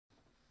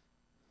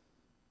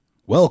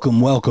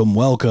Welcome, welcome,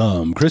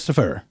 welcome.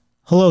 Christopher.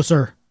 Hello,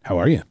 sir. How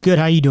are you? Good.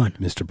 How you doing?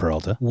 Mr.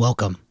 Peralta.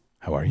 Welcome.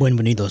 How are you?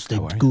 Bienvenidos de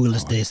How are you?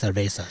 Googles de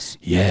cervezas.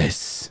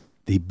 Yes.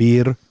 The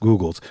beer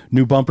Googles.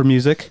 New bumper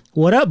music.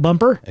 What up,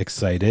 bumper?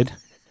 Excited.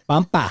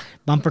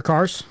 Bumper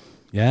cars?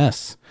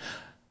 Yes.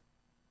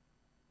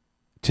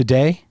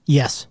 Today,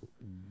 Yes.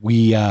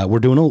 we're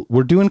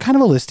doing kind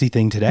of a listy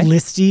thing today.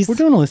 Listies? We're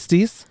doing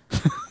listies.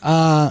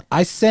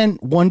 I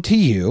sent one to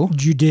you,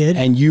 You did?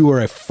 and you were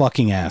a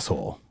fucking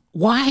asshole.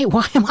 Why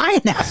am I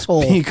an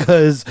asshole?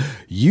 Because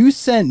you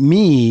sent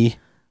me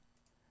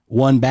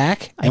one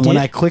back, and when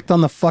did? I clicked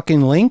on the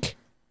fucking link,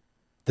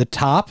 the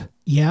top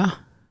Yeah?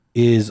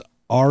 is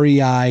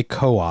REI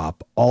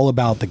Co-op, all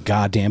about the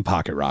goddamn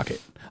Pocket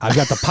Rocket. I've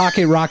got the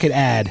Pocket Rocket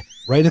ad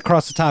right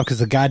across the top because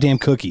the goddamn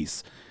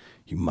cookies.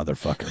 You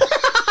motherfucker.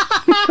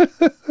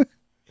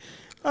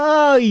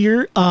 Oh,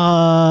 you're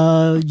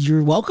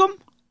welcome.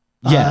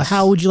 Yes.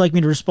 How would you like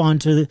me to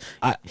respond to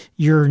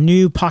your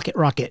new Pocket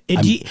Rocket?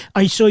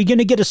 So are you going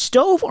to get a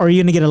stove or are you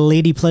going to get a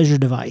lady pleasure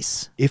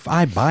device? If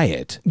I buy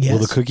it, Yes. will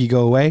the cookie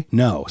go away?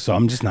 No. So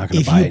I'm just not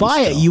going If to buy it. you buy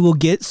it, still. you will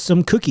get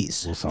some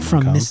cookies Will someone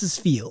from come? Mrs.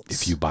 Fields.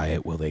 If you buy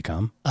it, will they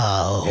come?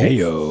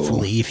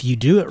 Hopefully, if you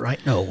do it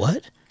right. No,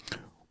 what?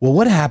 Well,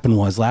 what happened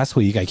was last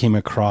week I came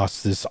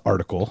across this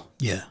article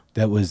Yeah.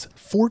 that was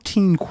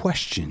 14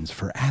 questions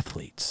for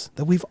athletes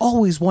that we've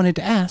always wanted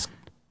to ask,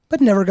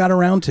 but never got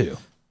around to.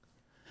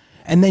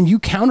 And then you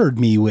countered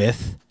me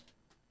with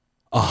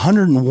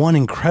 101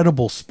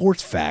 incredible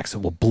sports facts that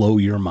will blow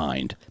your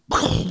mind.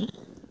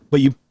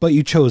 But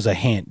you chose a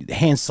hand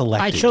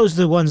selected. I chose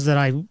the ones that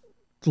I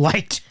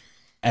liked.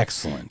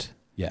 Excellent.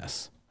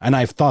 Yes. And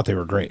I thought they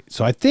were great.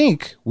 So I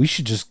think we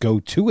should just go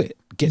to it.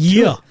 Get to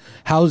Yeah. it.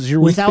 How's your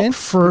week been? Without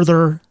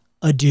further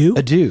ado.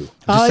 Adieu.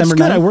 It's December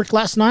good. 9th? I worked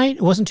last night.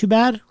 It wasn't too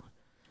bad.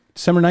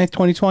 December 9th,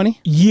 2020.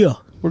 Yeah.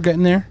 We're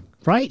getting there.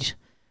 Right.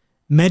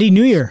 Medi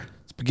New Year.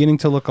 It's beginning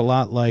to look a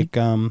lot like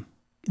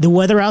The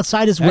weather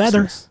outside is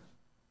weather. Xmas.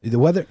 The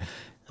weather.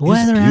 The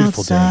weather It's a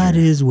beautiful day outside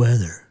here. is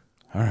weather.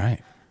 All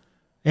right.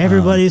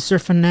 Everybody's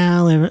surfing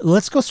now.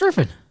 Let's go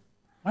surfing.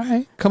 All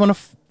right.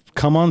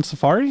 Come on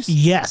safaris.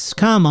 Yes.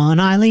 Come on,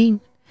 Eileen.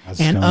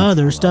 And I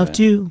other love stuff it.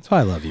 too. That's why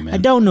I love you, man. I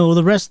don't know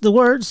the rest of the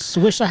words.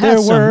 Wish I had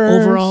They're some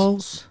words.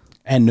 overalls.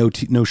 And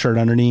no shirt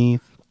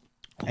underneath.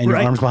 And your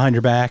Right. arms behind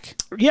your back.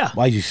 Yeah.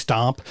 While you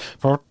stomp.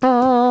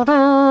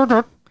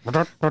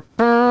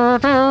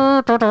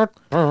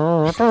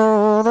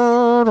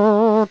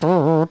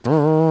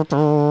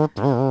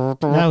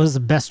 That was the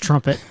best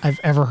trumpet I've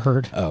ever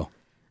heard. Oh.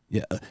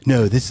 Yeah.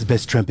 No, this is the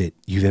best trumpet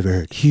you've ever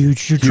heard.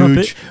 Huge. Your Huge.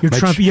 trumpet. Your My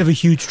trumpet. You have a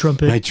huge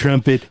trumpet. My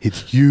trumpet,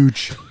 it's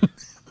huge.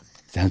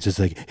 Sounds just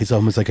like, it's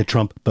almost like a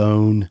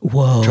trombone.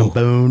 Whoa.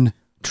 Trombone.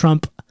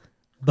 Trump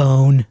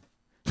bone.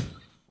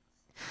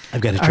 I've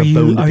got a Are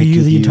trombone you to are pick you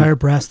with the entire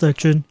brass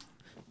section?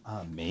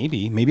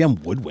 Maybe I'm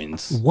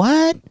woodwinds.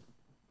 What?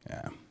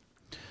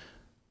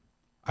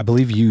 I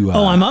believe you.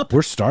 Oh, I'm up?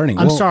 We're starting.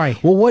 I'm sorry.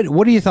 Well,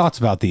 what are your thoughts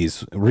about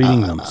these?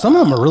 Reading them. Some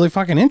of them are really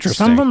fucking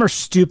interesting. Some of them are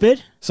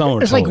stupid. Some are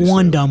There's totally like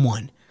one stupid. dumb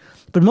one,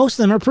 but most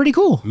of them are pretty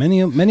cool. Many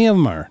of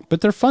them are,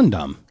 but they're fun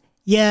dumb.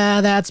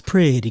 Yeah, that's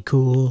pretty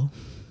cool.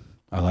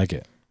 I like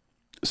it.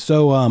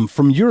 So,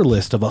 from your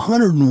list of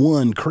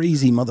 101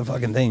 crazy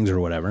motherfucking things or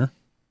whatever.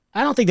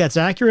 I don't think that's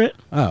accurate.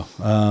 Oh,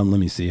 let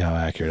me see how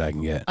accurate I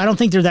can get. I don't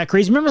think they're that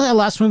crazy. Remember that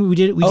last one we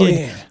did? We Oh, did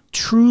yeah.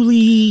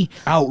 truly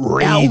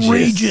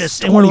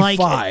Outrageous. and we're like,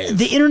 25.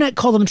 the internet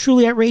called them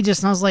truly outrageous,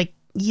 and I was like,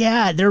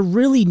 yeah, they're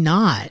really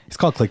not. It's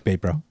called clickbait,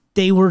 bro.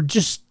 They were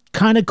just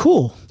kind of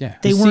cool. Yeah.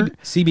 They It's weren't.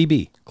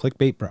 CBB,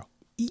 clickbait, bro.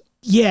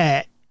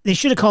 Yeah, they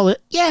should have called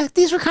it. Yeah,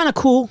 these were kind of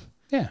cool.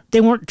 Yeah.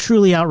 They weren't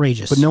truly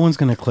outrageous. But no one's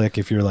going to click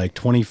if you're like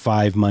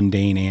 25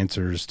 mundane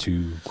answers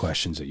to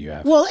questions that you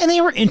have. Well, and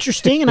they were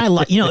interesting, and I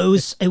like,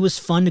 it was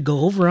fun to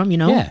go over them,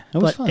 Yeah, it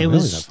was but fun. It Really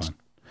was that fun.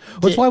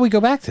 That's why we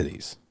go back to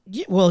these.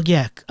 Yeah, well,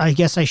 yeah. I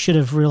guess I should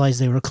have realized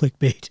they were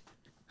clickbait.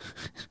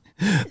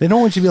 They don't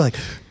want you to be like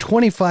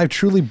 25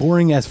 truly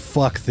boring as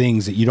fuck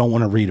things that you don't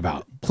want to read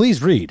about.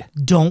 Please read.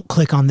 Don't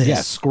click on this.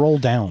 Yeah, scroll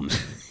down.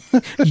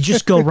 You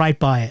just go right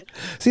by it.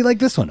 See, like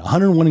this one,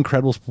 101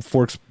 incredible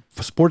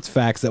sports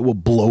facts that will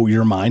blow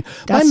your mind.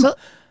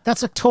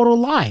 That's a total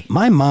lie.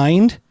 My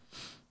mind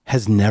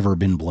has never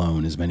been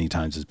blown as many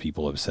times as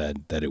people have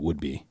said that it would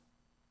be.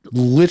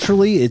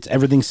 Literally,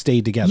 everything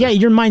stayed together. Yeah,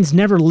 your mind's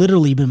never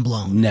literally been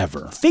blown.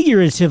 Never.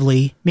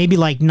 Figuratively, maybe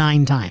like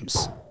 9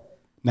 times.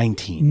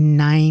 19.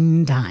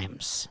 9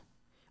 times.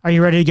 Are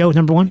you ready to go with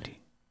number 1?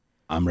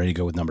 I'm ready to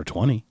go with number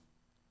 20.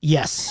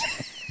 Yes.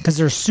 Because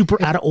they're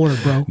super out of order,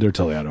 bro. They're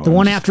totally out of order. The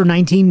one after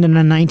 19 and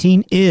then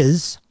 19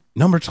 is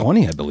number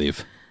 20, I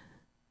believe.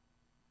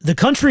 the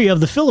country of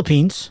the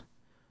Philippines,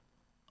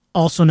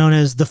 also known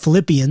as the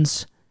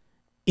Philippians,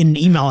 in an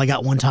email I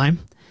got one time.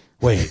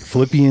 Wait,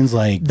 Philippians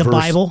like The verse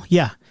Bible?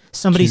 Yeah.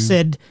 Somebody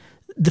said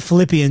the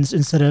Philippians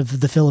instead of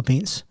the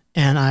Philippines,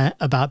 and I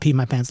about peed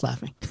my pants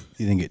laughing.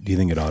 Do you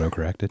think it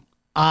auto-corrected?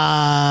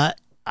 I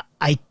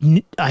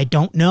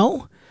don't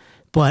know,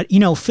 but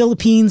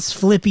Philippines,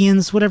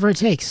 Philippians, whatever it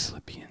takes.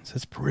 Philippians.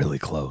 That's really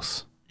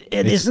close.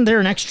 Isn't there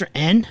an extra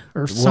N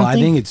or something? Well, I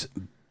think it's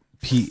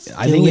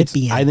I think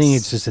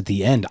it's just at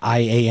the end,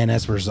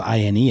 IANS versus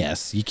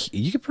INES.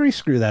 You could pretty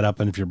screw that up,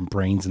 and if your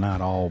brain's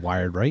not all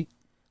wired right.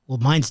 Well,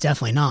 mine's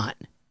definitely not.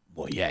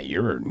 Well, yeah,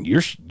 you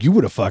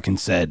would have fucking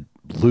said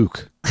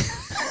Luke.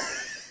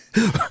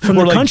 From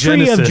the country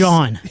Genesis. of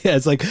John. Yeah,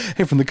 it's like,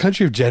 hey, from the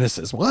country of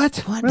Genesis.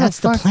 What? That's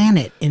the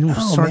planet in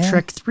Star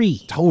Trek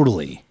 3.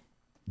 Totally.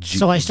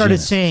 So I started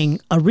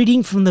saying a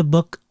reading from the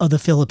book of the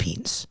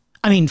Philippines.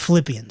 I mean,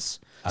 Philippians.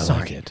 I Sorry.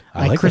 like it.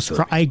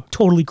 I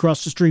totally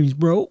crossed the streams,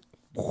 bro.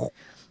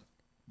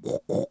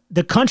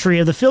 The country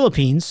of the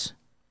Philippines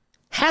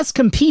has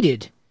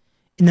competed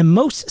in the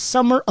most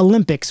Summer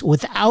Olympics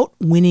without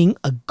winning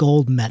a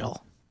gold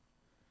medal.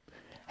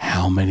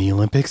 How many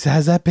Olympics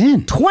has that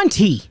been?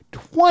 20.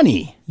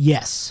 20.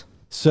 Yes.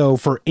 So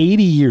for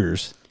 80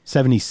 years,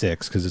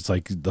 76, because it's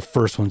like the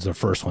first one's the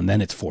first one,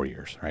 then it's 4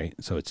 years, right?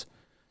 So it's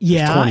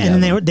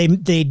and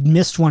they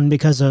missed one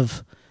because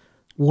of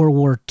World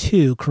War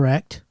II,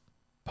 correct?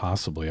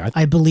 Possibly.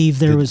 I believe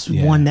there was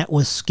one that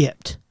was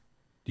skipped.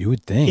 You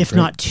would think. If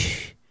not...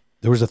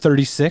 There was a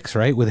 36,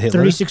 right, with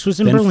Hitler? 36 was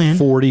in then Berlin.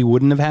 40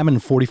 wouldn't have happened,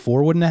 and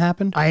 44 wouldn't have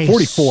happened?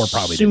 44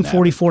 probably assume didn't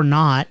 44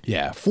 not.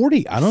 Yeah,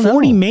 40, I don't know.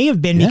 40 may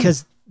have been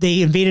because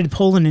they invaded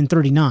Poland in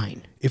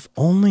 39. If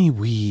only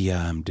we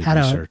did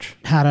research.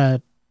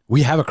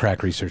 We have a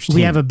crack research team.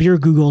 We have a beer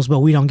Googles, but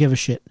we don't give a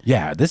shit.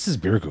 Yeah, this is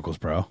beer Googles,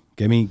 bro.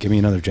 Give me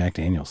another Jack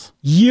Daniels.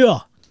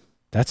 Yeah.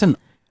 That's a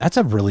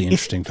really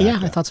interesting fact. Yeah,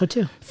 I thought so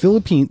too. The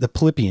Philippines.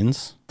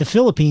 The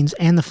Philippines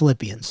and the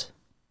Philippians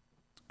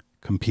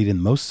compete in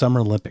most Summer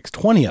Olympics,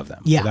 20 of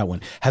them. Yeah. That one.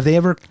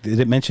 Did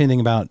it mention anything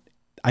about,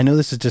 I know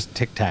this is just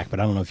tic-tac, but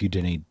I don't know if you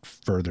did any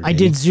further. I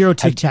did zero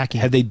tic-tacking.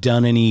 Have they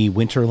done any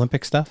Winter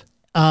Olympic stuff?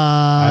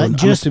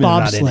 Just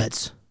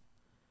bobsleds.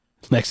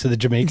 Next to the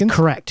Jamaicans?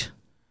 Correct.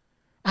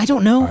 I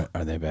don't know.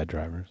 Are they bad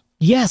drivers?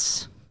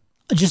 Yes.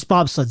 Just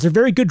bobsleds. They're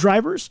very good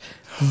drivers.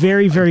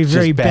 Very, very,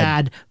 very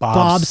bad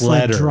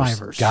bobsled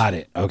drivers. Got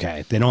it.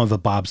 Okay. They don't have a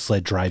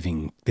bobsled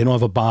driving. They don't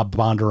have a Bob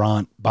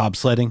Bondurant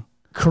bobsledding?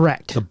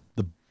 Correct.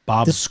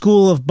 The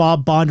school of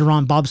Bob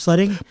Bondurant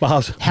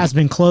bobsledding has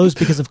been closed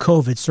because of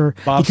COVID, sir.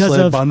 Because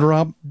of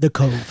Bondurant? The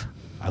Cove.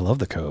 I love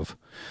the Cove.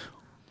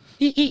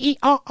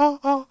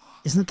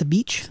 Isn't it the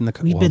beach?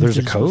 There's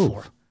a cove.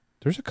 Before.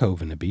 There's a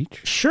cove in the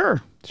beach.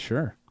 Sure.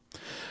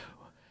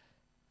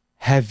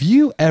 Have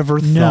you ever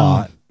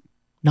thought?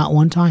 Not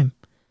one time.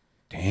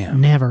 Damn.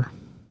 Never.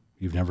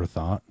 You've never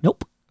thought?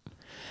 Nope.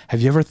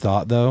 Have you ever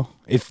thought, though,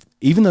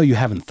 even though you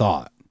haven't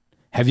thought,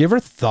 have you ever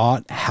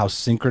thought how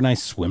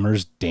synchronized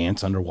swimmers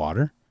dance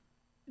underwater?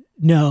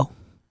 No.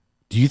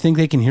 Do you think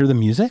they can hear the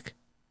music?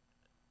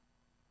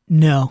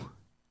 No.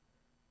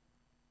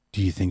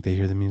 Do you think they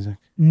hear the music?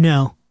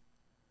 No.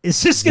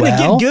 Is this going to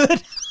get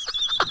good?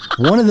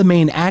 One of the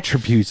main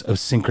attributes of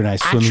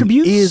synchronized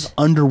swimming is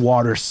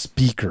underwater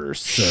speakers.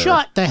 Sir.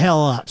 Shut the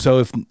hell up. So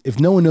if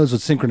no one knows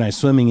what synchronized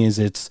swimming is,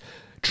 it's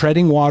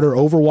treading water,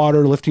 over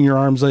water, lifting your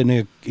arms in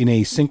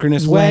a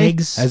synchronous way,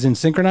 as in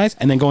synchronized,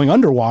 and then going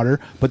underwater,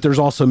 but there's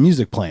also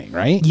music playing,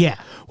 right? Yeah.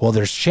 Well,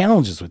 there's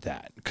challenges with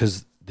that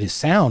because the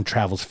sound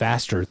travels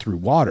faster through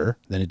water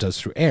than it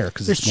does through air.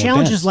 There's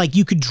challenges like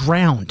you could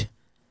drown.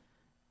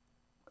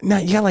 No,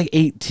 you got like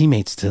 8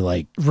 teammates to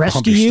like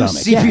rescue you.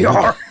 CPR.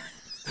 Yeah.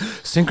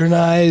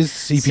 Synchronized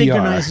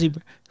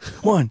CPR.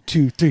 1,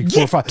 2, 3,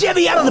 4, 5. Get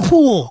Debbie out of the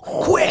pool,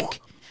 quick!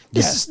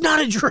 This is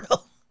not a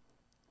drill.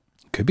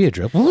 Could be a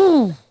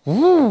drill.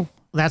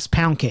 That's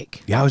pound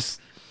cake. Yeah, I was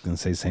going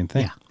to say the same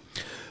thing.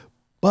 Yeah.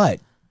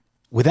 But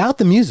without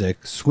the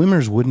music,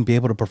 swimmers wouldn't be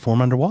able to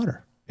perform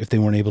underwater if they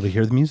weren't able to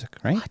hear the music,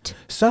 right? What?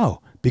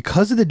 So,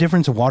 because of the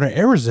difference of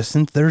water-air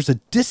resistance, there's a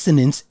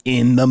dissonance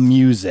in the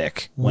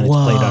music when it's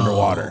played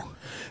underwater.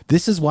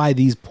 This is why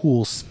these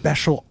pools'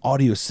 special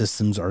audio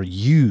systems are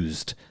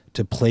used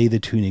to play the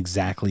tune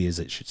exactly as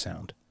it should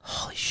sound.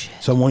 Holy shit.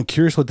 So I'm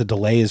curious what the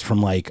delay is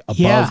from like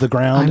above the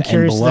ground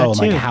and below.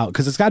 Like how,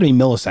 because it's got to be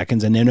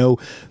milliseconds, and they know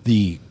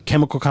the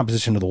chemical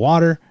composition of the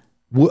water.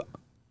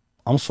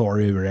 I'm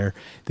sorry over there.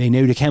 They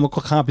know the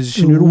chemical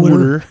composition of the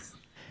water.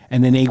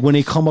 And then when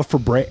they come up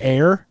for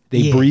air,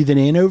 they breathe it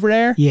in over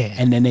there. Yeah.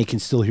 And then they can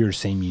still hear the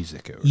same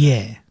music over there.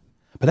 Yeah.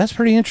 But that's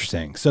pretty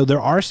interesting. So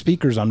there are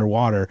speakers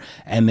underwater,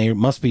 and they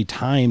must be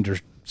timed or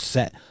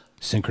set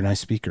synchronized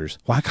speakers.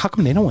 Why? How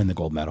come they don't win the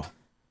gold medal?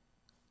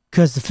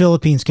 Because the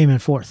Philippines came in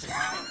fourth.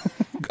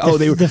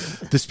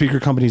 The speaker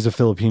company's a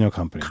Filipino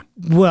company.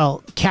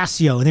 Well,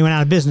 Casio, they went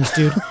out of business,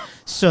 dude.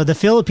 So the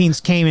Philippines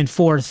came in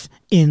fourth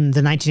in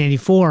the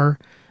 1984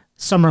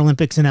 Summer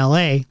Olympics in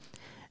LA.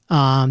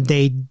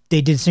 They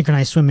did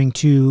synchronized swimming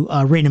to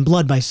Rain and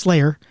Blood by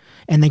Slayer,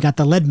 and they got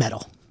the lead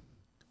medal.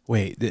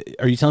 Wait,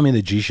 are you telling me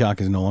the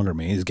G-Shock is no longer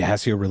made? Is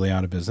Casio really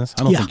out of business?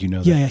 I don't think you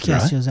know that. Yeah,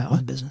 Casio's out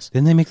of business.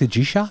 Didn't they make the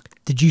G-Shock?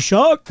 The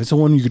G-Shock? That's the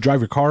one you could drive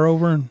your car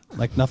over and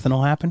like nothing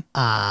will happen?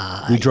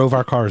 We drove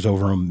our cars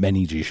over a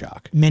many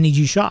G-Shock. Many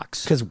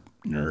G-Shocks. Because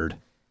nerd.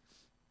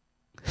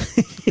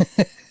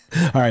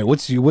 All right,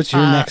 what's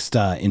your next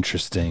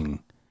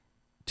interesting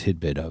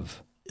tidbit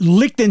of?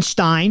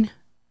 Liechtenstein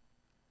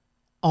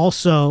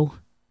Also,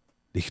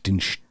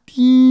 Liechtenstein.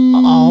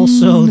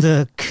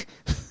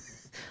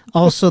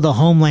 also the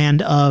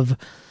homeland of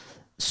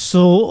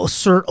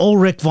Sir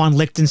Ulrich von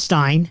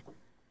Liechtenstein.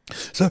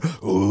 So,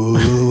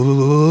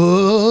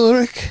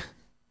 Ulrich.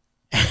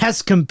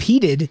 Has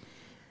competed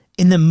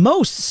in the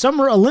most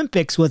Summer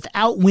Olympics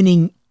without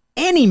winning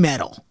any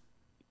medal.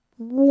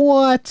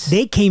 What?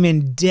 They came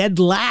in dead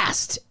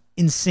last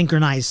in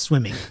synchronized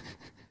swimming.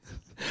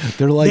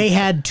 They're like, They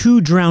had 2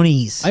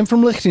 drownees. I'm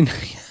from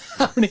Liechtenstein.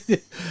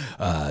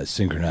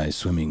 Synchronized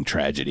swimming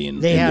tragedy.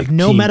 And They have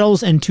no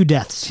medals and 2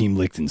 deaths. Team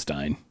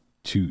Liechtenstein.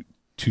 Two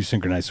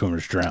synchronized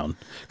swimmers drowned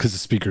because the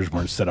speakers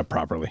weren't set up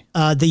properly.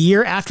 The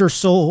year after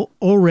Sol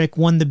Ulrich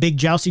won the big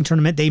jousting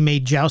tournament, they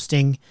made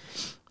jousting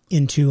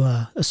into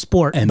a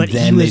sport, And but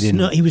then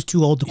he was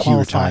too old to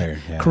qualify.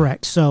 retired, yeah.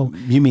 Correct. So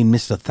You mean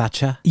Mr.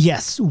 Thatcher?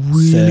 yes,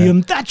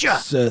 William Thatcher.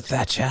 Sir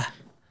Thatcher.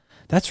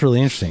 That's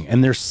really interesting.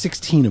 And there's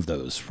 16 of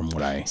those from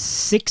what I...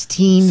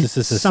 16 This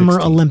is a Summer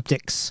 16.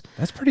 Olympics.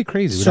 That's pretty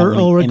crazy. without Sir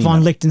winning Ulrich any von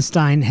medal.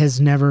 Liechtenstein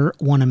has never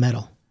won a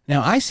medal.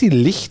 Now, I see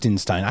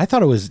Liechtenstein. I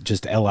thought it was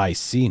just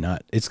L-I-C,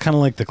 not... It's kind of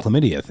like the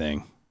chlamydia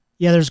thing.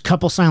 Yeah, there's a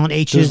couple silent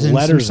H's There's and some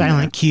letters in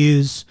silent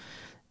Q's.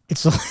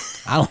 It's a,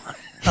 I don't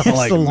it's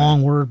like a it, man.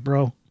 long word,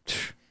 bro.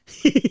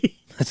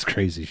 That's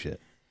crazy shit.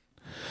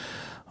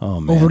 Oh,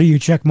 man. Over to you,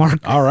 check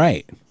mark. All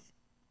right.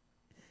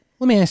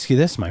 Let me ask you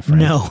this, my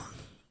friend. No.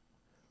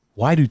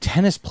 Why do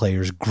tennis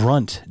players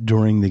grunt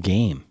during the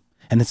game?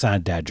 And it's not a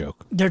dad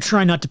joke. They're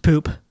trying not to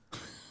poop.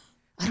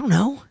 I don't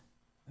know.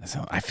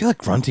 So I feel like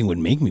grunting would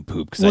make me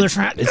poop because Well, they're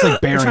trying. it's like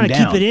they're bearing trying to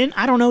down. keep it in.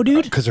 I don't know,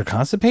 dude. Because they're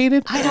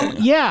constipated? I don't.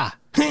 Yeah.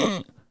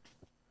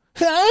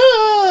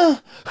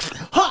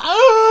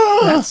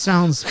 That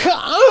sounds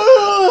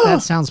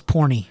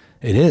porny.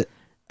 It is.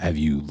 Have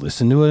you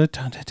listened to a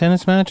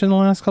tennis match in the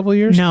last couple of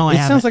years? No, I It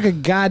sounds haven't. like a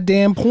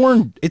goddamn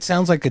porn. It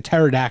sounds like a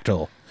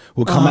pterodactyl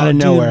will come out of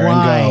Dude, nowhere why?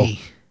 and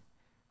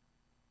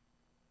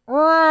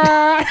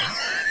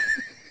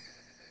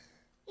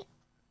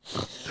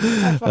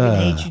I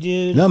fucking hate you,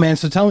 dude. go. No, man.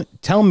 So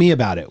tell me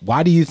about it.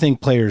 Why do you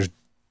think players?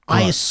 I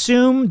grunt?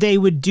 assume they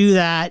would do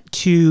that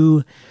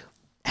to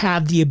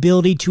have the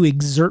ability to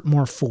exert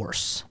more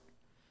force.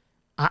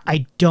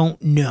 I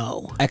don't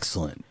know.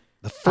 Excellent.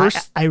 The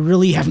first I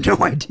really have no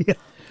idea.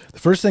 The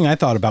first thing I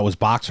thought about was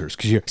boxers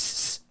because you're,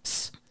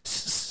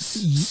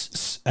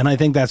 and I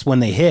think that's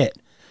when they hit,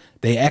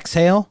 they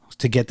exhale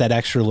to get that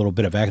extra little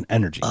bit of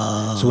energy.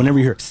 So whenever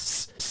you hear,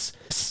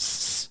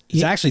 it's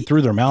actually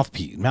through their mouth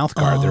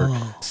guard.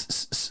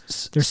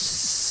 They're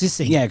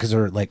sissing. yeah, because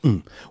they're like,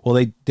 well,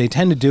 they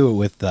tend to do it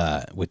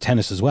with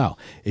tennis as well.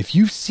 If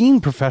you've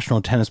seen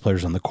professional tennis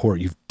players on the court,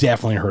 you've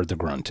definitely heard the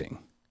grunting.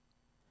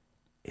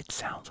 It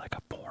sounds like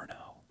a porno.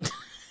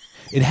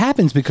 It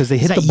happens because they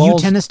hit Is that the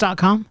balls.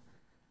 utennis.com?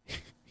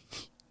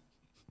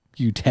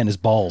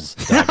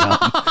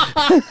 Utennisballs.com.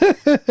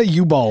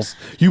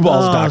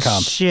 Uballs.com. Oh,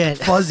 shit.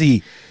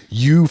 Fuzzy.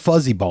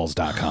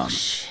 Ufuzzyballs.com.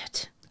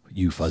 Shit.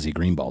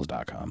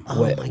 Ufuzzygreenballs.com.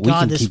 Oh my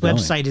God, this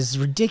website is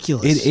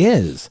ridiculous. It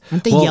is.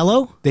 Aren't they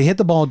yellow? They hit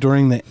the ball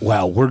during the...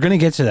 Well, we're going to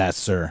get to that,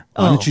 sir.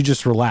 Why don't you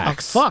just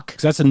relax? Oh, fuck.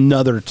 'Cause that's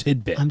another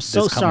tidbit I'm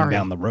so that's coming sorry.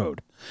 down the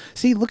road.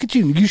 See, look at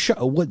you. You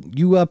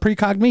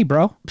precogged me,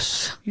 bro.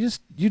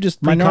 You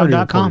just minority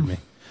Precog.com.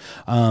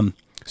 reported me.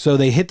 So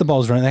they hit the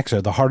balls during the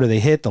exhale. The harder they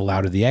hit, the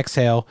louder the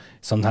exhale.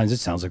 Sometimes it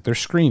sounds like they're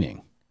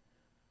screaming.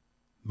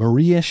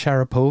 Maria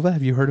Sharapova.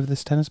 Have you heard of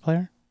this tennis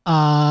player?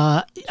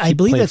 I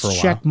believe played that's for a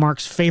while. Check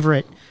Mark's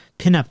favorite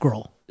pinup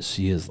girl.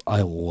 She is.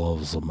 I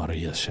love the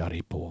Maria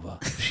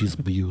Sharapova. She's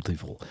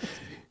beautiful.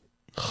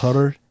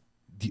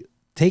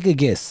 Take a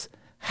guess.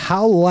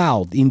 How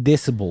loud in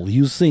decibel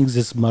you think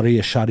this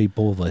Maria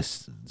Sharapova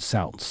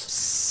sounds?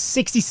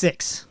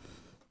 66.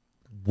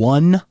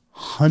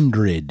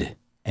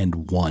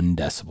 101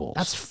 decibels.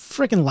 That's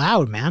freaking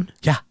loud, man.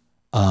 Yeah.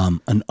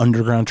 An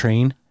underground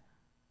train,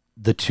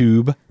 the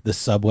tube, the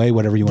subway,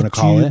 whatever you want to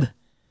call it.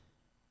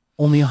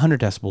 Only 100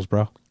 decibels,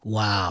 bro.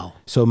 Wow.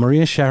 So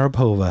Maria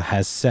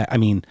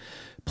Sharapova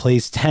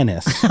plays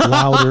tennis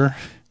louder.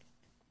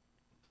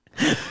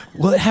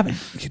 Well, it happened.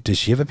 Does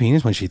she have a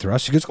penis when she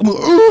thrusts? She goes,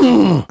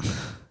 when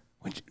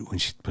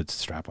she puts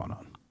the strap on.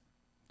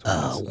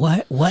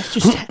 What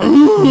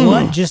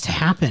just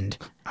happened?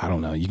 I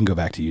don't know. You can go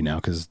back to you now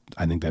because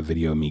I think that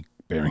video of me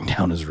bearing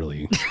down is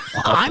really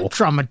I'm awful.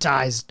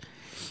 traumatized.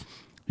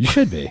 You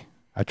should be.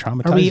 I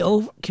traumatized. Are we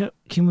over?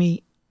 Can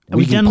we? Are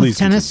We we can done please with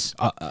tennis?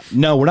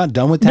 no, we're not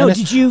done with No, tennis.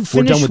 did you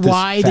We're done finish with this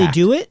why they fact.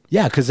 do it?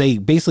 Yeah, because they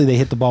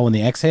hit the ball when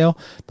they exhale.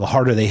 The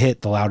harder they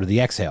hit, the louder the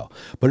exhale.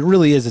 But it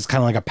really is. It's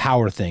kind of like a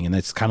power thing, and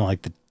it's kind of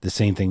like the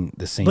same thing.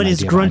 The same. But is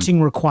idea behind-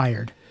 grunting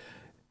required?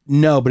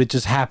 No, but it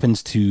just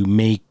happens to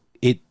make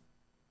it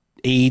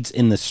aids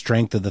in the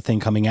strength of the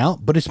thing coming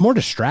out. But it's more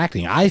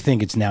distracting. I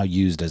think it's now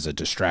used as a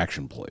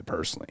distraction ploy,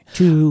 personally,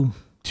 To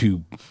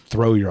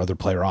throw your other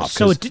player off.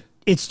 so 'Cause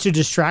it's to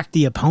distract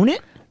the opponent.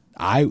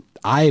 I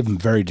am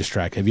very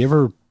distracted. Have you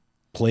ever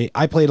played?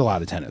 I played a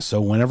lot of tennis.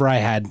 So whenever I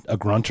had a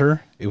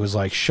grunter, it was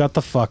like, shut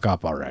the fuck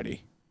up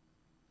already.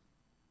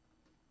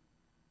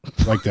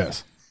 Like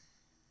this.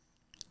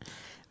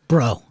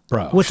 Bro.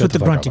 What's shut with the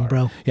fuck up, grunting,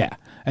 bro? Yeah.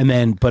 And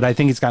then, but I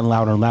think it's gotten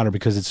louder and louder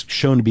because it's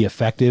shown to be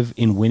effective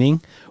in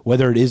winning,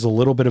 whether it is a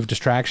little bit of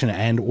distraction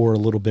and or a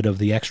little bit of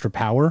the extra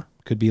power.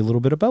 Could be a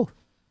little bit of both.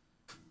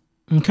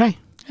 Okay.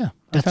 Yeah.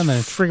 That's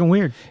friggin'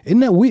 weird. Isn't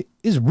that weird?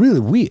 It's really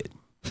weird.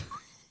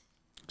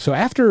 So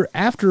after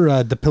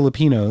the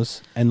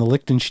Filipinos and the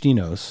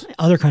Liechtensteinos,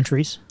 Other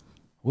countries.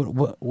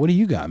 what do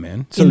you got,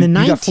 man? So In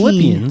the you got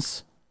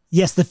Philippians.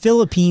 Yes, the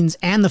Philippines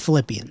and the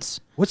Philippians.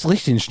 What's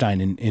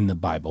Liechtenstein in the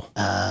Bible?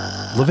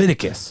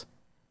 Leviticus.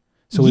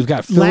 So we've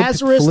got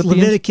Lazarus, Philippians.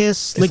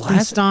 Leviticus,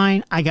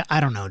 Liechtenstein. I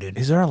don't know, dude.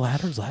 Is there a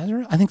Lazarus?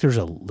 I think there's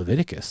a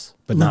Leviticus,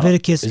 but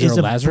Leviticus is there is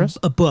a Lazarus?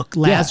 a book.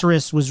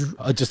 Lazarus was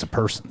Just a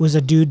person. was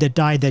a dude that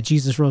died that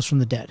Jesus rose from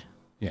the dead,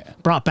 Yeah,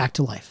 brought back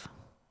to life.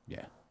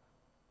 yeah.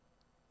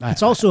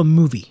 It's also a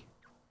movie,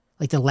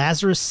 like the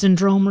Lazarus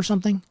syndrome or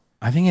something.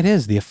 I think it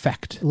is the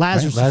effect.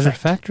 Lazarus right? Lazarus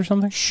effect. effect or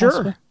something. Sure.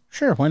 Possibly?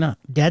 Sure. Why not?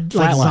 Dead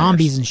like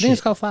zombies and I think it's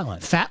shit. called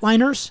flatliners.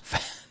 Fatliners?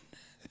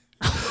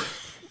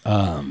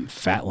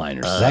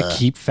 Fatliners. Does that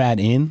keep fat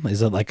in?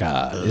 Is it like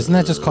a? Isn't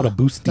that just called a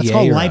bustier? That's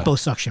called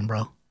liposuction,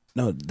 bro.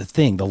 No,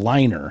 the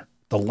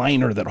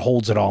liner that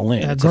holds it all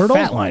in. It's girdle? a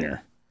fat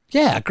liner.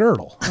 Yeah, a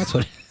girdle. That's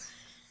what.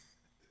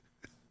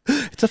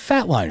 It's a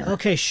fat liner.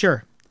 Okay,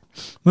 sure.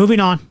 Moving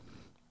on.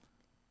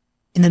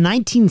 In the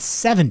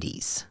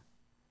 1970s,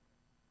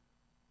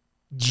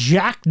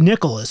 Jack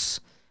Nicklaus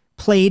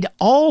played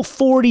all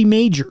 40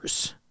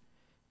 majors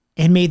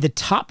and made the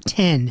top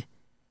 10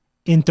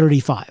 in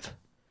 35.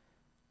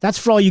 That's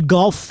for all you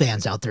golf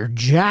fans out there.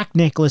 Jack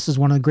Nicklaus is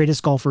one of the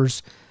greatest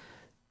golfers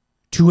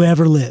to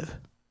ever live.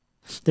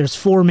 There's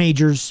 4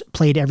 majors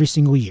played every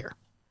single year.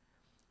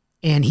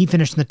 And he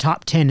finished in the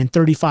top 10 in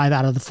 35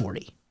 out of the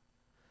 40.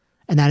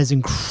 And that is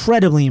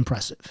incredibly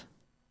impressive.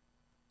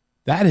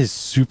 That is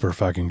super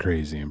fucking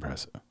crazy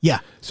impressive. Yeah.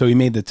 So he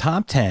made the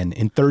top 10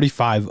 in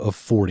 35 of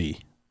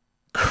 40.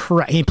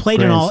 Correct. He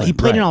played in all. He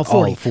played in all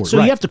 40.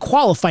 So you have to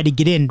qualify to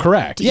get in.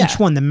 Correct. To each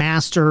one, the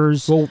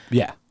Masters. Well,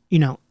 yeah. You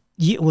know,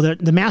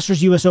 the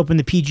Masters, U.S. Open,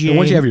 the PGA. And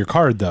once you have your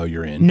card, though,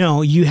 you're in.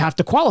 No, you have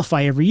to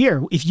qualify every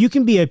year. If you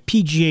can be a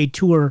PGA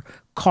Tour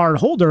card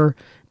holder,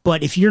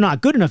 but if you're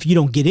not good enough, you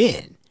don't get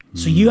in.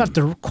 So you have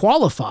to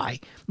qualify.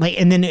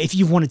 And then if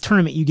you've won a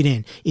tournament, you get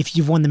in. If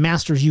you've won the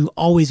Masters, you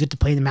always get to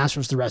play the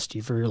Masters the rest of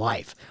you for your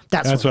life.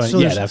 That's what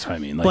I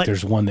mean. Like,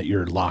 there's one that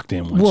you're locked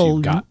in once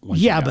you got.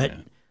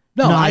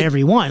 But not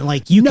every one.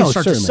 Like, you can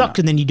start to suck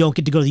and then you don't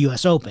get to go to the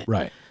U.S. Open.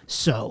 Right.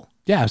 So.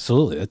 Yeah,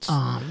 absolutely. That's.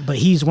 But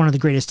he's one of the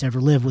greatest to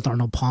ever live with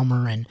Arnold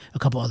Palmer and a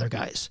couple other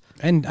guys.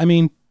 And I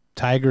mean,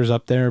 Tiger's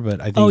up there,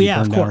 but I think he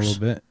burned out a little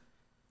bit.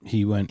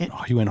 He went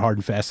hard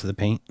and fast to the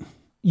paint.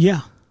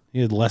 Yeah. He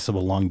had less of a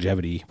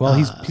longevity. Well,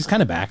 he's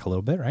kind of back a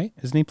little bit, right?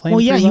 Isn't he playing?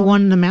 Well, yeah, he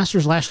won the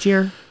Masters last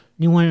year.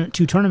 He won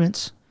 2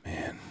 tournaments.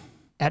 Man.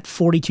 At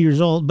 42 years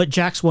old, but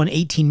Jack's won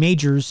 18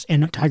 majors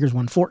and Tiger's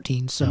won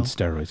 14. So and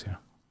steroids,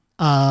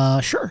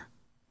 yeah. Sure.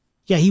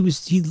 Yeah,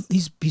 he's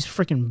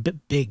freaking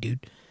big,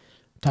 dude.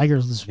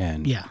 Tiger's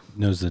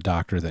knows the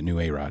doctor that knew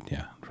A-Rod,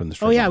 from the.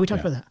 Oh yeah, we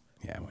talked about that.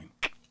 Yeah,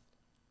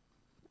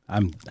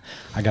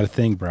 I got a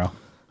thing, bro.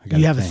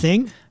 You have a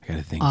thing? I got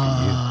a thing for you.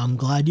 I'm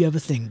glad you have a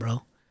thing,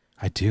 bro.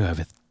 I do have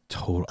a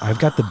total. I've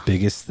got the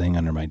biggest thing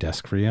under my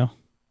desk for you.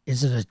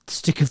 Is it a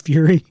stick of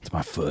fury? It's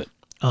my foot.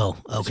 Oh,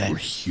 okay.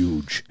 It's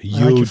huge. I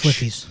like your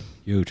flippies.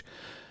 Huge.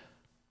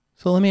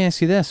 So let me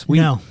ask you this.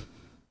 No.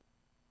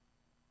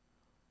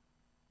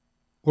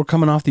 We're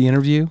coming off the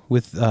interview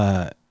with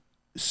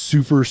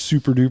super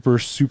duper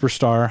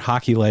superstar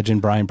hockey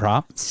legend Brian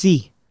Propp.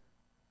 C.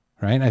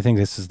 Right? I think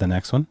this is the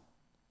next one.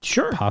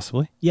 Sure.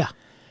 Possibly. Yeah.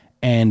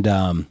 And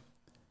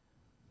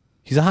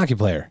he's a hockey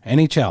player.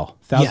 NHL.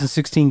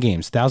 1,016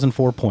 games.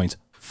 1,004 points.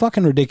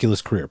 Fucking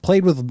ridiculous career.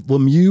 Played with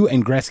Lemieux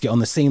and Gretzky on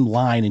the same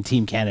line in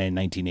Team Canada in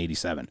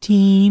 1987.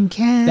 Team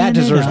Canada. That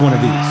deserves one of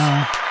these.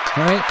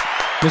 All right?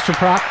 Mr.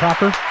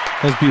 Proper.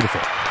 That's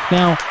beautiful.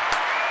 Now,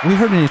 we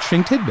heard an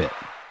interesting tidbit.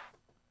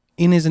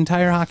 In his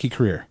entire hockey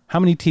career, how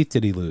many teeth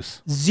did he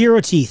lose?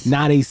 0 teeth.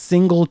 Not a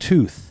single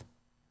tooth.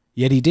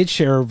 Yet he did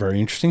share a very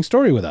interesting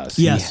story with us.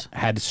 Yes. He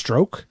had a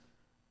stroke,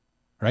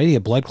 right? He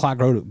had blood clot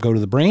go to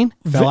the brain,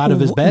 fell out of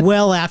his bed.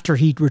 Well after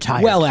he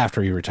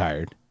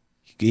retired.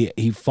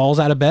 He falls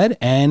out of bed,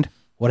 and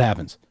what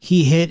happens?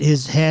 He hit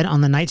his head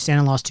on the nightstand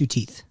and lost 2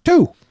 teeth.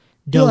 2.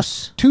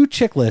 Dose. 2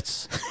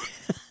 chiclets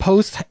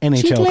post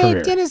NHL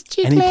career.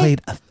 And he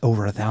played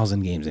over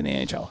 1,000 games in the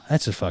NHL.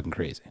 That's just fucking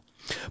crazy.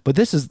 But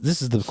this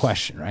is the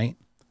question, right?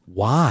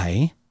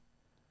 Why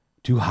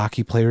do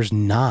hockey players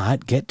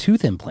not get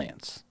tooth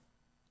implants?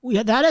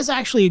 Yeah, that is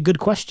actually a good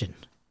question.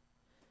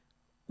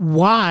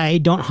 Why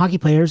don't hockey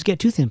players get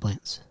tooth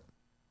implants?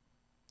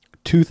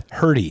 Tooth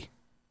hurty.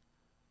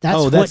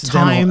 That's what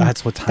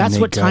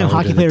time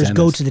hockey players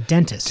go to the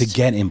dentist to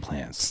get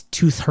implants.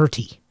 Tooth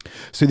hurty.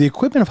 So the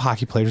equipment of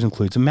hockey players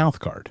includes a mouth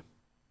guard.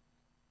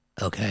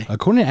 Okay.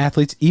 According to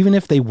athletes, even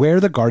if they wear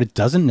the guard, it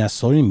doesn't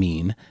necessarily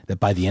mean that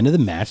by the end of the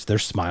match, their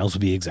smiles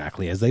will be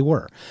exactly as they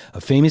were.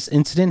 A famous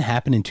incident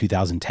happened in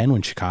 2010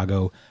 when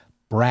Chicago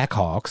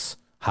Blackhawks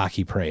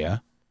hockey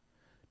player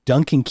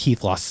Duncan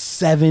Keith lost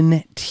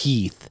 7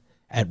 teeth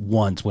at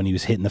once when he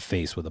was hit in the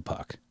face with a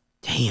puck.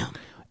 Damn.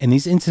 And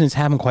these incidents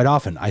happen quite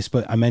often.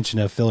 I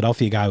mentioned a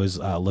Philadelphia guy was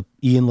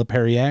Ian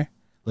LePerriere.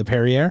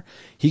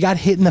 He got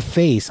hit in the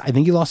face. I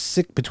think he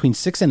lost between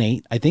 6 and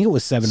 8. I think it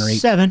was 7 or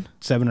 8.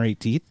 7 or 8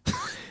 teeth.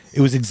 It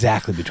was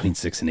exactly between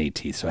 6 and 8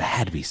 teeth, so it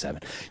had to be 7.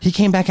 He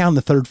came back out in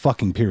the third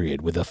fucking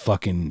period with a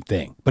fucking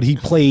thing, but he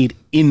played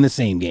in the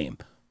same game.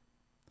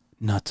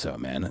 Nutso,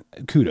 man.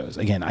 Kudos.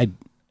 Again,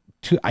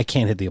 I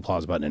can't hit the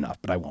applause button enough,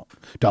 but I won't.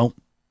 Don't.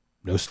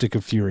 No stick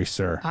of fury,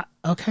 sir.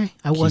 Okay.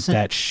 Keep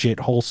that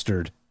shit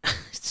holstered.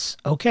 It's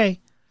okay.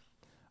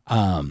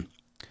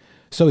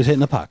 So he's hitting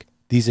the puck.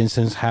 These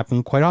incidents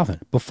happen quite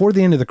often. Before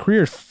the end of the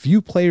career,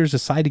 few players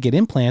decide to get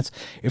implants.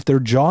 If their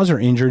jaws are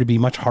injured, it'd be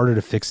much harder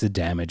to fix the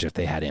damage if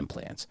they had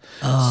implants.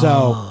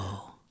 So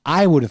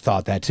I would have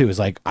thought that too. Is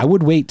like, I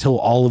would wait till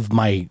all of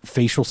my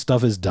facial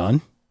stuff is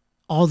done.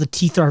 All the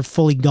teeth are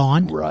fully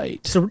gone.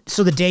 Right.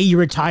 So the day you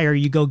retire,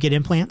 you go get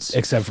implants?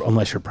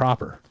 Unless you're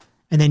proper.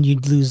 And then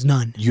you'd lose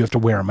none. You have to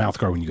wear a mouth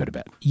guard when you go to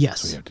bed. Yes.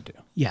 That's what you have to do.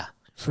 Yeah,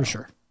 for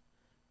sure.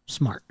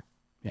 Smart.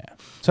 Yeah.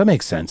 So that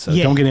makes sense. So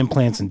don't get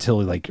implants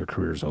until like your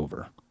career's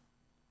over.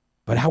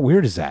 But how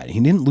weird is that? He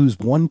didn't lose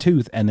one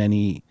tooth and then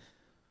he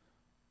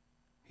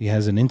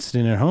has an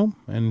incident at home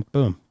and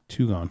boom,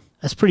 2 gone.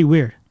 That's pretty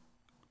weird.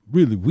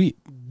 Really weird.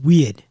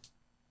 Weird.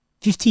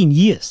 15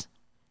 years.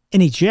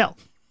 NHL.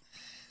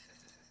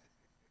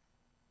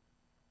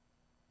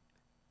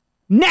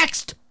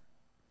 Next.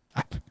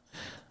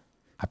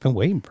 I've been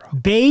waiting, bro.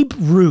 Babe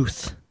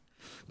Ruth.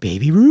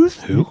 Baby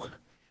Ruth? Who?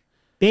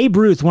 Babe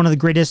Ruth, one of the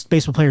greatest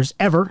baseball players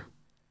ever,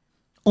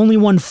 only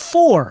won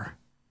 4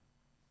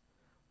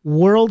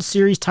 World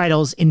Series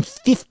titles in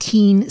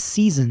 15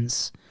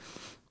 seasons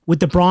with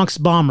the Bronx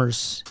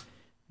Bombers,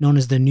 known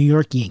as the New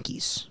York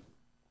Yankees.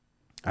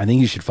 I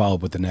think you should follow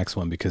up with the next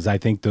one because I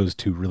think those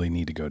two really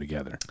need to go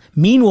together.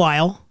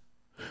 Meanwhile,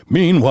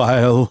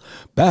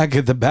 back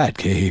at the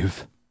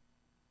Batcave.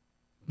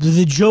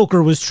 the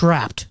Joker was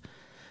trapped.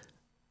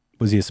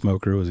 Was he a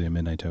smoker? Was he a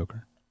midnight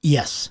toker?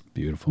 Yes.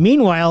 Beautiful.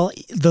 Meanwhile,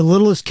 the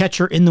littlest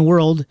catcher in the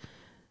world,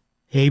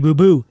 hey boo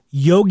boo,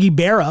 Yogi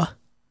Berra,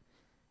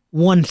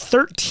 won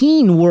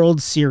 13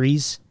 World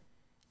Series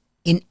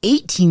in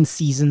 18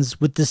 seasons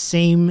with the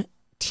same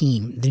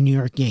team, the New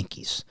York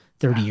Yankees,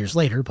 30 years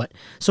later. But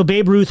so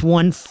Babe Ruth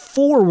won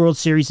 4 World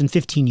Series in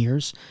 15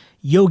 years.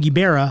 Yogi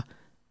Berra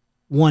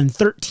won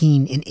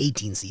 13 in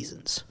 18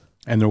 seasons.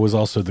 And there was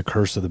also the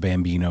curse of the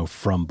Bambino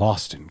from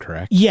Boston,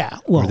 correct? Yeah.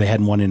 Well, or they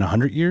hadn't won in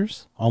 100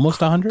 years?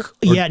 Almost 100?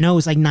 Yeah, no, it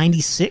was like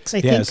 96,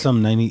 I think. Yeah,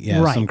 some 90,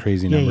 right. Some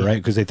crazy number, yeah. right?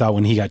 Because they thought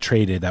when he got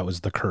traded, that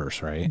was the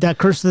curse, right? That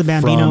curse of the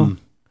Bambino. From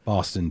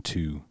Boston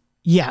to...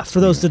 Yeah,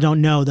 for those that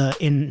don't know,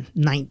 in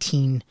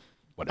 19...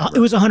 it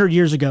was 100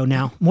 years ago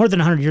now, more than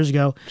 100 years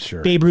ago.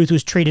 Sure. Babe Ruth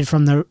was traded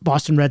from the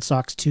Boston Red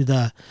Sox to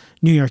the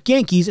New York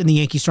Yankees, and the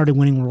Yankees started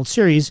winning World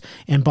Series,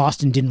 and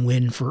Boston didn't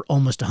win for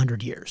almost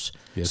 100 years.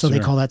 Yes, so they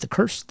sir. call that the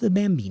curse of the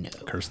Bambino.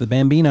 Curse of the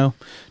Bambino.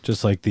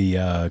 Just like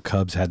the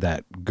Cubs had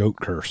that goat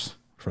curse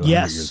for the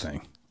 100-year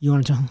thing. You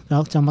want to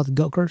tell them about the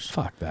goat curse?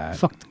 Fuck that.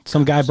 Fuck.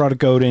 Some guy brought a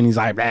goat in. He's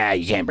like,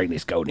 you can't bring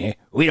this goat in here.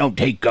 We don't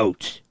take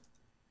goats.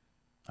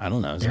 I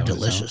don't know. They're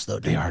delicious, though,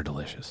 dude. They are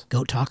delicious.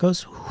 Goat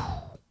tacos?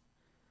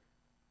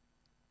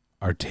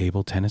 Are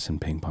table tennis and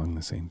ping pong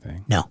the same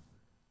thing? No.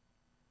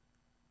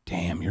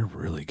 Damn, you're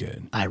really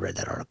good. I read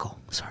that article.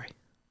 Sorry.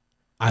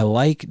 I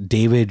like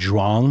David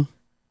Zhuang,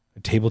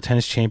 a table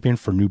tennis champion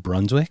for New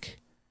Brunswick.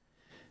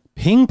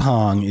 Ping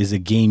pong is a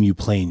game you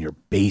play in your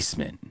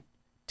basement.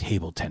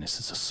 Table tennis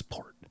is a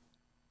sport.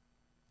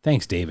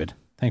 Thanks, David.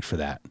 Thanks for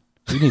that.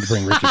 We need to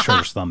bring Ricky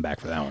Schroeder's thumb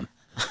back for that one.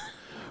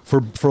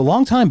 For a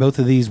long time, both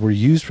of these were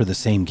used for the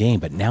same game,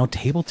 but now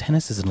table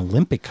tennis is an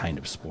Olympic kind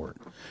of sport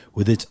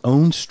with its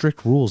own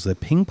strict rules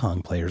that ping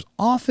pong players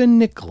often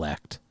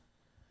neglect.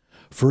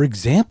 For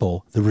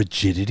example, the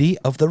rigidity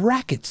of the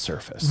racket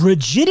surface.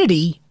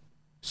 Rigidity?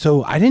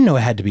 So I didn't know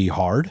it had to be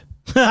hard.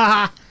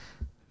 My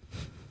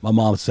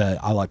mom said,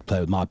 I like to play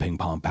with my ping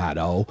pong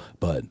paddle,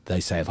 but they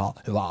say if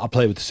I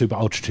play with the Super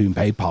Ultra Tune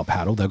ping pong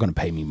paddle, they're going to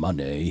pay me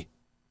money.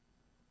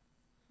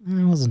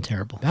 It wasn't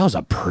terrible. That was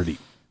a pretty...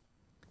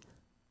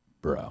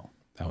 Bro,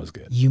 that was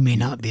good. You may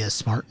not be a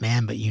smart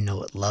man, but you know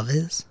what love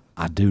is?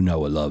 I do know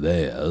what love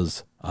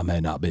is. I may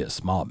not be a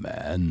smart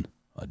man.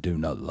 I do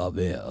know what love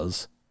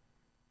is.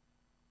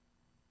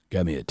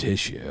 Get me a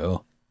tissue.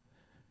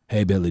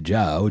 Hey, Billy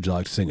Joe, would you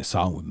like to sing a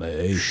song with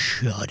me?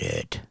 Shut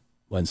it.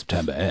 When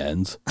September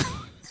ends.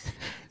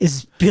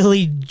 Is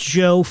Billy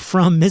Joe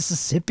from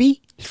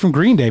Mississippi? He's from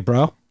Green Day,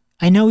 bro.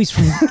 I know he's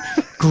from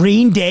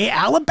Green Day,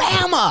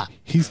 Alabama.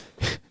 He's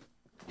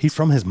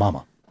from his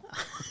mama.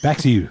 Back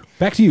to you.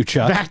 Back to you,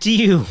 Chuck. Back to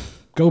you.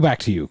 Go back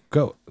to you.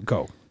 Go.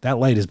 That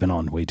light has been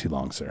on way too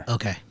long, sir.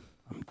 Okay.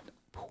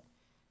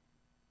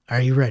 Are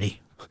you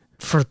ready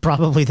for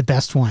probably the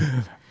best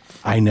one?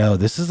 I know.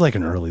 This is like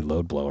an early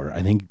load blower.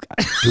 I think.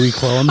 Do we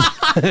close?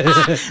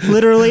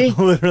 Literally.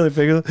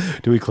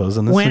 Do we close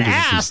on this? When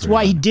asked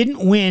why he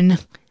didn't win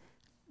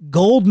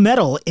gold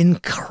medal in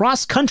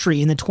cross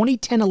country in the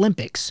 2010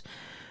 Olympics,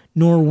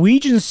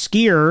 Norwegian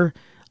skier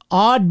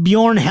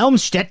Oddbjorn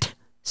Helmstedt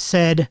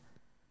said,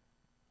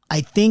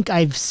 I think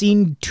I've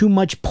seen too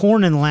much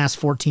porn in the last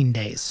 14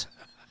 days.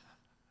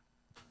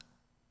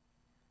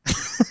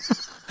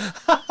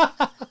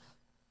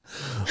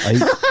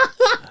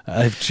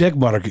 I've check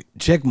mark.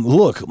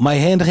 Look, my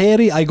hand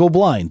hairy. I go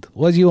blind.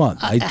 What do you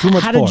want? I too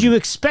much. How porn. did you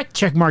expect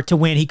Checkmark to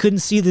win? He couldn't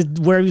see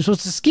where he was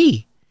supposed to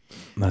ski.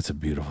 That's a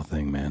beautiful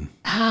thing, man.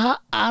 I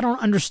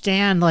don't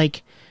understand.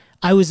 Like,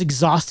 I was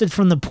exhausted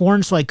from the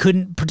porn, so I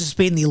couldn't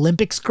participate in the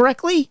Olympics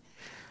correctly.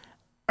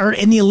 Or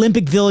in the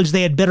Olympic Village,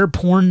 they had better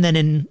porn than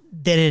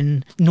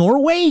in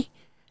Norway.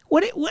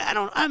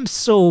 I'm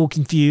so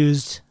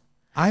confused.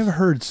 I've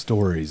heard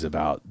stories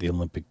about the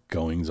Olympic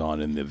goings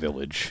on in the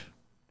village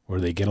where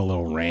they get a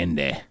little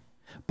randy.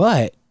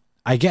 But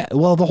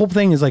the whole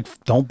thing is like,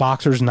 don't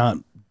boxers not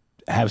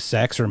have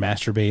sex or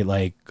masturbate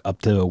like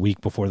up to a week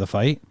before the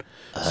fight?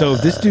 So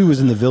if this dude was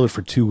in the village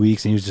for 2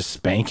 weeks and he was just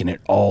spanking it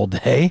all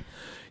day,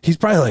 he's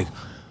probably like,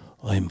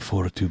 I'm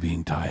forward to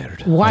being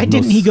tired. Why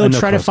didn't he go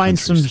try to find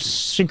some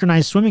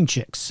synchronized swimming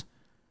chicks?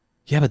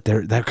 Yeah, but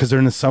because they're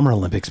in the Summer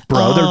Olympics,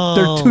 bro.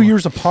 They're 2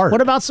 years apart.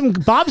 What about some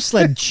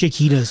bobsled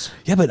chiquitas?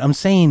 Yeah, but I'm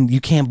saying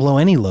you can't blow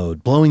any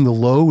load. Blowing the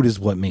load is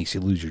what makes you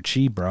lose your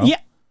chi, bro. Yeah,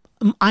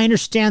 I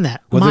understand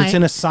that. Whether it's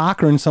in a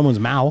sock or in someone's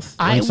mouth.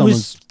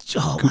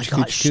 Oh my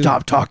God,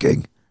 stop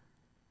talking.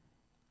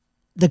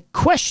 The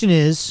question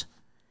is,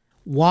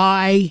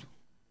 why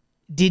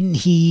didn't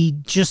he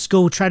just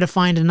go try to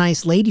find a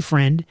nice lady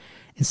friend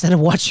instead of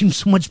watching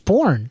so much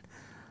porn?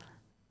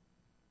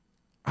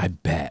 I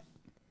bet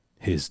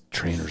his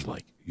trainer's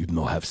like, you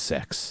don't have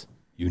sex.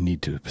 You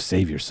need to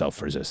save yourself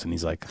for this. And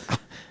he's like,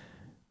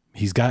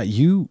 he's got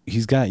you,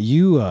 you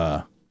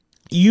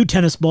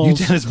tennis balls.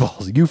 You tennis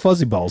balls. You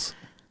fuzzy balls.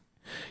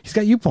 He's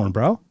got you porn,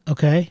 bro.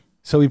 Okay.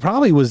 So they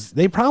probably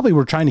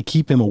were trying to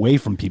keep him away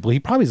from people. He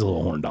probably is a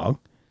little horn dog.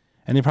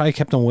 And they probably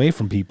kept him away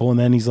from people. And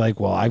then he's like,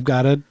 well, I've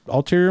got an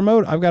ulterior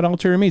mode. I've got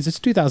ulterior means. It's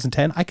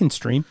 2010. I can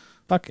stream.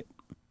 Fuck it.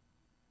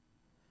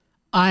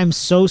 I'm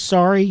so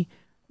sorry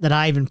that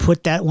I even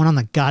put that one on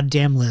the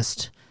goddamn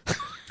list.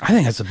 I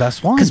think that's the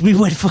best one. Because we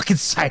went fucking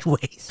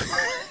sideways.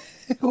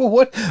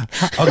 What?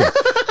 Okay.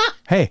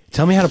 Hey,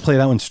 tell me how to play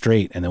that one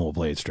straight, and then we'll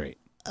play it straight.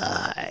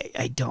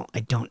 I don't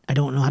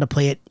know how to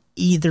play it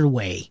either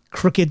way.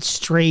 Crooked,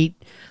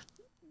 straight,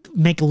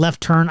 make a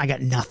left turn. I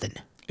got nothing.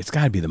 It's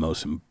got to be the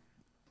most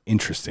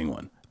interesting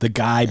one. The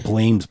guy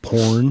blames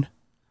porn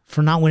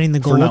for not winning the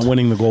gold.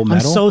 Medal. I'm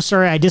so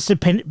sorry. I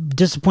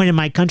disappointed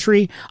my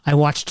country. I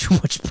watched too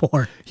much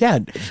porn. Yeah.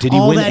 Did he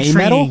win a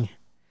medal?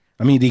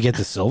 I mean, did he get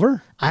the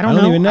silver? I don't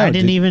even know.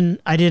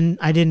 I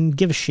didn't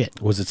give a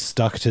shit. Was it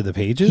stuck to the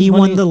pages? He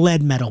won the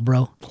lead medal,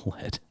 bro.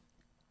 Lead.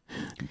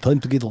 Time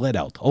to get the lead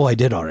out. Oh, I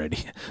did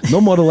already. No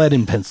more lead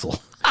in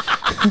pencil.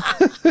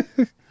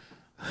 Well,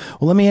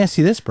 let me ask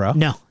you this, bro.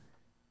 No.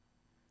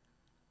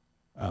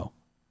 Oh.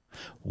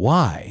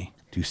 Why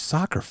do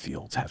soccer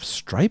fields have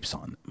stripes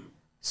on them?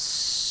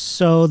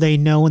 So they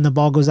know when the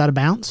ball goes out of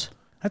bounds?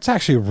 That's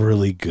actually a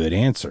really good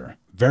answer.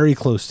 Very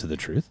close to the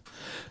truth.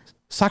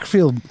 Soccer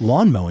field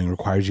lawn mowing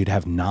requires you to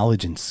have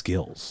knowledge and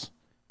skills.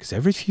 Because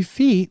every few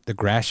feet, the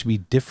grass should be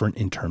different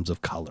in terms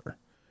of color.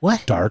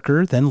 What?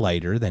 Darker, then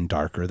lighter, then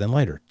darker, then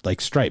lighter.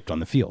 Like striped on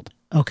the field.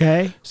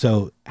 Okay.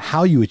 So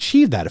how you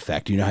achieve that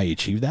effect, do you know how you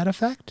achieve that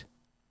effect?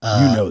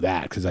 You know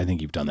that because I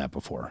think you've done that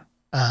before.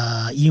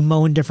 You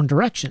mow in different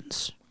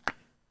directions.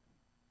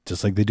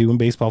 Just like they do in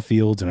baseball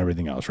fields and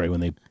everything else, right? When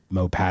they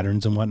mow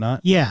patterns and whatnot.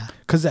 Yeah.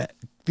 Because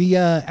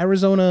the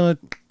Arizona...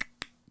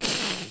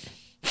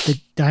 The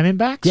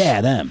Diamondbacks?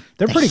 Yeah, them.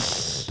 They're pretty...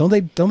 Don't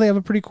they have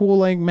a pretty cool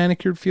like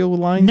manicured field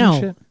with lines and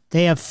shit? No,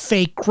 they have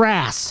fake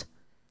grass.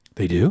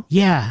 They do?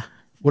 Yeah.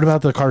 What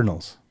about the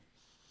Cardinals?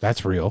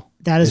 That's real.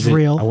 That is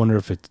real. I wonder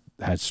if it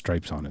has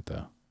stripes on it,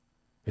 though.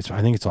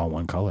 I think it's all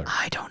one color.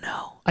 I don't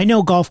know. I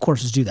know golf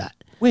courses do that.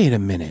 Wait a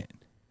minute.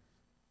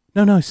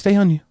 No, stay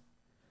on you.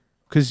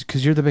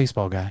 Because you're the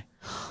baseball guy.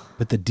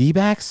 But the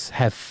D-backs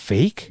have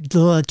fake?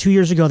 2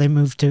 years ago, they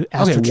moved to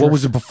AstroTurf. Okay, what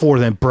was it before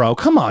then, bro?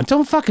 Come on,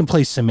 don't fucking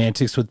play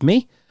semantics with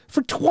me.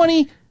 For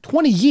 20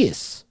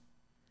 years.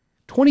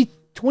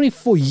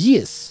 24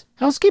 years.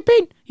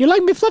 Housekeeping? You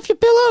like me fluff your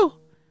pillow?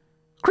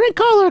 Great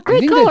caller.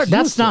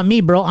 That's not me,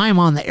 bro. I'm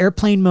on the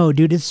airplane mode,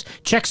 dude. It's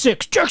check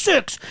six.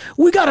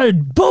 We got a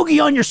bogey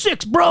on your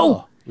six, bro.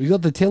 Oh, we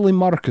got the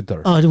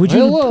telemarketer. Would you?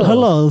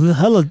 Hello.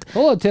 Hello,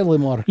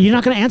 telemarketer. You're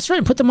not going to answer it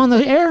and put them on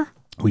the air?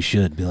 We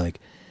should be like,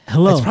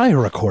 hello. It's probably a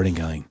recording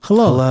going.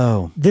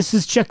 Hello. This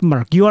is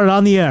Checkmark. You are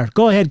on the air.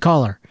 Go ahead,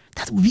 caller.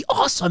 That would be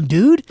awesome,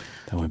 dude.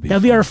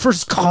 That'd be our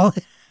first call.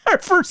 Our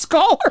first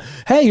caller.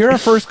 Hey, you're our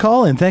first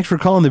call, and thanks for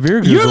calling the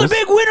Beer Googles. You're the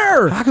big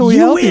winner. How can we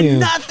help you? You win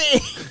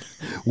nothing.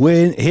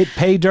 Hit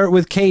pay dirt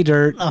with K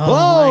dirt. Oh,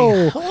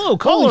 whoa. Hello,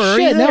 caller.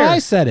 Holy shit, now I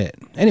said it.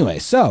 Anyway,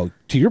 so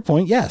to your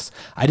point, yes.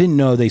 I didn't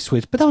know they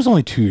switched, but that was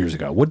only 2 years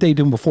ago. What they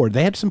doing before?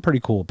 They had some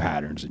pretty cool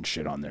patterns and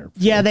shit on there.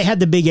 Yeah, they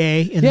had the big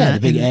A in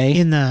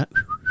the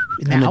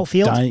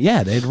outfield.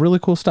 Yeah, they had really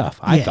cool stuff,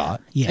 I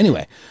thought. Yeah.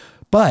 Anyway,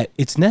 But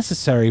it's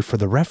necessary for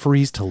the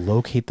referees to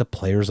locate the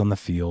players on the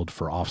field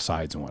for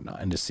offsides and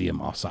whatnot, and to see them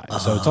offside.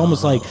 So it's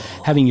almost like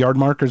having yard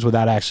markers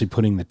without actually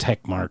putting the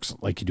tech marks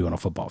like you do on a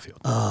football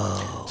field.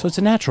 So it's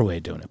a natural way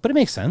of doing it, but it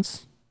makes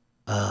sense.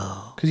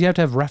 Because you have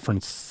to have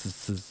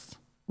references.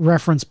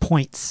 Reference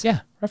points.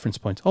 Yeah, reference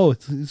points. Oh,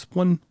 it's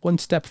one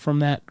step from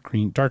that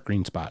dark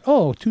green spot.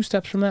 Oh, 2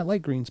 steps from that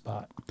light green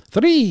spot.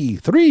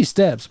 Three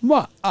steps.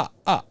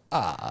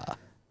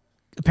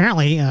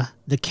 Apparently,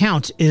 the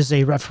Count is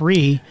a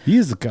referee He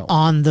is the count.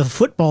 on the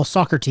football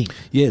soccer team.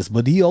 Yes,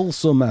 but he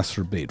also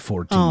masturbated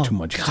 14 too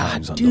much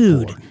times on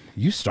the board.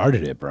 You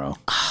started it, bro.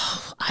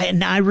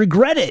 And I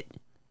regret it.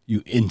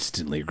 You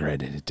instantly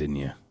regretted it, didn't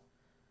you?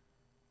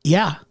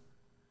 Yeah.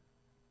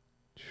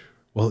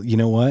 Well, you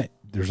know what?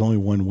 There's only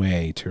one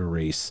way to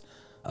erase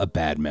a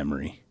bad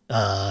memory.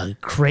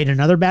 Create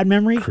another bad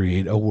memory?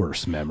 Create a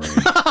worse memory.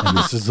 And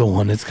this is the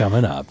one that's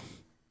coming up.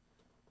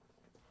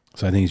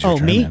 So I think it's your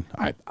turn, me? man.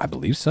 I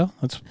believe so.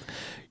 That's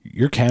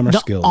your camera The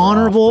skills.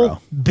 Honorable are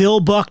off, bro. Bill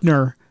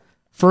Buckner,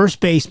 first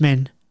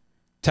baseman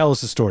Tell us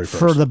the story first.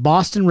 for the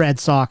Boston Red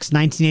Sox,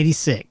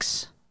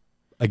 1986.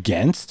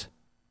 Against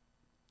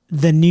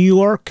The New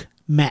York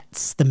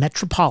Mets, the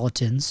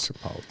Metropolitans.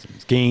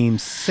 Game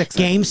 6.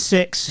 Game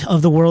 6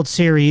 of the World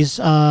Series.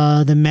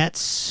 The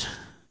Mets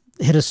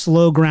hit a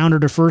slow grounder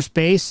to first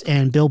base,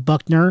 and Bill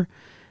Buckner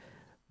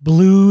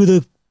blew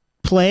the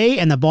play,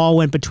 and the ball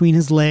went between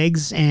his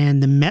legs,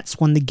 and the Mets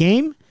won the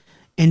game.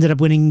 Ended up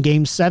winning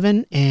Game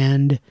 7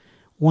 and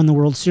won the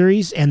World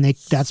Series, and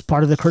that's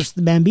part of the curse of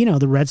the Bambino.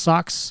 The Red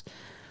Sox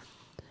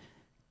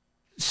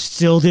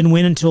still didn't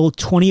win until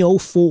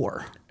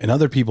 2004. And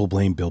other people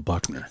blame Bill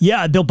Buckner.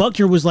 Yeah, Bill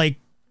Buckner was like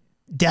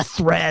death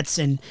threats,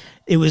 and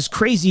it was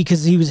crazy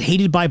because he was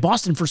hated by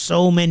Boston for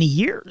so many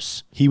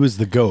years. He was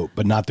the GOAT,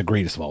 but not the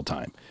greatest of all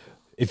time.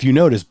 If you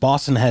notice,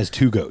 Boston has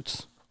 2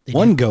 GOATs.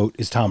 One GOAT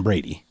is Tom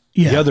Brady.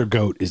 Yeah. The other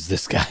GOAT is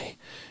this guy,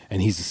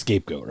 and he's the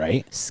scapegoat,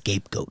 right?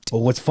 Scapegoat. But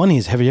what's funny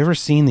is, have you ever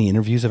seen the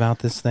interviews about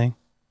this thing?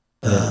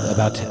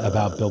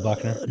 About Bill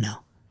Buckner? No.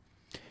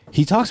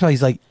 He talks about,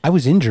 he's like, I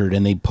was injured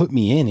and they put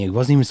me in. He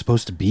wasn't even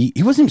supposed to be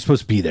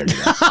there.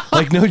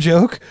 Like, no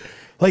joke.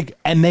 Like,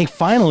 and they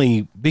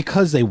finally,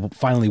 because they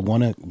finally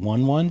won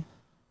one,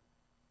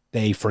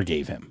 they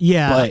forgave him.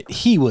 Yeah. But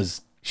he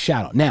was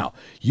shout out. Now,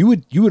 you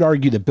would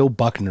argue that Bill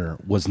Buckner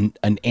was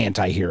an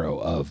anti-hero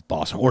of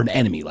Boston, or an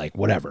enemy, like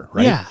whatever,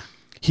 right? Yeah.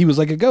 He was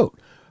like a GOAT.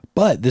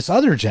 But this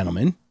other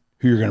gentleman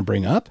who you're going to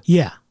bring up,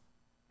 Yeah.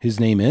 his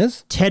name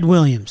is? Ted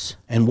Williams.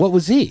 And what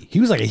was he? He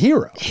was like a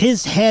hero.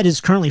 His head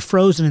is currently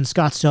frozen in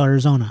Scottsdale,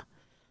 Arizona.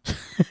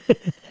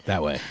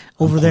 That way.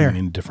 Over I'm there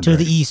pointing in a different to the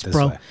direction. east, This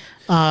bro.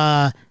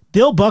 way.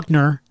 Bill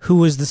Buckner, who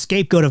was the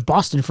scapegoat of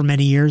Boston for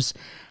many years,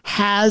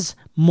 has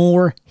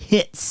more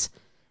hits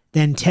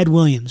than Ted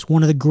Williams,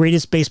 one of the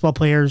greatest baseball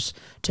players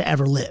to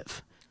ever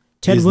live.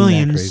 Ted Isn't that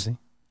Williams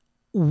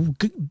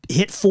crazy?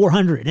 hit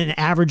 400, an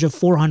average of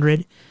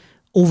 400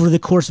 over the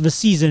course of a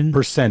season.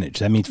 Percentage.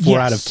 That means 4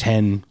 out of Yes.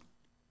 10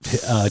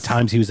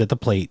 times he was at the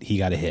plate, he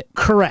got a hit.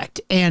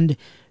 Correct. And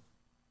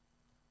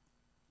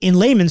in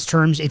layman's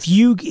terms, if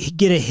you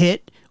get a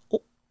hit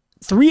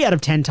 3 out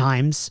of 10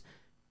 times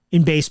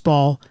in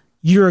baseball,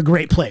 you're a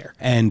great player.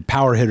 And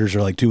power hitters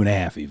are like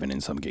 2.5, even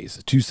in some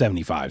cases,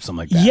 275, something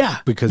like that. Yeah,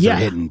 because yeah.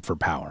 they're hitting for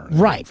power.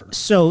 Right.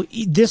 So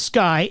this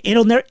guy,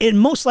 it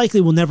most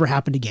likely will never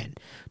happen again.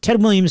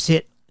 Ted Williams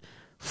hit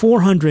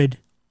 400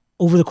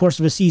 over the course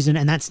of a season,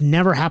 and that's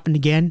never happened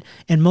again,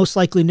 and most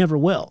likely never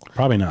will.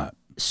 Probably not.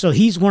 So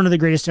he's one of the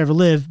greatest to ever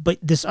live, but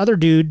this other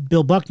dude,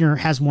 Bill Buckner,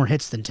 has more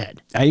hits than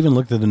Ted. I even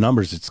looked at the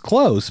numbers. It's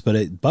close,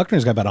 but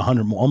Buckner's got about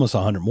 100, almost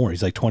 100 more.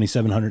 He's like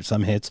 2,700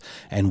 some hits,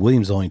 and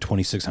Williams only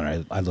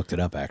 2,600. I looked it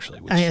up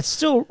actually. Which, It's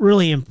still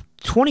really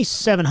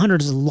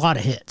 2,700 is a lot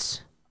of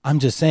hits. I'm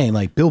just saying,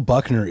 like, Bill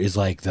Buckner is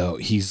like, though,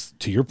 he's,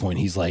 to your point,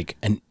 he's like,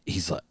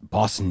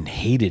 Boston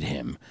hated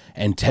him,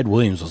 and Ted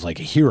Williams was like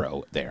a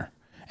hero there.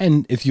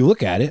 And if you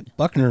look at it,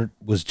 Buckner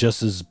was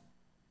just as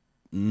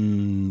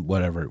what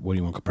do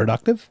you want,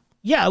 productive?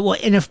 Yeah, well,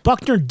 and if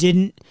Buckner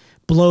didn't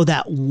blow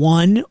that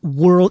one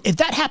world, if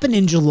that happened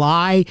in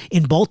July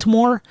in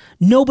Baltimore,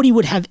 nobody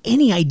would have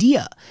any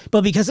idea.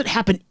 But because it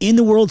happened in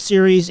the World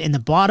Series in the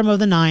bottom of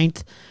the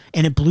 9th,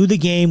 and it blew the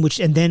game,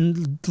 and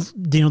then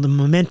the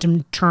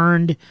momentum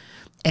turned,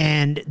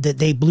 and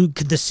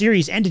the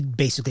series ended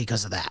basically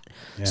because of that.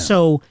 Yeah.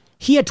 So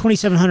he had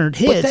 2,700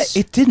 hits. But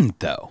it didn't,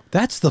 though.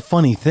 That's the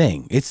funny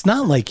thing. It's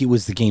not like it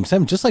was the Game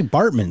 7, just like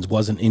Bartman's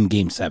wasn't in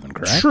Game 7,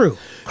 correct? True.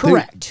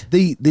 Correct.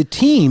 The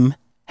team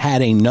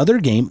had another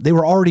game. They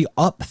were already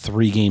up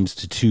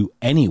 3-2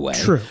 anyway.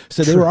 True.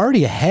 So they were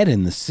already ahead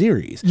in the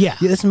series. Yeah.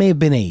 This may have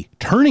been a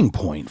turning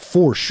point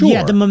for sure.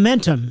 Yeah, the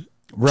momentum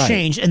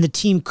changed, and the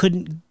team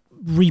couldn't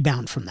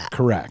rebound from that.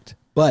 Correct.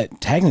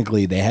 But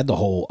technically, they had the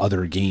whole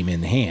other game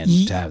in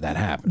hand to have that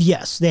happen.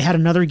 Yes, they had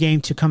another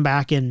game to come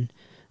back and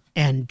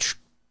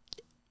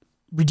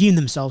redeem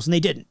themselves, and they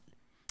didn't.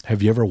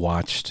 Have you ever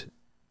watched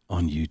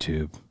on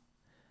YouTube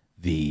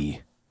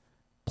the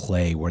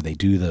play where they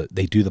do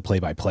the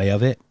play-by-play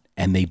of it,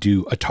 and they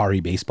do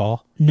Atari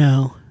baseball?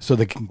 No. So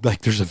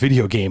there's a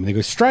video game and they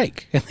go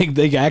strike, and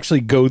they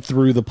actually go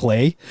through the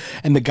play,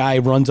 and the guy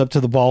runs up to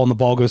the ball and the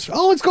ball goes,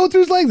 oh, it's going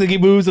through his legs. Like he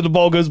moves and the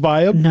ball goes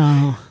by him.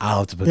 No.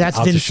 That's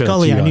Vince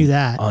Scully. I knew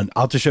that. I'll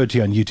have to show it to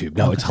you on YouTube.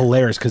 No, It's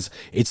hilarious because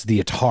it's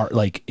the Atari,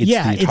 the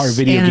Atari it's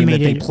video game that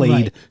they animated, played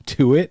right.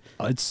 to it.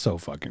 Oh, it's so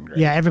fucking great.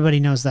 Yeah, everybody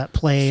knows that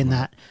play and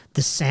that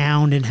the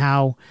sound and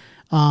how,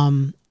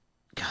 God,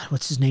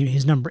 what's his name?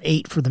 He's number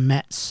 8 for the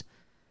Mets,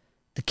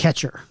 the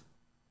catcher.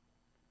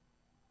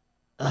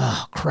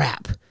 Oh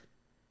crap!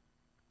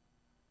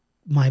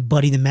 My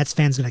buddy, the Mets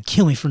fan's gonna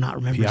kill me for not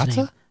remembering his name.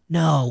 Piazza?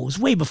 No, it was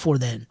way before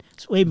then. It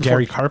was way before.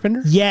 Gary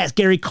Carpenter? Yes,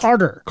 Gary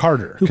Carter.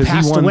 Who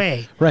passed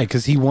away. Right,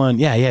 because he won.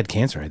 Yeah, he had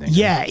cancer, I think.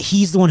 Yeah,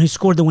 he's the one who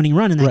scored the winning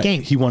run in that right.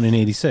 game. He won in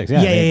 '86.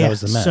 Yeah, that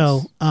was the Mets.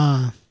 So,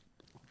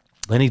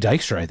 Lenny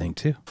Dykstra, I think,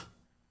 too.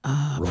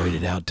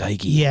 Roided out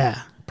Dykey.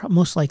 yeah,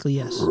 most likely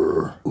yes.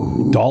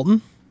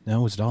 Dalton?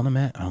 No, was Dalton a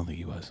Met? I don't think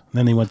he was. And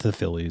then they went to the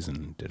Phillies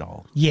and did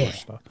all Yeah.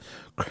 stuff.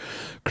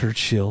 Kurt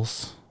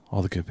Schills,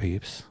 all the good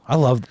peeps. I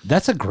love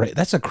that's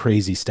a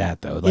crazy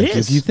stat though. Like It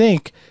is. if you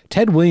think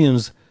Ted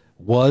Williams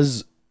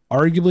was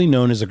arguably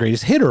known as the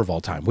greatest hitter of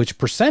all time, which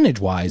percentage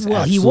wise, Well,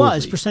 absolutely. he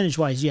was percentage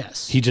wise,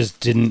 yes. He just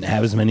didn't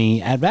have as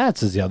many at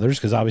bats as the others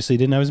because obviously he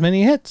didn't have as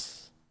many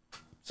hits.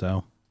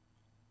 So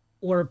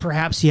Or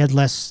perhaps he had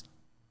less.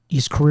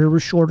 His career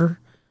was shorter.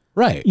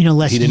 right,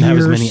 Less he didn't have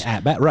as years. many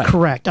at bat. Right,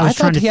 Correct. I was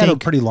thought trying to he had a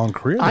think. pretty long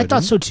career. I though,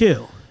 thought didn't so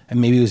too. And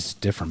maybe it was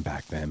different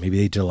back then. Maybe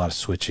they did a lot of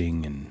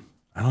switching, and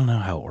I don't know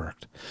how it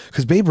worked.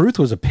 Because Babe Ruth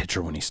was a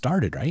pitcher when he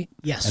started, right?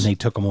 Yes. And they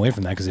took him away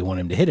from that because they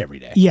wanted him to hit every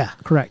day. Yeah,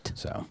 correct.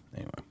 So,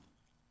 anyway.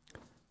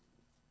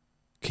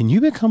 Can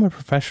you become a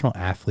professional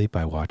athlete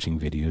by watching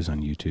videos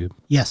on YouTube?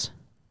 Yes.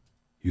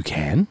 You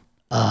can?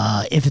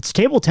 If it's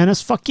table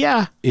tennis, fuck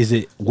yeah.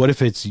 What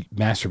if it's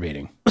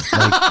masturbating?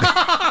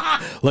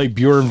 Like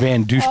Bjorn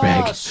Van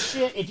Douchebag. Oh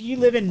shit! If you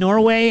live in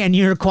Norway and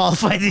you're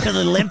qualified for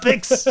the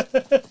Olympics,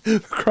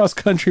 Cross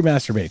country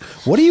masturbating.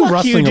 What are you fuck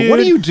rustling? you, dude. What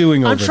are you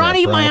doing over I'm trying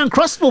there, to eat my bro?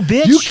 Uncrustable,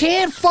 bitch. You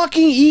can't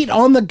fucking eat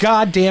on the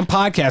goddamn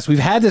podcast. We've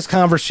had this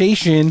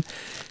conversation.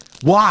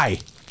 Why?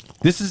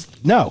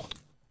 No.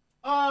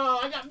 Oh,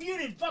 I got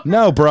muted. Fuck.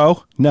 No,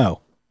 bro.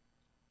 No.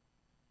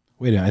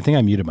 Wait a minute. I think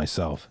I muted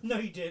myself. No,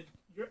 you did.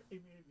 You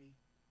muted me.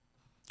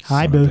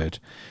 Hi, Son of a boo. bitch.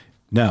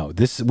 No,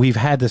 we've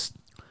had this.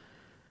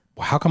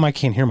 How come I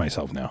can't hear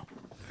myself now?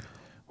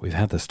 We've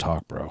had this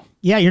talk, bro.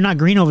 Yeah, you're not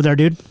green over there,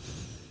 dude.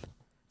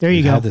 There you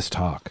We've go. had this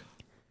talk.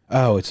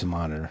 Oh, it's a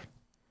monitor.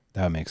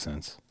 That makes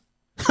sense.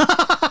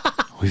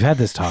 We've had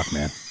this talk,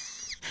 man.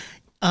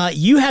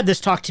 You had this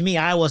talk to me.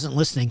 I wasn't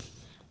listening.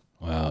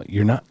 Well,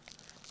 you're not.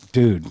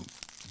 Dude,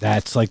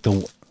 that's like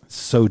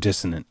so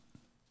dissonant.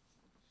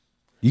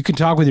 You can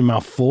talk with your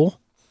mouth full.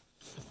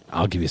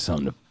 I'll give you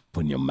something to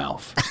put in your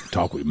mouth.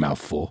 Talk with your mouth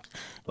full.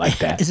 Like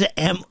that. Is it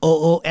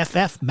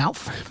MOOFF?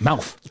 Mouth?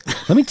 Mouth.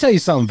 Let me tell you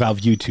something about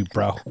YouTube,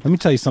 bro. Let me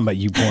tell you something about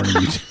you born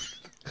on YouTube.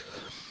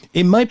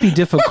 It might be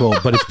difficult,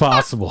 but it's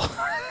possible.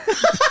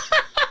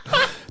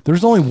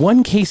 There's only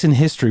one case in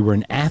history where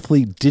an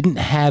athlete didn't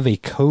have a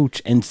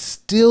coach and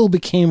still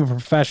became a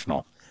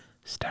professional.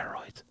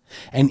 Steroids.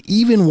 And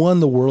even won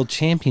the world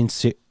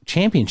championship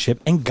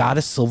and got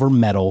a silver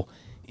medal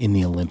in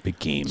the Olympic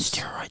Games.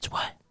 Steroids,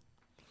 what?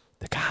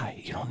 The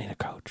guy, you don't need a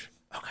coach.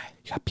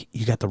 Okay.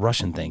 You got the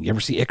Russian thing. You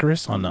ever see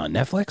Icarus on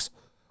Netflix?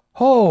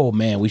 Oh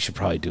man, we should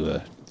probably do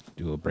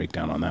a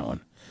breakdown on that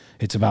one.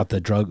 It's about the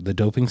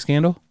doping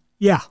scandal.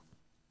 Yeah.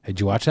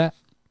 Did you watch that?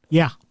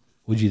 Yeah.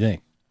 What'd you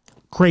think?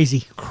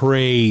 Crazy.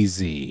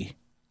 Crazy.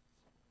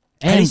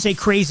 How do you say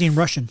crazy in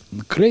Russian?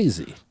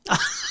 Crazy.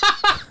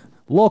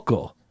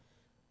 Local.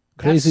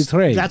 Crazy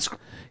train. That's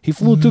He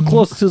flew too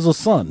close to the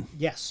sun.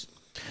 yes.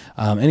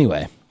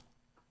 Anyway,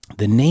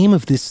 the name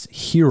of this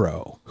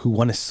hero who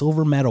won a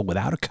silver medal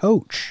without a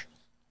coach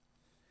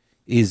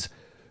is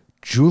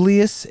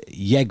Julius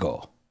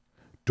Yego.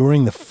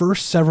 During the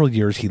first several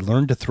years, he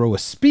learned to throw a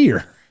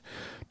spear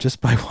just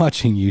by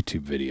watching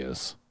YouTube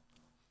videos.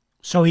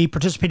 So he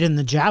participated in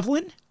the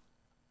javelin?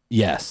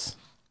 Yes.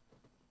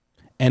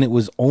 And it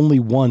was only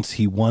once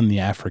he won the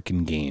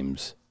African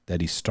Games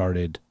that he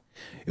started.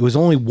 It was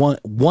only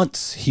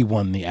once he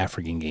won the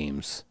African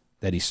Games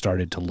that he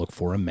started to look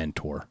for a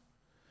mentor.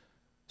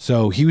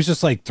 So he was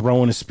just like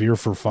throwing a spear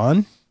for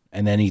fun,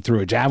 and then he threw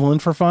a javelin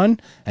for fun,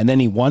 and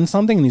then he won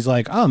something, and he's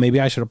like, oh, maybe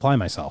I should apply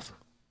myself.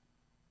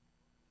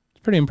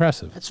 It's pretty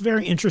impressive. That's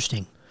very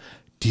interesting.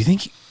 Do you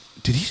think,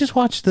 did he just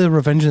watch the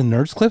Revenge of the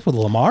Nerds clip with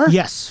Lamar?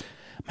 Yes.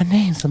 My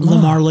name's Lamar.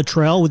 Lamar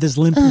Latrell with his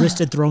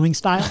limp-wristed throwing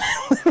style.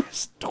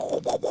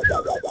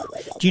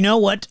 Do you know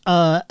what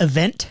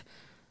event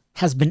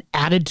has been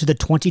added to the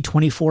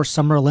 2024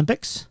 Summer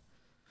Olympics?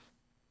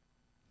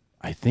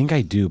 I think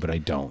I do, but I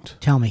don't.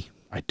 Tell me.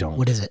 I don't.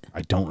 What is it?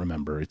 I don't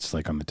remember. It's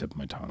like on the tip of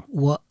my tongue.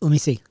 What? Let me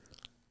see.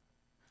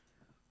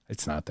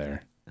 It's not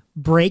there.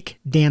 Break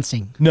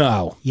dancing.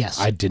 No. Yes.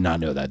 I did not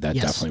know that. That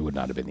Yes. definitely would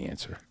not have been the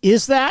answer.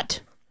 Is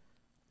that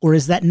or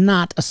is that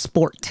not a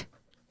sport?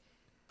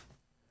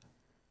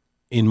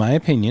 In my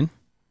opinion,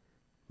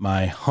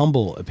 my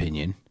humble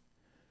opinion,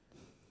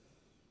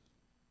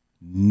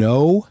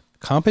 no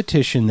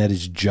competition that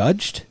is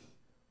judged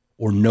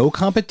or no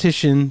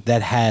competition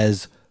that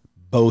has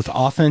both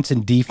offense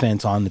and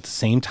defense on at the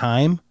same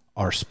time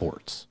are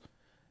sports.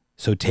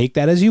 So take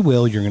that as you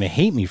will. You're going to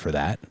hate me for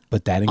that,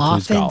 but that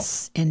includes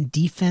Offense golf. and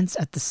defense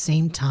at the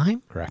same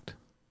time? Correct.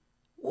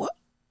 What?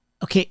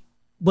 Okay,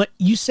 what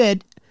you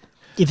said,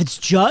 if it's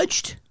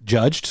judged?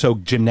 Judged. So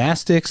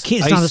gymnastics,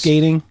 It's not ice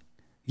skating.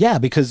 Yeah,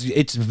 because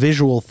it's a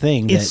visual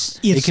thing that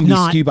it can be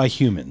skewed by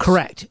humans.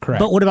 Correct.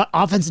 But what about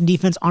offense and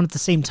defense on at the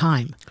same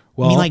time?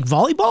 Well, you mean like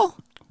volleyball?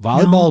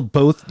 Volleyball,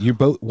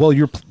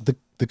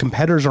 the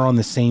competitors are on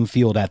the same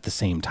field at the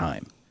same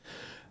time.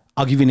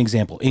 I'll give you an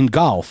example. In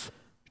golf,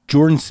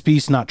 Jordan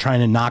Spieth's not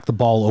trying to knock the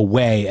ball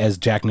away as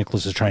Jack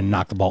Nicklaus is trying to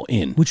knock the ball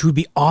in. Which would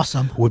be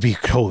awesome. Would be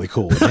totally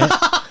cool, wouldn't it?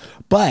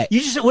 But you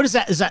just what is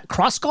that? Is that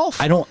cross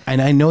golf? I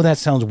know that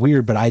sounds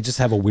weird, but I just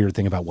have a weird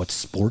thing about what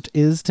sport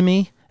is to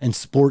me. And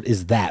sport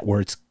is that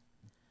where it's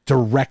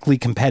directly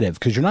competitive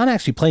because you're not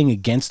actually playing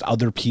against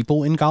other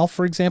people in golf,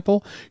 for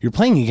example. You're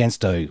playing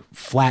against a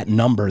flat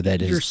number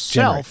that is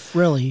yourself,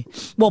 really.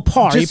 Well,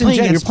 par. You're playing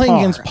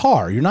against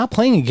par. You're not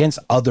playing against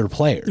other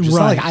players. It's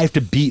not like I have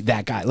to beat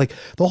that guy. Like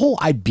the whole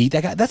I beat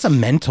that guy, that's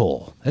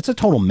a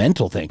total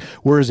mental thing.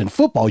 Whereas in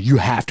football, you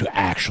have to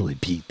actually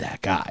beat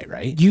that guy,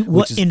 right?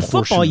 In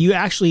football, you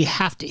actually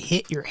have to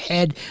hit your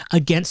head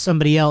against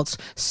somebody else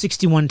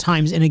 61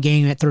 times in a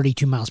game at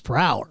 32 miles per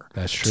hour.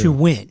 That's true. To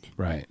win.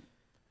 Right.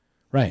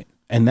 Right.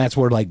 And that's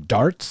where like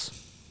darts,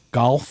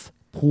 golf,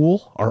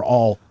 pool are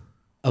all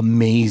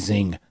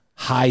amazing,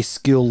 high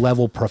skill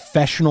level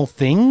professional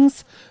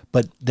things,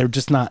 but they're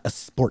just not a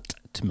sport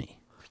to me.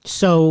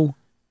 So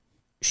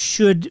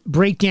should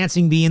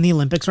breakdancing be in the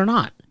Olympics or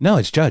not? No,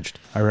 it's judged.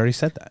 I already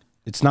said that.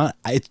 It's not.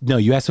 No,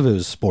 you asked if it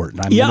was a sport.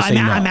 And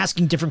I'm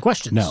asking different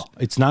questions. No,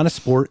 it's not a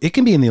sport. It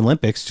can be in the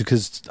Olympics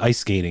because ice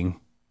skating.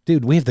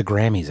 Dude, we have the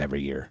Grammys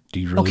every year.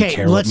 Do you really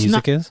care what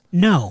music is?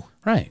 No.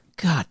 Right.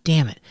 God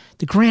damn it.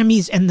 The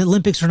Grammys and the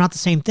Olympics are not the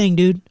same thing,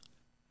 dude.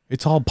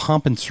 It's all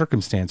pomp and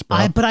circumstance,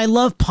 bro. But I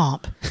love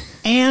pomp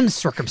and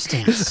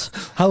circumstance.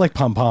 I like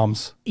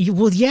pom-poms.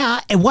 Well,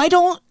 yeah. And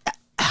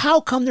how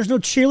come there's no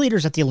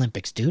cheerleaders at the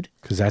Olympics, dude?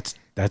 Because that's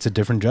a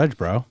different judge,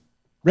 bro.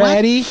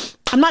 Ready?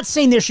 I'm not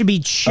saying there should be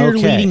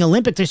cheerleading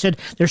Olympics. I said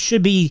there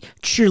should be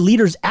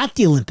cheerleaders at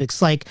the Olympics.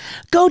 Like,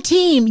 go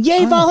team,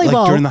 yay, volleyball.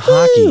 Like during the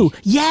Woo!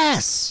 hockey.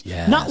 Yes.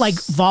 Not like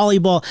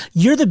volleyball.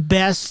 You're the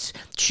best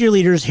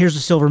cheerleaders. Here's a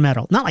silver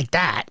medal. Not like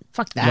that.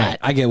 Fuck that. Right.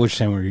 I get what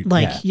you're saying.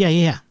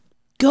 Yeah.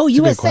 Go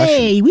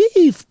USA. Woo.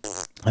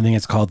 I think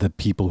it's called the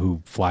people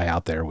who fly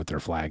out there with their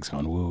flags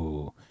going,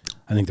 woo.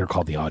 I think they're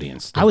called the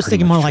audience. I was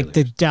thinking more like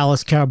the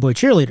Dallas Cowboy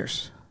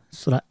cheerleaders.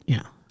 So that,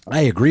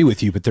 I agree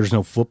with you, but there's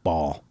no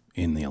football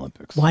in the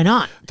Olympics. Why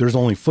not? There's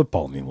only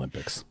football in the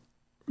Olympics.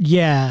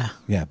 Yeah.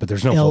 Yeah, but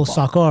there's no football.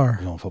 Soccer.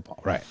 There's no football.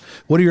 Right.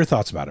 What are your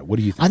thoughts about it? What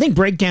do you think? I think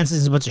breakdancing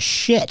is a bunch of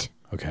shit.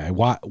 Okay.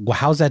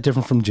 How's that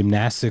different from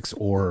gymnastics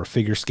or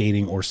figure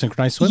skating or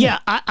synchronized swimming? Yeah,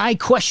 I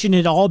question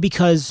it all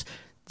because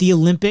the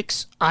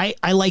Olympics, I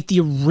like the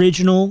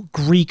original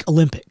Greek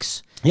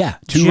Olympics. Yeah.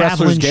 Two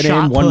wrestlers get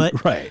in, one.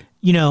 Put, right.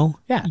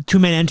 Yeah. 2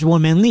 men enter,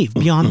 1 man leave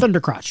beyond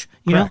Thundercrotch.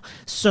 You know?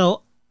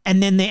 So.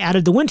 And then they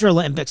added the Winter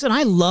Olympics, and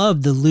I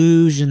love the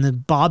luge and the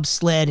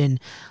bobsled, and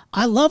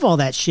I love all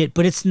that shit,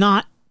 but it's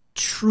not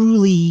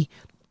truly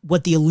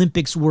what the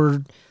Olympics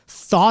were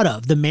thought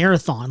of, the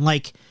marathon.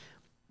 Like,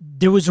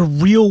 there was a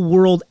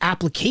real-world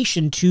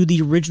application to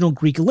the original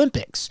Greek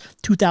Olympics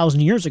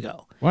 2,000 years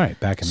ago. Right,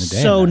 back in the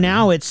day. So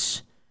now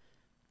it's...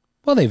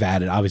 Well, they've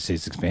added, obviously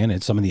it's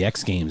expanded. Some of the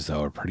X Games,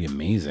 though, are pretty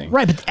amazing.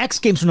 Right, but the X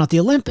Games are not the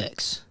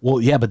Olympics.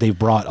 Well, yeah, but they've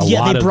brought a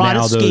lot of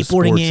now those skateboarding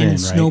sports in, and right?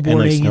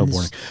 snowboarding. And like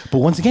snowboarding. But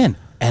once again,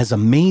 as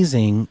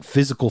amazing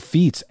physical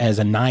feats as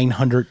a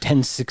 900,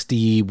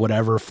 1060,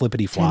 whatever,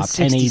 flippity flop,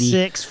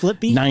 1080,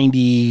 flippy,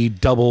 90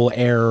 double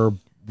air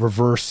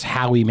reverse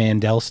Howie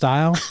Mandel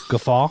style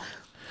guffaw.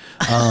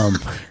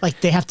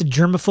 Like they have to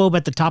germaphobe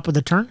at the top of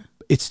the turn?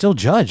 It's still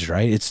judged,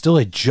 right? It's still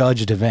a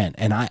judged event.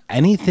 And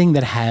anything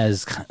that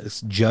has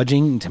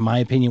judging, to my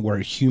opinion, where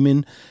a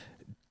human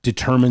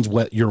determines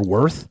what you're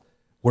worth,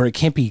 where it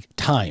can't be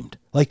timed.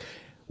 Like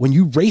when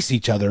you race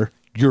each other,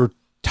 you're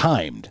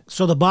timed.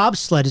 So the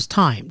bobsled is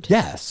timed.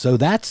 Yeah, so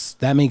that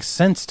makes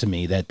sense to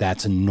me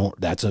that's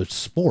a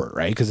sport,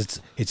 right?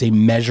 Because it's a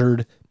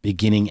measured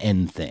beginning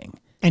end thing.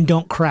 And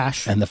don't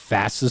crash. And the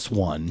fastest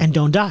one and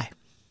don't die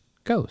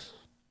goes.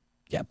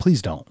 Yeah,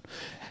 please don't.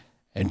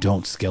 And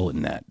don't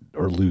skeleton that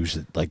or luge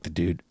it like the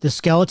dude. The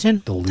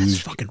skeleton? The luge. That's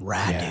fucking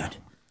rad,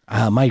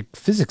 dude. My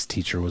physics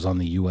teacher was on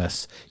the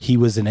U.S. He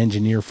was an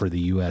engineer for the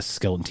U.S.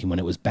 skeleton team when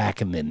it was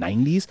back in the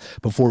 90s,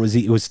 before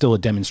it was still a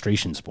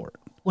demonstration sport.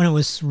 When it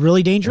was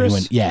really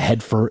dangerous?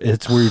 Head first.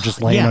 It's where you're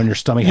just laying on your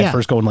stomach, head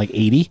first, going like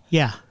 80.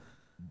 Yeah.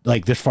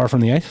 Like this far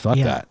from the ice? Fuck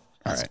that.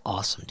 All That's right.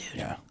 awesome, dude.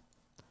 Yeah.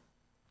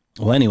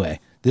 Well,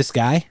 anyway, this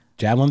guy,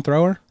 javelin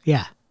thrower.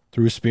 Yeah.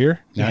 Threw a spear.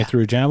 Now he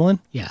threw a javelin.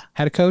 Yeah.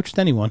 Had a coach.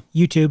 Then he won.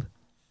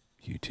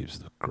 YouTube's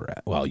the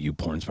well,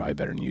 YouPorn's probably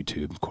better than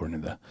YouTube,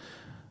 according to the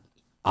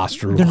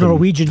the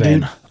Norwegian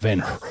dude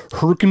Van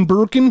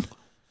Herkenberken.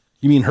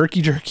 You mean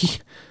Herky Jerky?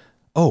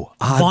 Oh,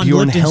 Von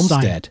Bjorn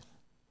Lichtenstein. Helmstedt.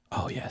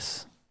 Oh,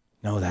 yes.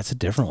 No, that's a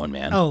different one,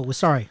 man. Oh,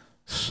 sorry.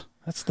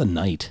 That's the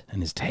knight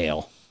and his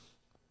tail.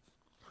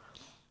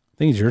 I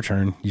think it's your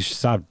turn. You should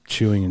stop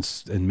chewing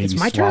and maybe It's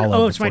my swallow. turn?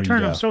 Oh, it's my before you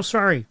turn. go. I'm so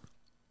sorry.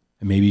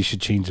 And maybe you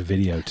should change the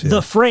video, too.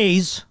 The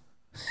phrase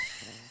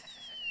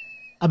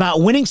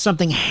about winning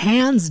something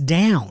hands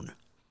down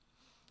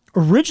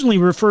originally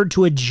referred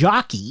to a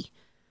jockey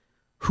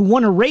who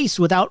won a race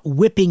without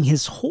whipping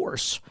his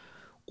horse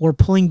or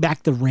pulling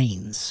back the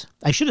reins.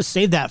 I should have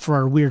saved that for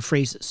our weird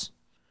phrases.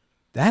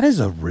 That is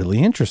a really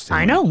interesting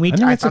I know. one. I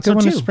think I that's a thought good so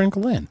one to too.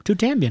 sprinkle in. To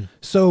Tambien.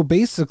 So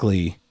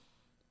basically,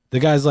 the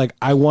guy's like,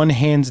 I won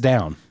hands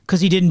down. Because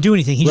he didn't do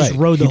anything. He just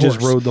rode the horse. He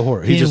just rode the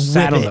horse. He didn't just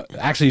sat on whip the.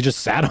 Actually, he just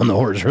sat on the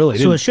horse. Really.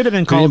 So it should have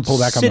been He called didn't pull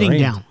back on the sitting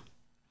reins. down.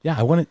 Yeah,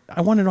 I want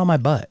it on my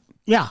butt.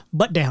 Yeah,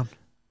 butt down.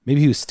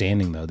 Maybe he was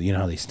standing though. You know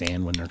how they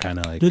stand when they're kind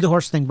of like. Do the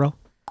horse thing, bro.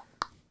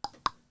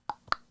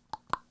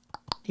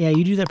 Yeah,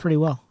 you do that pretty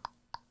well.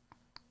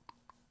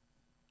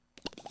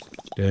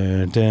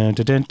 Dun, dun,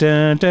 dun, dun,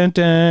 dun, dun,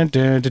 dun,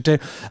 dun, dun, dun.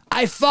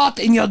 I fought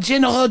in your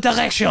general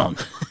direction.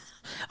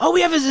 All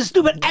we have is a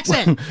stupid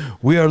accent.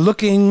 We are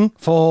looking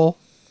for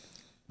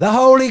the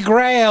Holy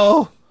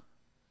Grail.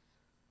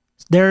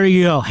 There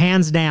you go.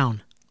 Hands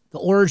down. The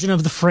origin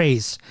of the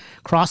phrase.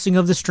 Crossing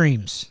of the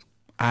streams.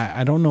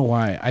 I don't know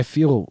why. I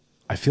feel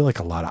like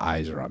a lot of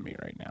eyes are on me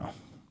right now.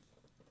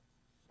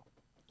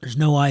 There's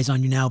no eyes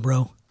on you now,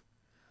 bro.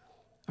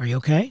 Are you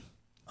okay?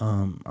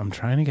 I'm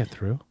trying to get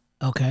through.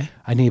 Okay.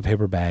 I need a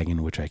paper bag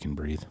in which I can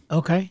breathe.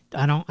 Okay.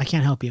 I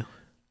can't help you.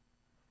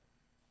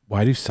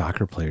 Why do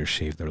soccer players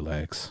shave their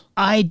legs?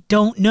 I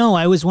don't know.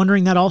 I was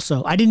wondering that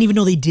also. I didn't even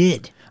know they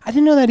did. I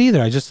didn't know that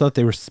either. I just thought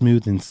they were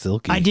smooth and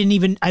silky.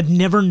 I've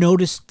never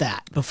noticed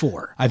that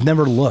before. I've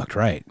never looked,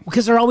 right?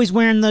 Because they're always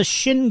wearing the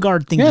shin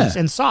guard thingies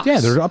and socks.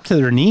 Yeah, they're up to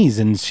their knees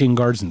in shin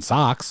guards and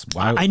socks.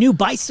 Why? I knew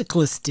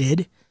bicyclists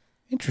did.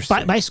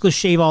 Interesting. Bicyclists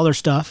shave all their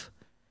stuff.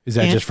 Is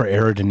that just for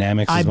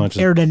aerodynamics as much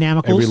as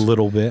aerodynamicals. every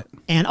little bit?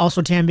 And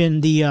also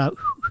Tambien, the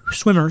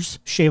swimmers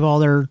shave all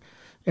their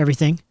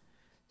everything.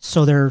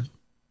 So they're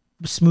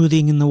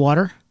smoothing in the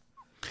water.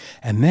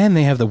 And then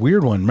they have the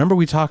weird one. Remember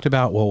we talked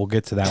about, well, we'll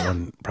get to that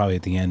one probably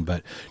at the end, but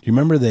do you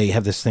remember they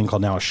have this thing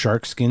called now a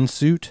shark skin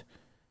suit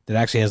that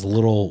actually has a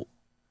little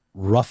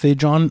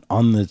roughage on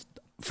the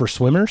for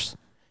swimmers,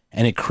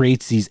 and it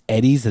creates these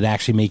eddies that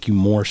actually make you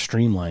more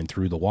streamlined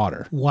through the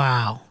water.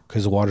 Wow.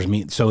 Because the water's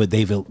so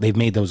they've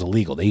made those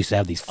illegal. They used to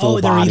have these full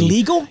they're body.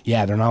 illegal?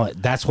 Yeah, they're not.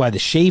 That's why the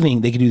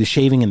shaving, they can do the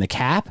shaving in the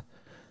cap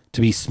to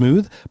be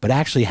smooth, but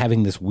actually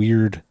having this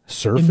weird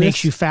surface It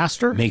makes you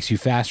faster? Makes you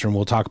faster, and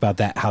we'll talk about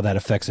that, how that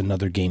affects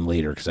another game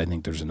later, because I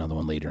think there's another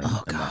one later.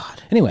 Oh,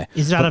 God. Anyway.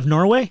 Is it out of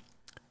Norway?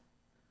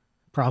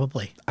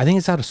 Probably. I think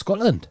it's out of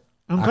Scotland,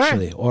 Okay.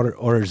 actually.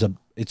 Or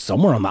it's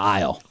somewhere on the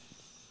Isle,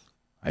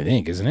 I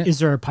think, isn't it? Is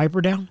there a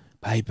piper down?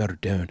 Piper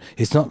down.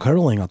 It's not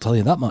curling, I'll tell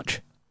you that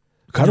much.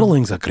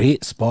 Curling's a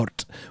great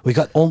sport. We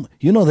got, they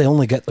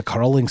only get the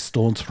curling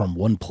stones from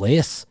one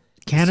place.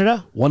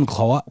 Canada? One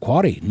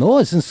quarry. No,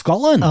 it's in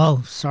Scotland.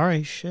 Oh,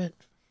 sorry. Shit.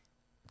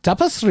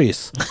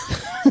 Tapestries.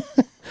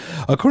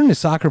 According to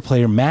soccer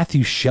player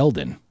Matthew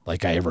Sheldon,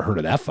 like I ever heard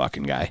of that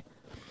fucking guy,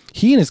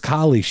 he and his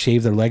colleagues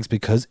shave their legs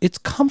because it's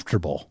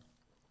comfortable.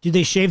 Do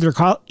they shave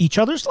each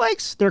other's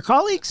legs? Their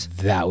colleagues?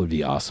 That would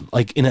be awesome.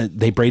 Like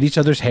they braid each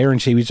other's hair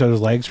and shave each other's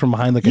legs from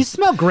behind, like You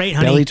smell great,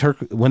 honey. belly turk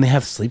when they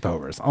have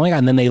sleepovers. Oh my God!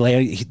 And then they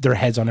lay their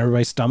heads on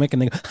everybody's stomach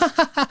and they go ha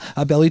ha ha,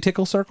 a belly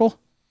tickle circle.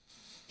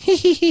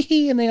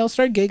 And they all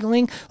start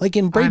giggling like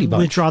in Brady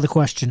Bunch. Withdraw the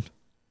question.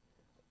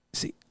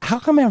 See, how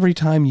come every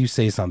time you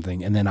say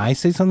something and then I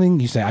say something,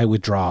 you say I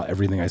withdraw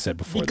everything I said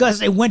before?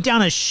 Because it went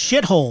down a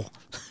shithole.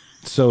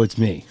 So it's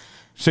me.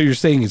 So you're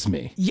saying it's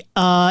me?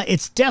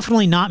 It's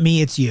definitely not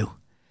me. It's you.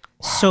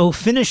 So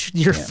finish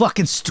your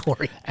fucking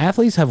story.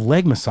 Athletes have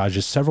leg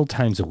massages several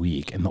times a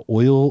week, and the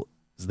oils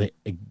that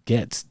it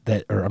gets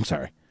that, or I'm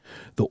sorry,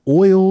 the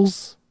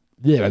oils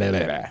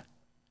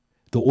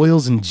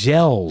and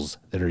gels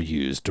that are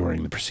used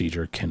during the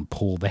procedure can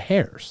pull the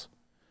hairs.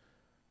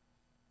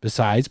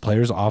 Besides,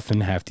 players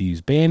often have to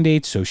use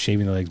Band-Aids, so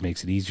shaving the legs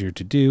makes it easier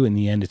to do. In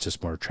the end, it's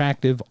just more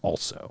attractive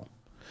also.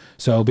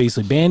 So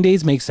basically,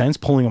 Band-Aids make sense,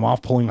 pulling them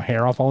off, pulling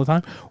hair off all the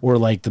time, or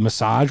like the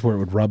massage where it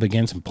would rub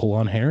against and pull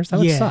on hairs. That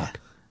would suck.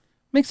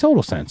 Makes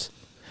total sense.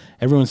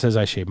 Everyone says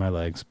I shave my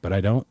legs, but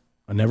I don't.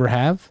 I never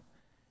have.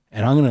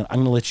 And I'm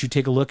gonna let you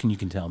take a look and you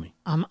can tell me.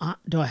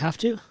 Do I have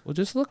to? Well,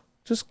 just look.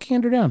 Just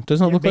canter down.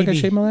 Doesn't it look like I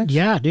shaved my legs?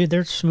 Yeah, dude,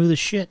 they're smooth as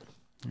shit.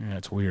 Yeah,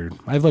 it's weird.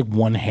 I have like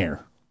one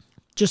hair.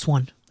 Just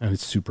one. And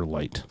it's super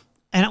light.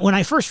 And when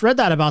I first read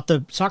that about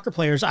the soccer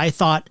players, I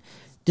thought,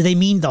 do they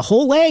mean the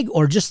whole leg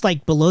or just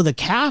like below the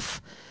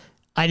calf?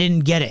 I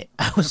didn't get it.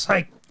 I was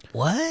like,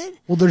 what?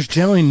 Well, there's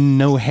generally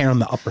no hair on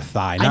the upper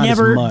thigh. Not as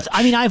much.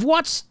 I mean, I've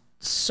watched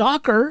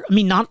soccer. I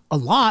mean, not a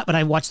lot, but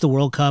I've watched the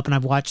World Cup and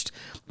I've watched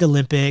the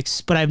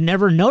Olympics, but I've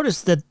never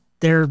noticed that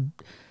they're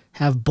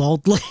have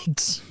bald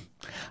legs.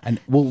 And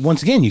well,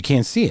 once again, you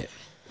can't see it.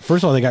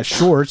 First of all, they got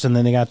shorts, and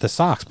then they got the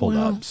socks pulled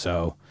up.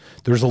 So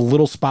there's a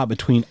little spot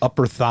between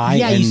upper thigh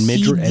and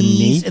midriff and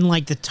knee, and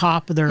like the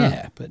top of their.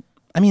 Yeah, but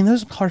I mean,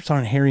 those parts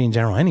aren't hairy in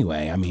general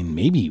anyway. I mean,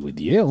 maybe with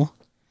you.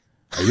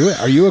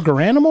 Are you a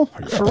garanimal?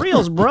 For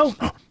reals, bro.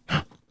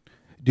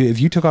 Dude, if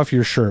you took off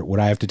your shirt, would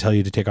I have to tell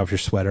you to take off your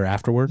sweater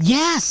afterwards?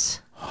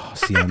 Yes. Oh,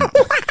 see,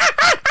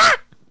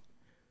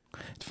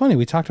 it's funny.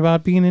 We talked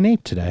about being an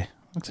ape today.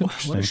 That's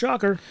interesting. What a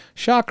shocker.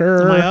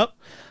 Shocker. Am I up?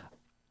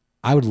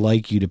 I would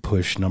like you to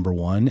push number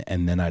 1,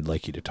 and then I'd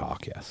like you to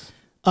talk, yes.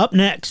 Up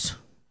next,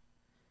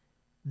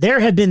 there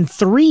have been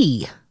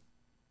 3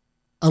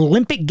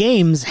 Olympic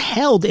Games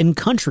held in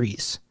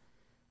countries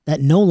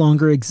that no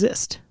longer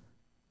exist.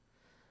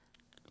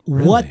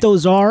 Really? What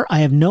those are, I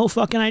have no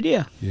fucking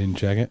idea. You didn't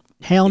check it?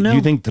 Hell no. Do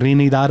you think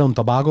Trinidad and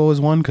Tobago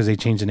is one because they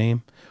changed the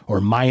name? Or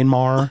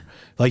Myanmar?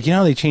 Like, you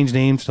know, they changed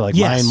names to like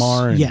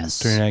Myanmar and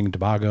Trinidad and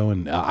Tobago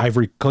and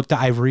Côte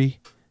d'Ivory.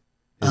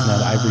 Isn't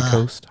that Ivory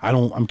Coast?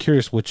 I'm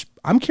curious what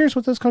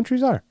those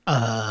countries are.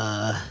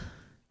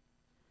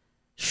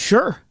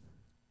 Sure.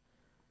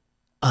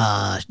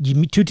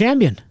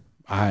 Tutambian.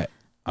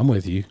 I'm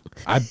with you.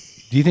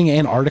 Do you think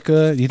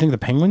Antarctica, do you think the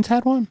Penguins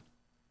had one?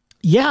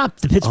 Yeah,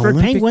 the Pittsburgh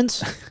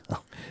Penguins.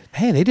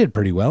 Hey, they did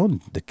pretty well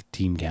in the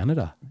Team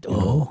Canada.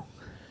 Oh.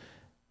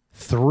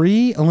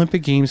 3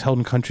 Olympic Games held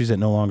in countries that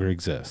no longer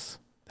exist.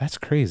 That's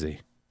crazy.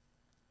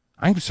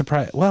 I'm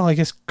surprised. Well, I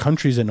guess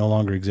countries that no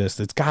longer exist,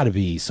 it's got to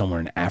be somewhere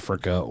in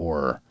Africa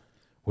or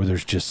where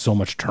there's just so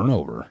much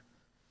turnover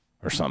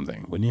or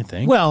something, wouldn't you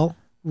think? Well,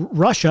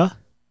 Russia.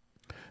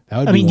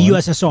 That would the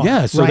USSR.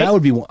 Yeah, so right? that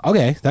would be one.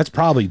 Okay, that's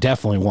probably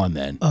definitely one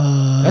then.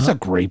 That's a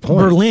great point.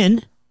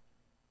 Berlin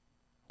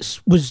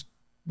was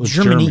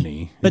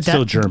Germany. But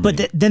still Germany.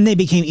 But then they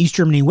became East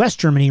Germany, West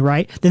Germany,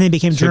 right? Then they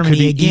became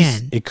Germany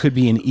again. It could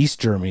be in East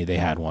Germany they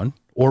had one,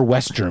 or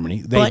West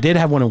Germany. They did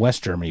have one in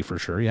West Germany for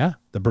sure, yeah.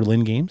 The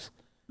Berlin Games.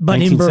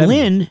 But in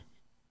Berlin,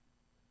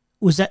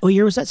 what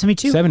year was that,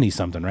 72?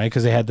 70-something, right?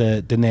 Because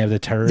didn't they have the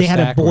terrorist act?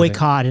 They had a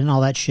boycott and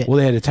all that shit. Well,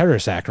 they had a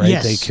terrorist act, right?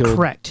 Yes, they killed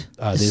correct.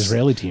 The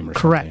Israeli team or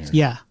correct, something.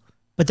 yeah.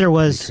 But there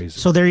was,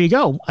 so there you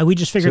go. We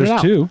just figured it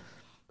out. There's 2,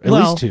 at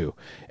least 2.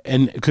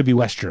 And it could be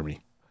West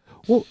Germany.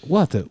 We'll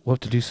have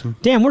to do some.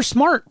 Damn, we're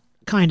smart,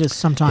 kind of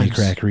sometimes. Hey,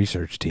 crack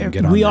research team,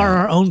 get on We that. are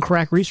our own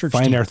crack research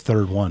team. Find our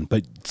third one.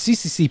 But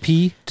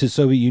CCCP to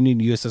Soviet Union,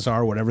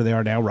 USSR, whatever they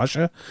are now,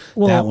 Russia,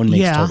 that one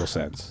makes total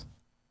sense.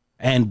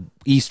 And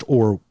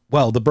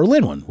the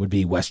Berlin one would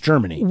be West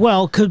Germany.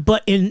 Well,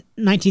 but in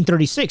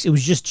 1936, it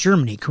was just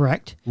Germany,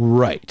 correct?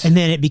 Right. And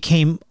then it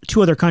became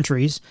 2 other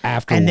countries.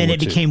 After and then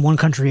World it War became one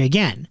country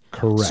again.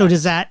 Correct. So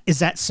is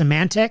that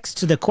semantics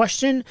to the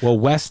question? Well,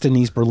 West and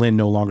East Berlin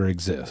no longer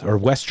exist. Or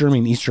West Germany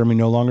and East Germany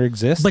no longer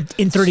exist. But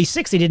in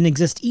 36, they didn't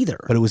exist either.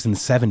 But it was in the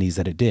 70s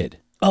that it did.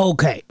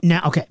 Okay.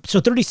 So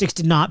 36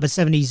 did not, but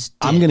 70s did.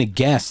 I'm going to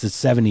guess that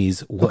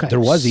 70s, there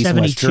was East and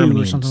West 72 Germany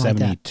or in something like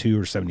that. 72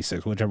 or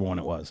 76, whichever one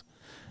it was.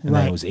 And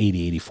then it was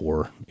 80,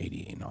 84,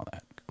 88, and all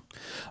that.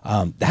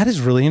 That is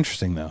really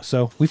interesting, though.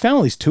 So we found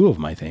at least 2 of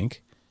them, I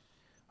think.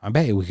 I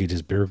bet we could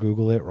just beer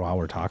Google it while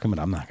we're talking, but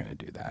I'm not going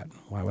to do that.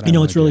 Why would I? You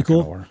know what's really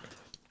cool?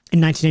 In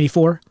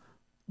 1984,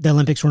 the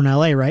Olympics were in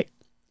LA, right?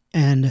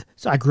 And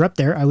so I grew up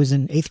there. I was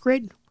in 8th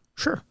grade.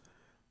 Sure.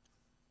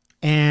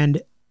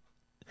 And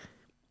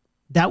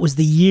that was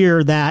the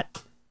year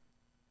that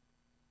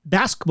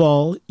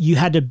basketball, you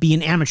had to be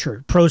an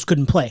amateur. Pros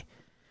couldn't play.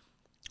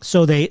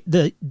 So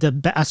the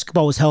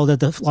basketball was held at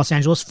the Los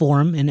Angeles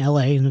Forum in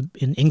LA in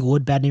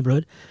Inglewood, bad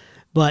neighborhood.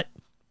 But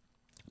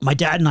my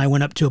dad and I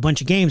went up to a bunch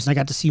of games and I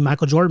got to see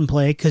Michael Jordan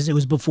play because it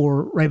was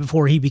right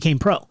before he became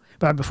pro,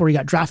 right before he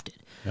got drafted.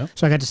 Yep.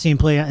 So I got to see him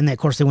play, and of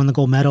course they won the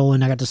gold medal,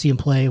 and I got to see him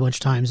play a bunch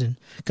of times and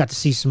got to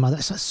see some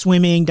other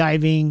swimming,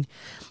 diving,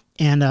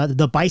 and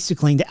the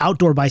bicycling, the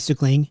outdoor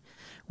bicycling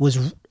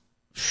was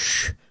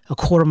a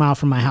quarter mile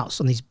from my house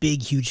on these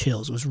big, huge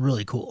hills. It was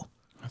really cool.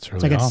 That's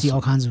really so I got awesome. to see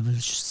all kinds of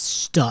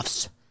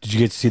stuffs. Did you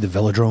get to see the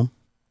velodrome?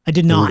 I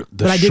did not,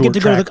 but I did get to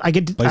go to I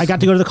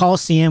got to go to the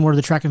Coliseum where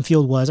the track and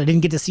field was. I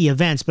didn't get to see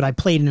events, but I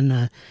played in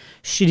a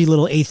shitty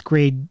little 8th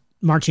grade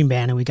marching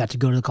band, and we got to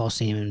go to the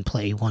Coliseum and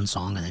play one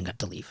song, and then got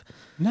to leave.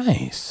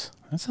 Nice.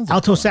 That sounds like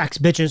alto fun. sax,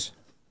 bitches.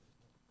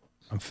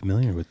 I'm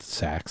familiar with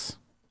sax.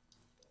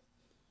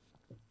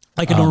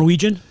 Like a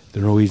Norwegian? The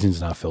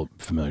Norwegian's not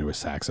familiar with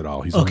sax at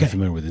all. He's only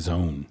familiar with his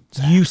own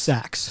sax.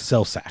 U-sax.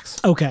 Cell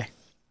sax. Okay.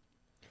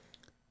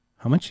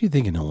 How much do you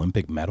think an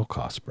Olympic medal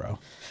costs, bro?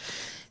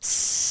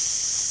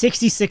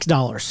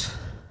 $66.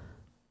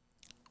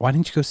 Why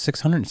didn't you go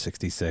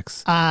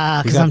 666?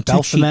 Because I'm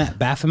too cheap.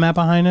 Baphomet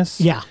behind us?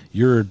 Yeah.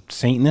 You're a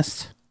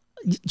Satanist?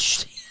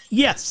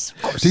 Yes.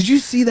 Of course. Did you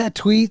see that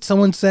tweet?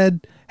 Someone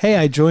said, "Hey,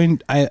 I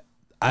joined. I'm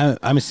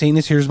a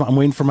Satanist. I'm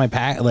waiting for my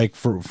pack, like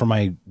for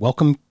my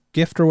welcome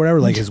gift or whatever.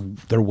 Like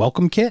their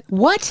welcome kit.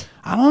 What?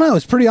 I don't know.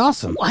 It's pretty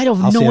awesome. I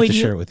don't I'll know. have to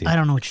share it with you. I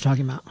don't know what you're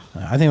talking about.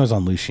 I think it was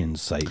on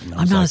Lucian's site. And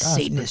I'm not a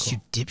Satanist,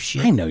 you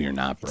dipshit. I know you're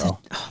not, bro.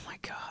 Oh my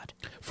god.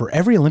 For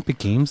every Olympic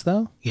Games,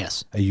 though,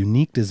 Yes. a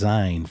unique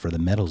design for the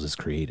medals is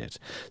created,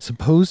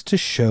 supposed to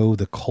show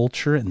the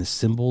culture and the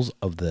symbols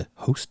of the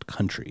host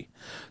country.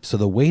 So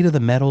the weight of the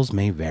medals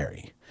may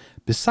vary.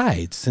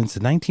 Besides, since the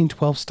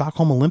 1912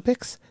 Stockholm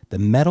Olympics, the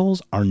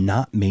medals are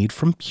not made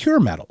from pure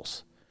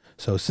metals.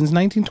 So since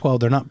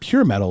 1912, they're not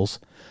pure metals,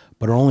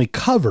 but are only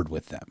covered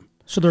with them.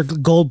 So they're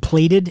gold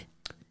plated?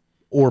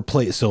 Or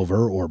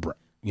silver or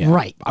yeah.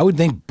 Right. I would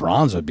think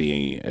bronze would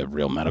be a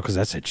real metal because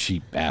that's a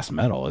cheap ass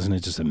metal. Isn't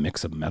it just a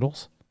mix of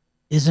metals?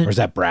 Isn't? Or is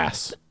that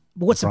brass?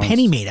 What's bronze? a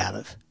penny made out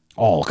of?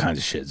 All kinds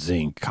of shit.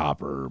 Zinc,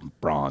 copper,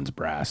 bronze,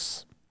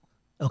 brass.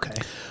 Okay.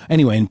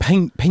 Anyway, in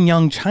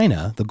Pyongyang,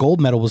 China, the gold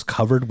medal was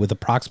covered with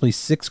approximately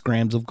 6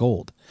 grams of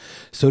gold.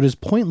 So it is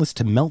pointless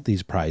to melt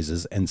these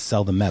prizes and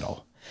sell the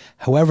medal.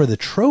 However, the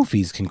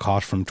trophies can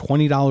cost from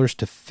 $20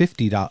 to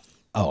 $50.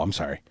 Oh, I'm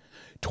sorry.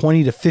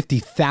 $20,000 to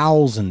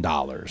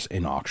 $50,000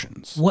 in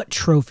auctions. What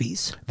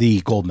trophies?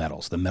 The gold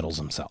medals, the medals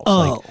themselves.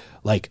 Oh.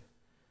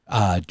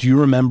 Do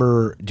you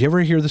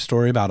ever hear the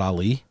story about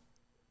Ali?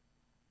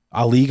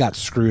 Ali got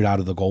screwed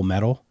out of the gold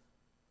medal,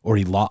 or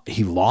he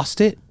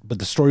lost it, but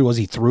the story was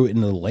he threw it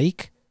into the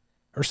lake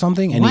or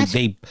something. And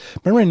they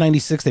remember in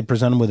 '96 they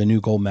presented him with a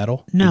new gold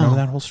medal. No, remember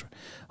that whole story?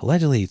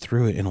 Allegedly, he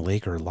threw it in a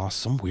lake or lost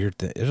some weird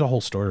thing. There's a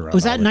whole story around.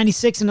 Was that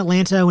 '96 in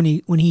Atlanta when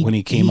he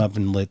came up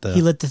and lit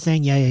the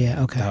thing?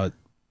 Yeah. Okay.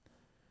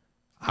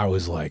 I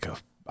was like an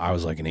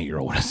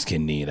 8-year-old with a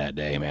skin knee that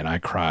day, man. I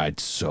cried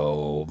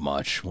so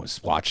much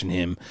watching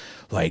him,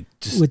 like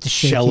just with the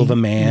shell of a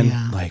man,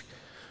 yeah. like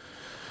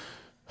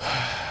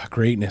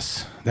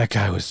greatness. That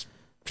guy was.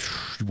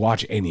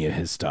 Watch any of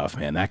his stuff,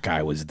 man. That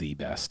guy was the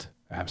best,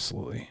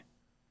 absolutely.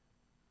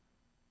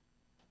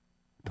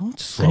 Don't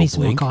slow I need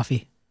some more blink.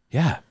 coffee.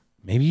 Yeah,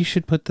 maybe you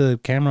should put the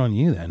camera on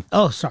you then.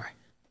 Oh, sorry.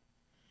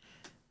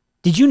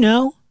 Did you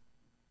know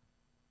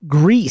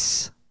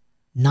Greece,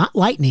 not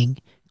lightning?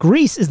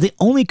 Greece is the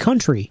only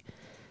country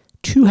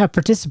to have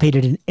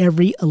participated in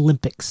every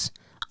Olympics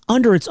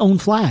under its own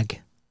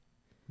flag.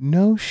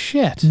 No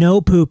shit. No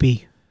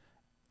poopy.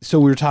 So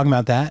we were talking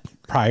about that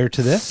prior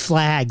to this?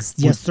 Flags.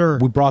 Yes, sir.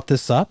 We brought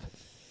this up.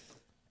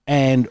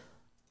 And,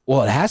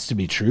 well, it has to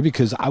be true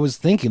because I was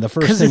thinking the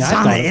first thing I thought. Because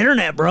it's on the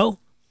internet, bro.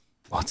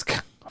 Well,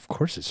 of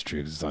course it's true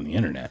because it's on the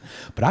internet.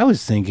 But I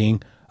was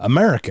thinking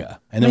America.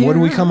 And then what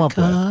did we come up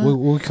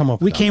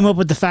with? We came up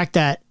with the fact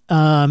that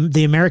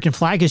the American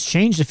flag has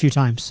changed a few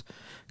times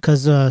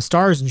because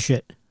stars and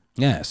shit.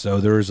 Yeah,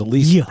 so there's at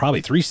least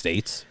probably 3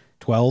 states,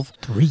 12.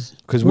 3.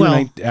 Because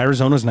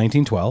Arizona's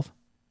 1912,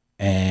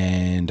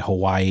 and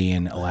Hawaii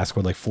and Alaska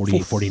were like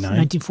 48, 49.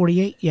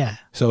 1948, yeah.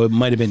 So it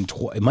might have been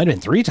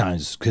 3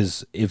 times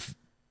because if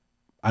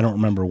I don't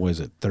remember, was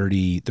it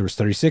 30? There was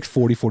 36,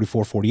 40,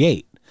 44,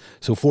 48.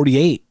 So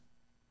 48.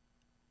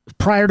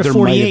 Prior to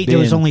 48, there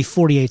was only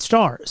 48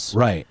 stars.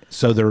 Right.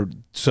 So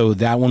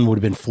that one would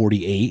have been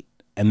 48.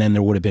 And then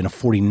there would have been a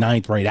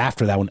 49th right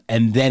after that one,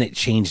 and then it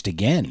changed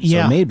again. So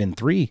it may have been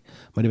 3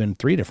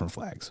 different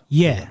flags.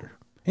 Yeah.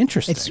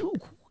 Interesting.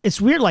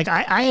 It's weird. Like,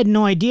 I had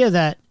no idea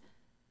that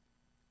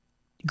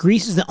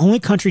Greece is the only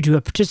country to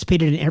have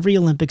participated in every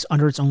Olympics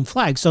under its own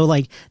flag. So,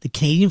 like, the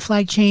Canadian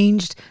flag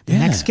changed, the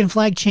Mexican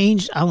flag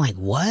changed. I'm like,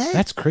 what?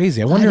 That's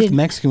crazy. I wonder if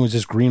Mexican was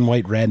just green,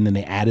 white, red, and then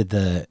they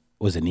added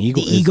was an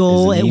eagle. The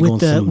eagle,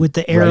 with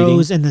the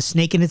arrows and the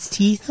snake in its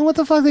teeth. And what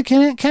the fuck did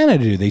Canada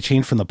do? They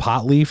changed from the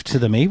pot leaf to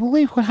the maple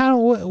leaf?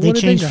 They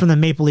changed from the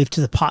maple leaf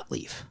to the pot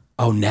leaf.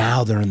 Oh,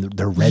 now they're in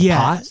their red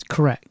pot?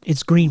 Correct.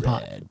 It's green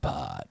pot. Red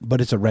pot.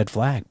 But it's a red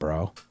flag,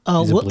 bro.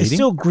 Oh, well, it's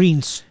still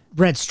green,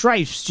 red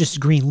stripes, just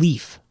green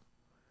leaf.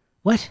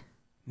 What?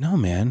 No,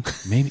 man.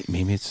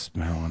 Maybe it's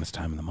marijuana's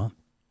time of the month.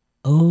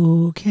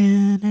 Oh,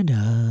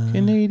 Canada.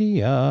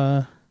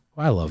 Canada.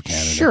 I love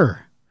Canada.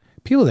 Sure.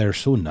 People there are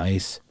so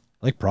nice.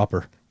 Like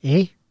proper.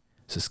 Eh?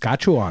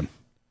 Saskatchewan.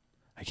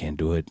 I can't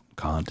do it.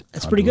 Can't.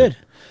 That's pretty good.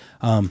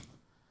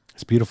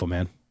 It's beautiful,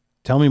 man.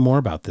 Tell me more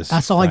about this.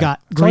 That's all I got.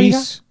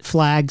 Greece,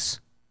 flags,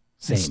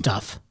 and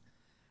stuff.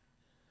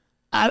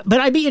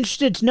 But I'd be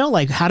interested to know,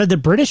 like, how did the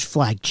British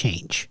flag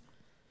change?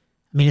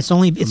 I mean, it's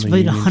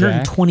been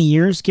 120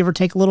 years, give or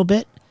take a little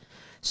bit.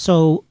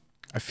 So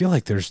I feel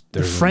like there's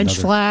the French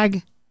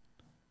flag.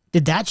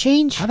 Did that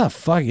change? How the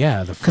fuck?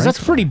 Yeah, because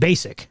that's pretty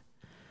basic.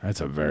 That's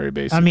a very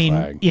basic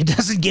flag. It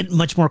doesn't get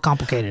much more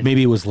complicated.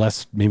 Maybe it was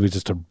less. Maybe it was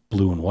just a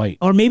blue and white.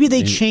 Or maybe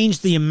they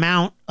changed the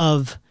amount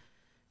of,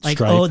 like,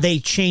 stripe. they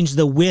changed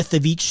the width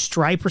of each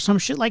stripe or some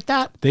shit like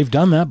that. They've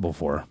done that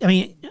before. I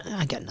mean,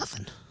 I got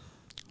nothing.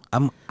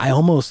 I'm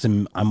almost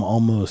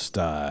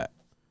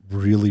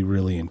really,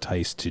 really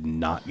enticed to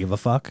not give a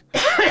fuck.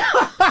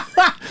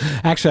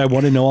 Actually, I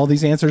want to know all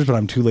these answers, but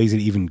I'm too lazy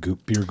to even beer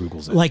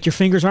Googles it. Like your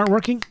fingers aren't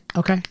working?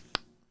 Okay.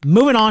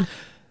 Moving on.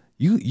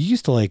 You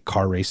used to like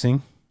car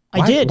racing.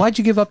 I did. Why'd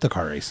you give up the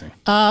car racing?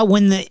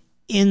 When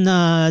in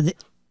the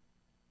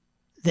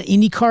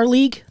IndyCar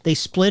league, they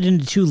split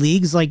into 2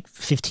 leagues like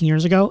 15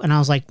 years ago, and I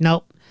was like,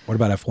 nope. What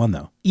about F1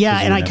 though? Yeah,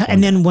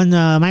 and then when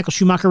Michael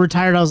Schumacher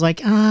retired, I was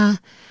like, I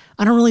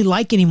don't really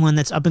like anyone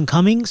that's up and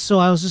coming, so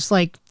I was just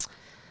like,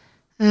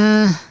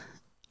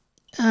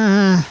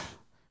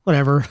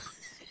 Whatever.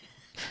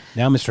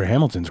 Now Mr.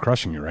 Hamilton's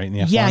crushing you, right? In the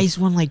F1? Yeah, he's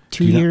won like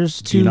 2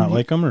 years. Do you not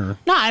like him, or?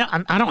 No,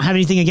 I don't have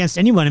anything against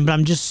anyone, but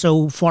I'm just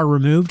so far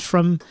removed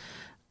from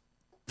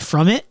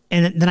it.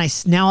 And then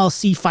now I'll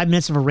see 5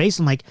 minutes of a race.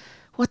 I'm like,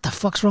 what the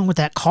fuck's wrong with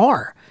that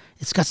car?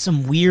 It's got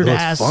some weird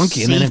ass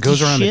funky, and then it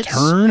goes around the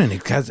turn, and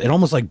it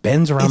almost like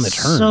bends around the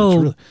turn. So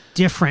it's really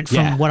different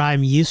from what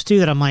I'm used to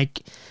that I'm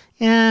like,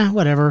 yeah,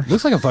 whatever.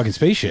 Looks like a fucking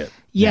spaceship.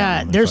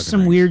 Yeah, there's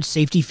some weird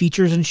safety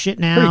features and shit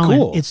now. Pretty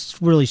cool.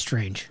 It's really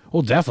strange.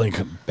 Well,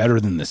 definitely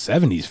better than the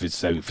 70s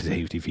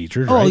safety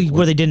features, Oh, right?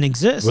 where they didn't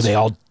exist. Where they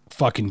all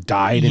fucking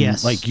died, and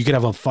Yes. like you could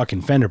have a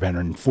fucking fender bender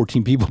and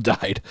 14 people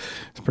died.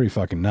 It's pretty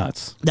fucking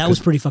nuts. That was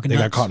pretty fucking nuts.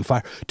 They nuts. got caught in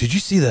fire. Did you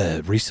see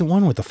the recent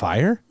one with the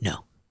fire?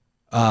 No.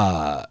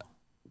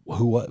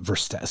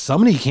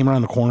 Somebody came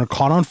around the corner,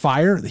 caught on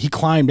fire. He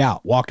climbed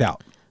out, walked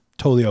out.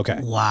 Totally okay.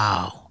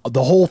 Wow.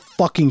 The whole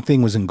fucking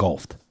thing was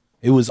engulfed.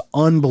 It was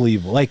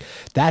unbelievable. Like,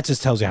 that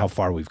just tells you how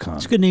far we've come.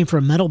 It's a good name for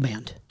a metal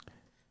band.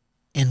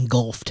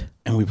 Engulfed.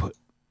 And we put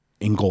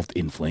engulfed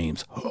in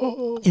flames.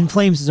 In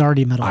Flames is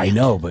already a metal band. I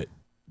know, but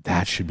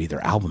that should be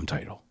their album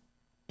title.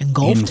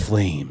 Engulfed? In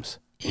flames.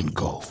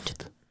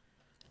 Engulfed.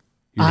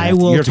 I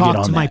will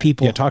talk to my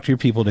people. Yeah, talk to your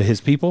people, to his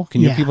people.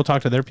 Can your Yeah. people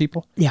talk to their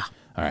people? Yeah.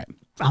 All right.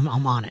 I'm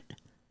on it.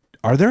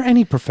 Are there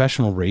any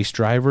professional race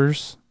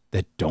drivers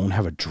that don't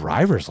have a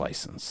driver's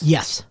license?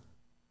 Yes.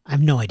 I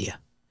have no idea.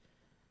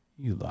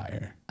 You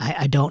liar.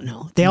 I don't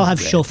know. They all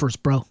have chauffeurs,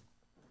 bro.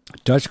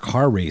 Dutch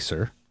car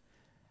racer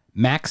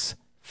Max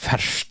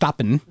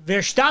Verstappen.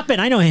 Verstappen,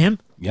 I know him.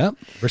 Yep,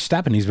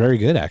 Verstappen. He's very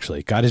good,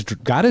 actually. Got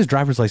his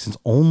driver's license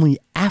only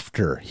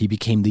after he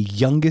became the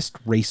youngest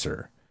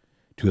racer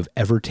to have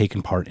ever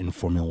taken part in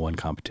Formula One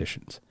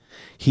competitions.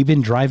 He'd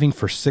been driving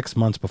for 6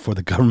 months before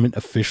the government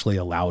officially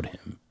allowed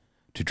him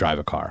to drive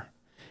a car.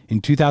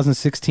 In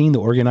 2016, the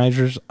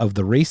organizers of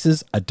the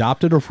races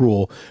adopted a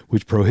rule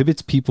which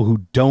prohibits people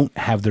who don't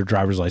have their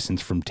driver's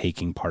license from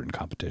taking part in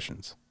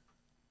competitions.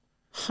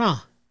 Huh.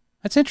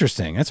 That's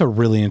interesting. That's a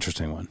really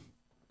interesting one.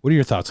 What are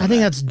your thoughts on that? I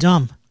think that's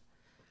dumb.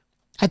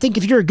 I think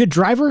if you're a good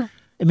driver,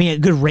 I mean, a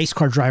good race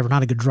car driver,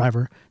 not a good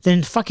driver,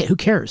 then fuck it. Who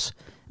cares?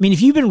 I mean,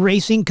 if you've been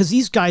racing, because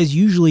these guys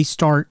usually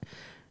start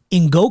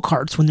in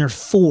go-karts when they're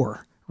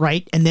 4,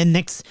 right? And then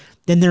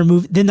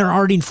they're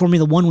already in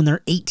Formula One when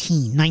they're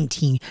 18,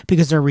 19,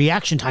 because their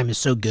reaction time is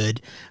so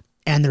good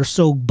and they're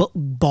so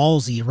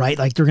ballsy, right?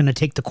 Like they're going to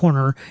take the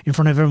corner in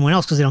front of everyone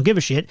else because they don't give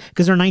a shit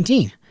because they're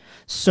 19.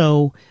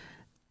 So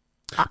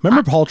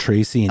remember Paul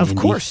Tracy? Of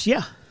course,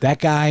 yeah. That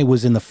guy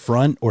was in the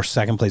front or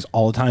second place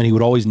all the time. He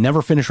would always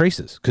never finish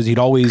races because he'd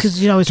always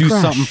do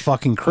crash. something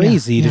fucking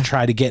crazy to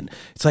try to get.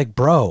 It's like,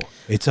 bro,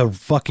 it's a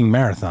fucking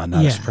marathon,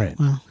 not a sprint.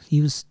 Well,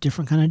 he was a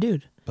different kind of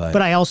dude.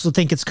 But I also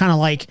think it's kind of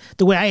like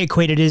the way I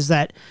equate it is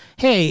that,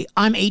 hey,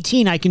 I'm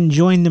 18. I can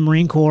join the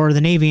Marine Corps or the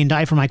Navy and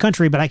die for my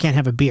country, but I can't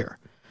have a beer.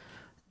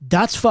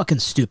 That's fucking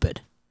stupid.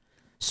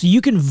 So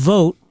you can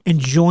vote and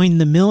join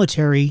the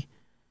military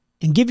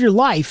and give your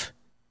life,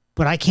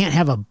 but I can't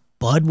have a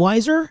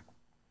Budweiser?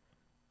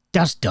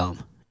 That's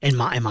dumb, in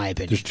my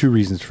opinion. There's 2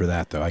 reasons for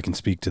that, though. I can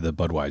speak to the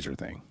Budweiser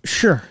thing.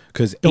 Sure.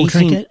 Because Don't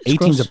drink it.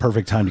 18 is a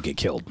perfect time to get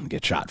killed and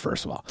get shot,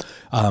 first of all.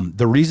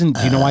 The reason,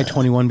 do you know why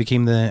 21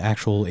 became the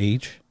actual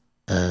age?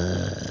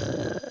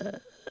 There's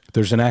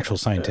an actual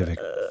scientific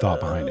thought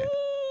behind it.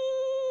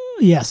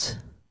 Yes.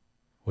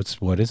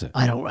 What is it?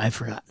 I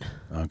forgot.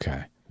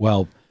 Okay.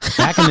 Well,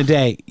 back in the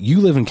day, you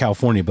live in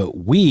California, but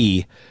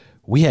we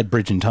had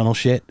bridge and tunnel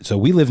shit. So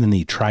we lived in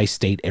the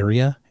tri-state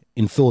area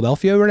in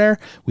Philadelphia over there.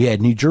 We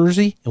had New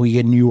Jersey and we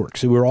had New York.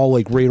 So we were all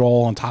like right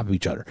all on top of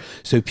each other.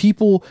 So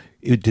people,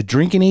 the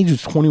drinking age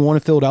was 21 in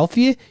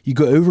Philadelphia. You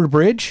go over the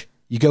bridge,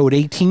 you go at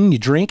 18, you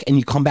drink, and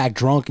you come back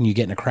drunk and you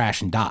get in a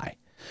crash and die.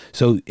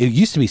 So it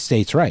used to be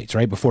states' rights,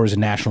 right? Before it was a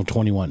national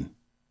 21.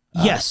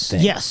 Yes, I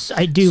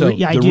do. So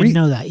I did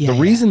know that. Yeah. The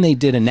reason they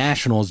did a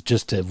national is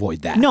just to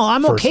avoid that. No,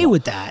 I'm okay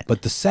with that.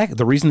 But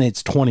the reason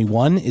it's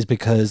 21 is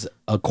because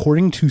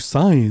according to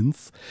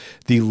science,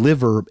 the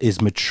liver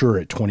is mature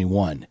at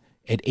 21.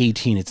 At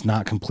 18, it's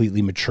not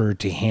completely mature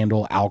to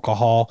handle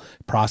alcohol,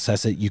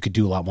 process it. You could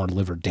do a lot more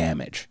liver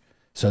damage.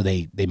 So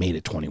they made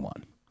it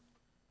 21.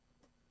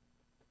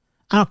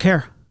 I don't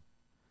care.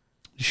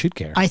 You should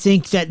care. I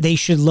think that they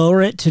should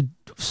lower it to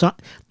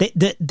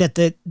that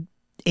the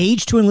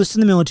age to enlist in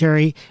the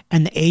military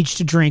and the age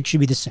to drink should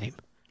be the same.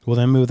 Well,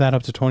 then move that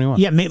up to 21.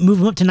 Yeah, move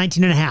them up to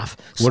 19 and a half.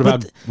 What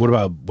about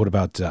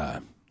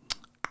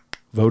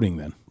voting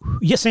then?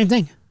 Yeah, same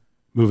thing.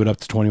 Move it up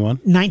to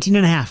 21? 19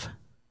 and a half.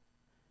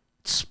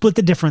 Split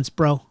the difference,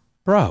 bro.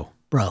 Bro.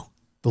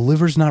 The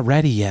liver's not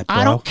ready yet, bro.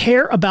 I don't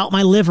care about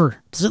my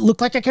liver. Does it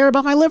look like I care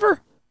about my liver?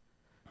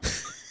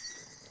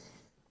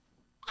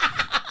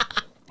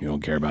 You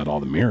don't care about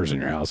all the mirrors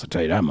in your house, I'll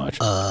tell you that much.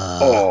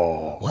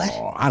 What?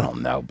 I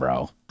don't know,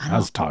 bro. I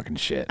was talking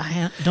shit.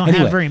 I don't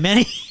have very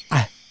many.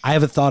 I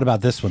have a thought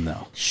about this one,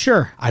 though.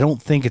 Sure. I don't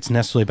think it's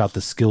necessarily about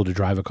the skill to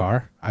drive a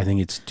car. I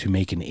think it's to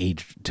make an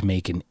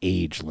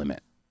age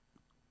limit.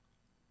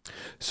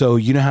 So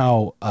you know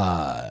how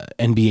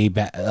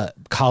NBA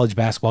college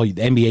basketball, the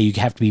NBA, you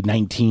have to be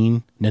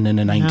 19, 19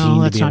 No,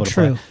 to that's be able not to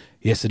true. play.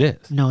 Yes, it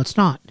is. No, it's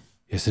not.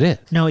 Yes, it is.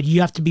 No, you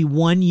have to be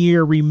 1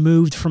 year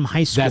removed from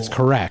high school. That's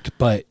correct,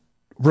 but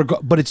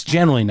it's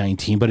generally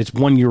 19, but it's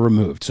 1 year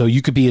removed. So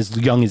you could be as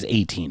young as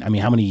 18. I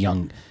mean, how many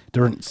young?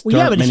 There aren't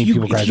many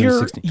people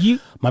graduating at 16.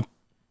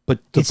 But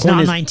the it's point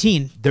not is,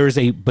 19. there's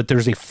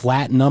a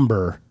flat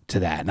number to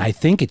that, and I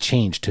think it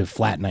changed to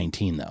flat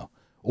 19 though,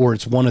 or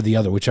it's one or the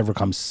other, whichever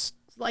comes.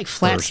 Like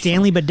Flat first.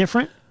 Stanley, but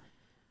different.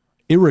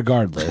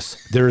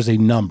 Irregardless, there is a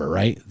number,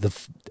 right? The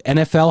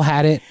NFL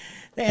had it.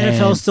 The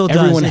NFL still does.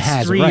 Everyone It's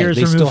has 3 it, right? years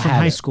They removed still from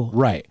have high it. school.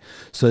 Right.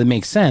 So it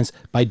makes sense.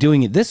 By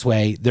doing it this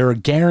way, they're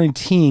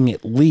guaranteeing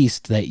at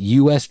least that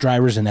U.S.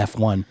 drivers in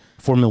F1,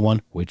 Formula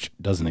One, which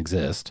doesn't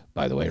exist,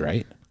 by the way,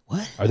 right?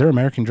 What? Are there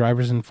American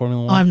drivers in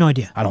Formula One? Oh, I have no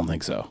idea. I don't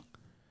think so.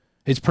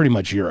 It's pretty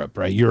much Europe,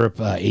 right? Europe,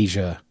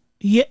 Asia.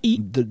 Yeah,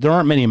 There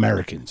aren't many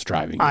Americans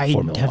driving I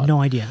Formula One. have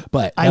no idea.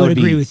 But I that would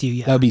agree be- with you.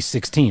 Yeah. That would be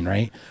 16,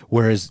 right?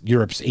 Whereas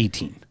Europe's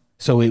 18.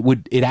 So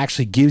it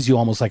actually gives you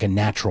almost like a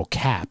natural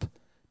cap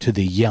to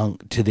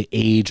the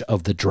age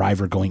of the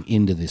driver going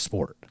into the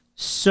sport.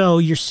 So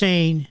you're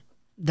saying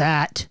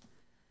that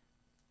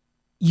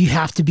you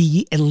have to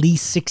be at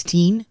least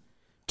 16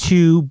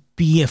 to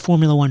be a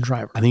Formula One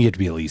driver I think you have to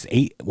be at least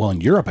 8. Well,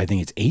 in Europe, I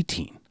think it's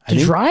 18. I to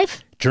think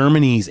drive?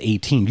 Germany's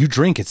 18. You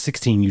drink at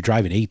 16, you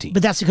drive at 18.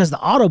 But that's because of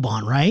the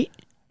Autobahn, right?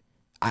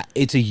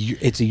 It's a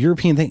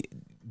European thing.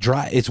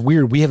 It's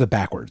weird. We have it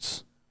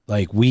backwards.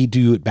 Like we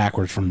do it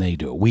backwards from they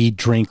do it. We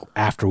drink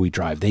after we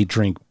drive. They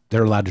drink.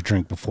 They're allowed to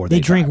drink before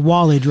They drink drive.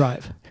 while they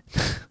drive.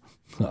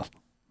 Well,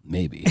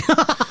 maybe.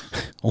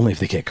 Only if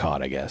they get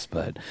caught, I guess.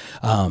 But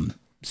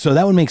so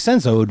that would make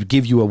sense. Though it would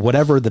give you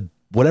whatever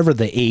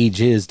the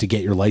age is to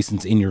get your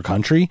license in your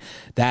country.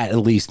 That at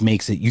least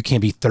makes it you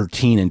can't be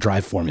 13 and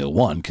drive Formula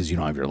One because you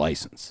don't have your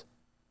license.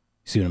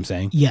 See what I'm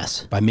saying?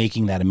 Yes. By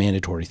making that a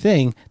mandatory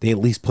thing, they at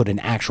least put an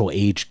actual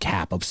age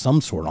cap of some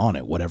sort on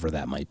it, whatever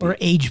that might be. Or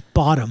age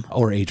bottom.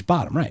 Or age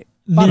bottom, right?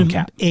 Bottom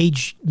cap.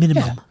 Age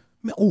minimum.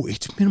 Yeah. Oh,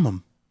 age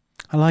minimum.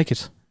 I like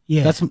it.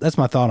 Yeah. That's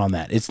my thought on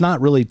that. It's not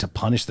really to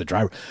punish the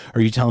driver.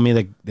 Are you telling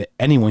me that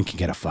anyone can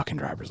get a fucking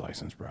driver's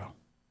license, bro?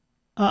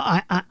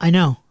 I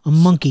know. A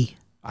monkey.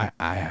 I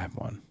have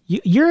one.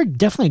 You're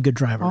definitely a good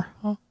driver.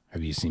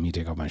 Have you seen me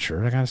take off my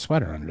shirt? I got a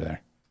sweater under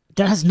there.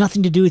 That has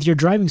nothing to do with your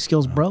driving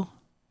skills, bro.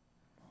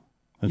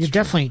 That's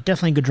You're true.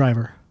 definitely a good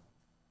driver.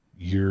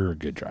 You're a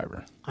good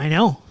driver. I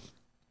know.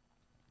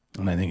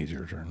 And I think it's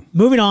your turn.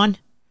 Moving on.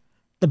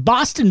 The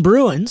Boston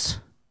Bruins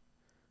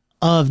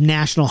of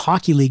National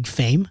Hockey League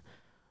fame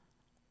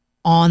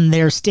on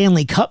their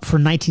Stanley Cup for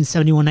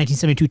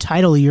 1971-1972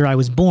 title, the year I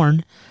was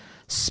born,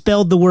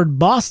 spelled the word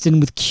Boston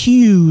with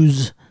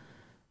Q's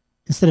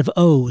instead of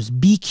O's.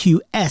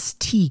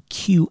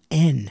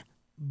 BQSTQN.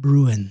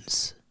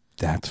 Bruins.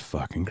 That's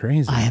fucking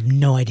crazy. I have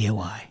no idea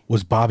why.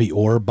 Was Bobby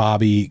Orr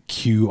Bobby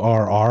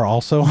QRR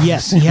also?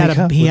 Yes, he had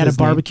a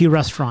barbecue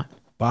restaurant.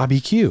 Bobby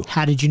Q.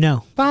 How did you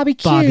know? Bobby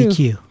Q. Bobby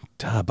Q.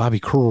 Bobby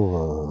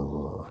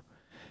Krrr.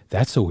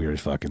 That's a weird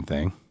fucking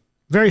thing.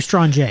 Very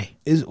strong J.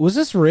 Was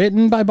this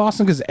written by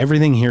Boston? Because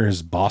everything here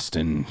is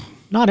Boston.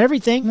 Not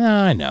everything. No,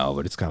 I know,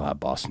 but it's got a lot of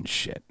Boston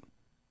shit.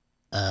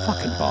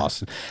 Fucking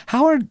Boston.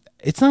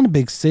 It's not a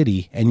big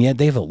city, and yet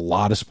they have a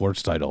lot of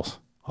sports titles.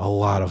 A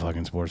lot of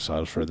fucking sports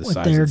titles for the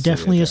size. They're of the city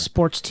definitely right a there.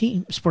 sports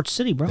team, sports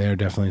city, bro. They're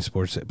definitely a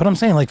sports city. But I'm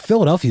saying, like,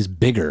 Philadelphia's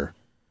bigger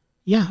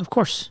Yeah, of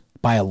course.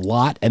 by a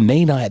lot, and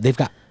they've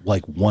got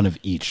like one of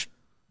each.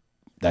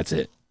 That's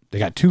it. They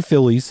got 2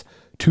 Phillies,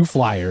 2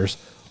 Flyers,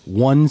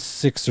 1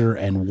 Sixer,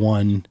 and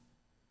 1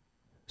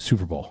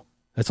 Super Bowl.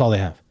 That's all they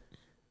have.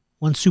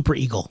 One Super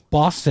Eagle.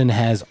 Boston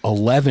has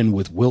 11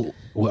 with Bill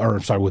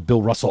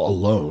Russell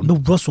alone, Bill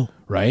Russell.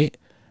 right?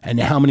 And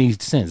how many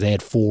since? They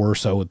had 4 or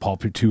so with Paul,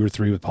 2 or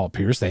 3 with Paul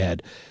Pierce. They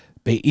had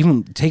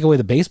even take away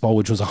the baseball,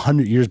 which was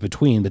 100 years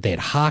between, but they had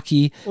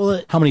hockey.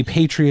 Well, how many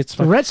Patriots?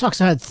 The Red Sox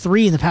have had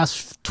 3 in the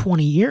past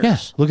 20 years.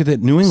 Yes. Look at that.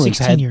 New England's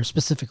 16 years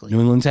specifically. New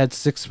England's had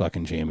 6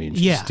 fucking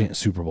championships, Yeah.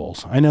 Super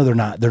Bowls. I know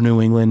they're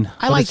New England.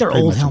 I but like it's their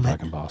pretty old much in helmet.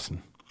 Fucking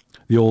Boston.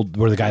 The old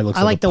where the guy looks.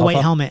 I like a the white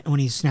puff-up. helmet when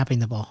he's snapping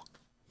the ball.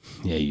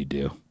 Yeah, you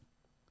do.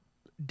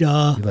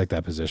 Duh. You like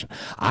that position.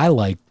 I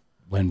like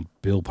when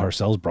Bill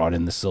Parcells brought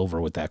in the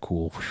silver with that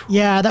cool.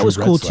 Yeah, that Drew was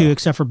cool Bledsoe. too,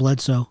 except for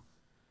Bledsoe.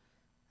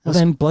 Well,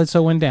 then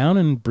Bledsoe went down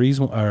and Brady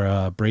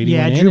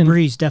Yeah, went in. Drew and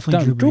Brees,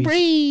 definitely done. Drew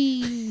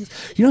Brees.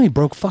 Brees. You know he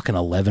broke fucking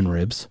 11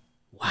 ribs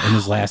in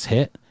his last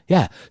hit.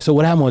 Yeah. So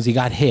what happened was he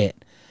got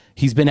hit.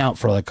 He's been out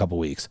for like a couple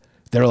weeks.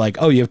 They're like,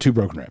 oh, you have 2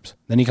 broken ribs.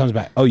 Then he comes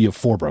back. Oh, you have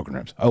 4 broken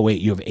ribs. Oh, wait,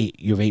 you have 8.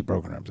 You have 8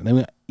 broken ribs. And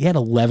then he had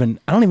 11.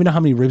 I don't even know how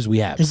many ribs we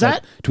have. Is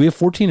that- do we have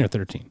 14 or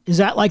 13? Is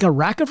that like a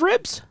rack of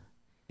ribs?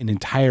 An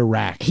entire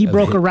rack. He of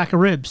broke hit- a rack of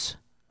ribs.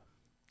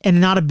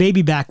 And not a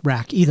baby back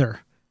rack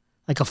either.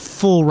 Like a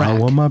full rack. I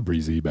want my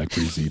breezy back,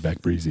 breezy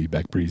back, breezy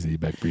back, breezy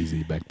back,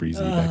 breezy back, breezy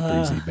back,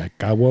 breezy back.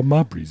 I want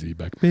my breezy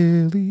back,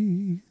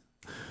 Billy,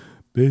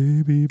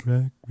 baby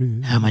back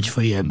rib. How much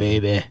for your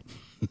baby?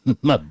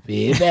 My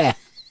baby.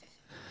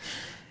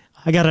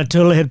 I got a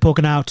turtle head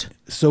poking out.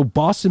 So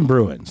Boston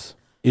Bruins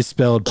is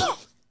spelled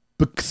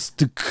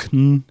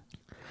Buxton.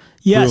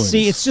 Yeah, Bruins.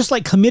 see, it's just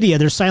like chlamydia.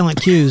 There's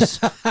silent Q's.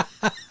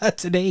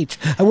 That's an H.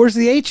 Where's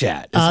the H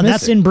at? It's That's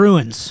missing. in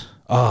Bruins.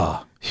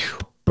 Oh,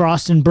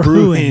 Boston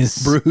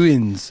Bruins.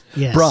 Bruins.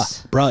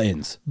 Yes.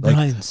 Bruins. Like,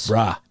 Bruins.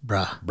 brah.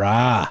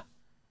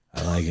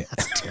 I like it.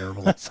 That's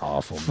terrible. That's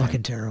awful, man.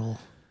 Fucking terrible.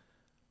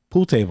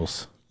 Pool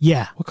tables.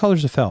 Yeah. What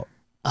color's the felt?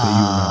 that you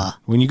remember?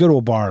 When you go to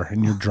a bar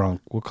and you're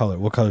drunk, what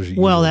colors are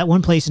you Well, usually? that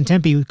one place in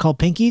Tempe we called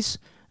Pinkies.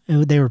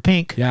 They were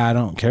pink. Yeah, I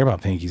don't care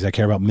about pinkies. I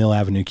care about Mill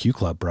Avenue Q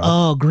Club, bro.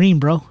 Oh, green,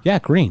 bro. Yeah,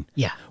 green.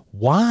 Yeah.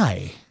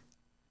 Why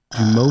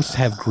do most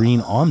have green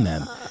on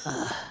them?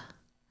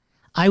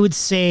 I would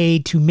say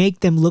to make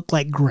them look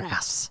like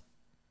grass.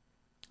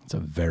 That's a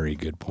very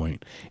good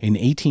point. In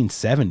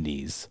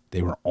 1870s,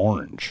 they were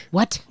orange.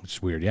 What? Which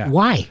is weird, yeah.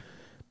 Why?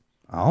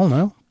 I don't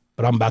know,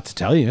 but I'm about to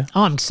tell you.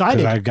 Oh, I'm excited.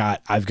 Because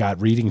I've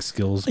got reading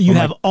skills. You but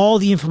have all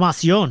the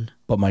information.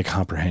 but my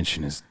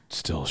comprehension is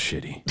still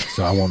shitty,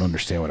 so I won't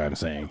understand what I'm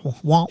saying.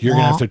 Wah, You're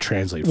gonna wah. have to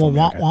translate for Wah, me.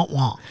 wah, okay? wah,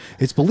 wah.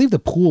 It's believed the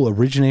pool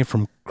originated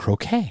from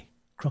croquet.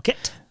 Croquet.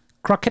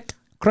 Croquet.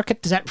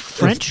 Is that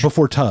French? It's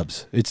before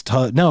Tubbs. It's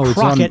no, it's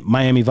Crockett. on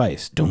Miami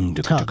Vice.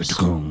 Tubbs.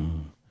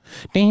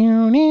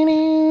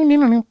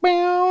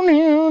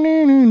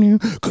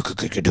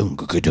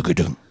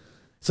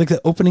 It's like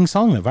the opening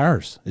song of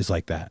ours is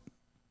like that.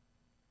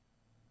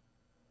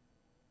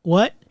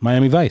 What?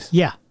 Miami Vice.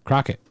 Yeah.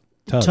 Crockett.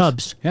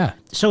 Tubbs. Yeah.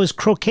 So is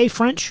croquet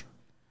French?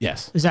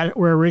 Yes. Is that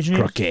where it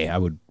originated? Croquet, I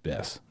would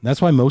guess.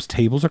 That's why most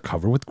tables are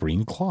covered with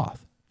green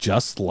cloth.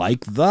 Just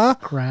like the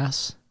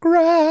Grass.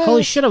 grass.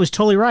 Holy shit! I was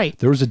totally right.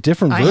 There was a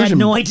different I version. had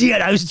no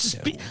idea. I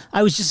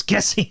was just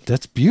guessing.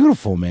 That's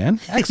beautiful, man.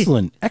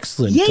 Excellent.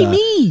 Excellent. Yay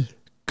me!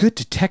 Good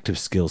detective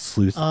skills,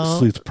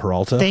 Sleuth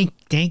Peralta.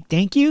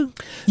 Thank you.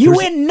 You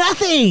win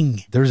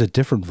nothing. There's a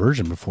different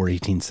version before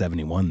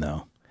 1871,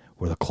 though,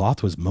 where the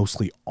cloth was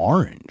mostly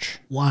orange.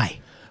 Why?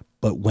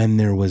 But when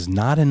there was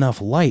not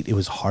enough light, it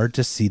was hard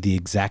to see the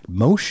exact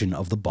motion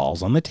of the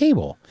balls on the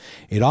table.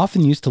 It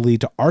often used to lead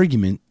to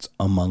arguments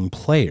among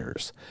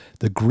players.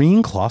 The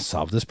green cloth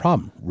solved this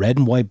problem. Red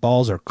and white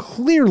balls are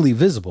clearly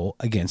visible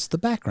against the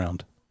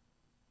background.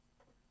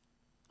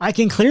 I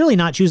can clearly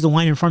not choose the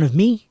wine in front of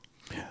me.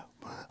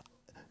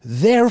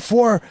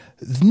 Therefore,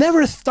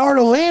 never start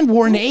a land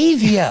war in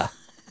Avia.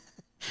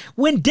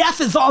 When death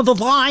is on the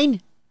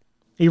line.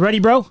 Are you ready,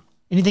 bro?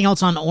 Anything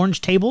else on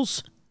orange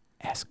tables?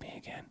 Ask me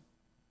again.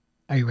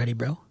 Are you ready,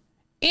 bro?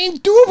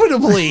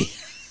 Indubitably.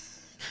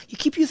 You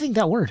keep using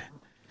that word.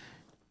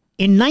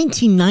 In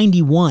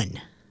 1991,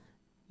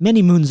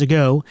 many moons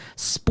ago,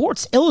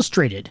 Sports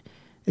Illustrated,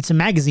 it's a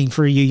magazine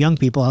for you young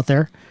people out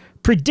there,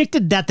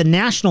 predicted that the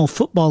National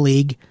Football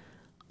League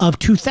of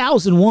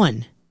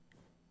 2001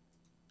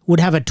 would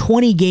have a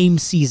 20-game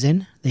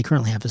season. They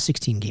currently have a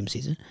 16-game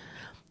season.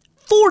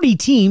 40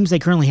 teams. They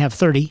currently have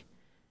 30,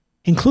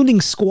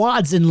 including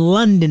squads in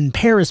London,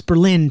 Paris,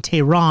 Berlin,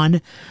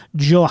 Tehran,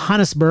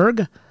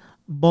 Johannesburg,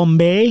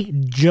 Bombay,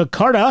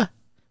 Jakarta.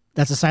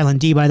 That's a silent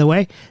D, by the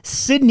way.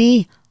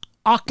 Sydney,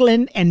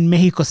 Auckland, and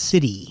Mexico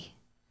City.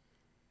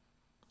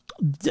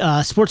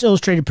 Sports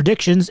Illustrated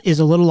predictions is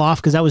a little off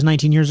because that was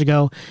 19 years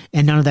ago,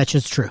 and none of that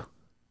shit's true.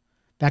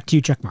 Back to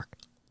you, checkmark.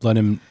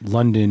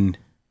 London,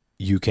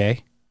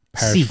 UK.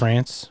 Paris, C.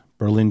 France.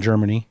 Berlin,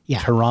 Germany. Yeah.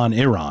 Tehran,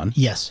 Iran.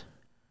 Yes.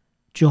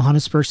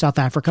 Johannesburg, South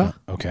Africa.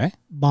 Okay.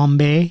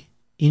 Bombay,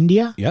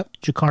 India. Yep.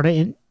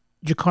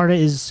 Jakarta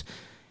is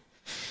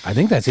I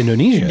think that's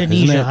Indonesia.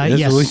 Indonesia, Isn't that, that's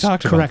yes, what we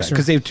talked about. correct, sir.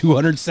 Because they have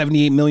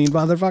 278 million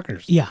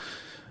motherfuckers. yeah.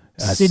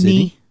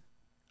 Sydney,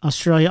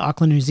 Australia,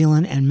 Auckland, New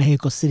Zealand, and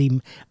Mexico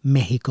City,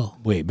 Mexico.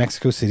 Wait,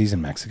 Mexico City's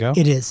in Mexico?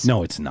 It is.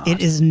 No, it's not. It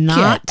is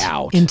not Get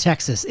out. in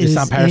Texas. It's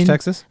not Paris,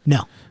 Texas?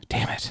 No.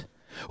 Damn it.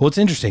 Well, it's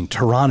interesting.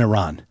 Tehran,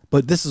 Iran.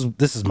 But this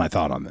is my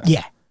thought on this.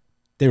 Yeah.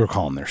 They were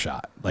calling their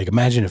shot. Like,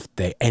 imagine if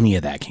any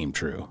of that came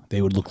true.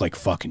 They would look like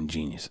fucking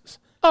geniuses.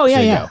 Oh yeah,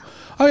 So you yeah. go,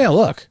 oh yeah,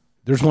 look.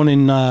 There's one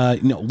in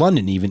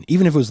London even if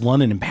it was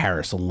London and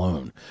Paris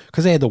alone.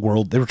 Because they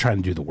were trying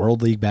to do the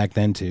World League back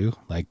then too.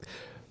 Like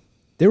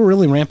they were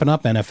really ramping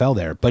up NFL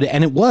there.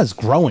 And it was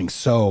growing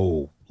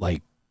so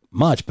like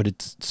much, but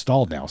it's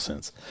stalled now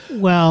since.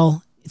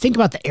 Well, think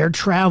about the air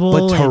travel.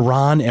 But and-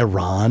 Tehran,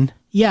 Iran.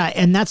 yeah,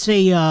 and that's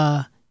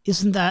a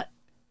isn't that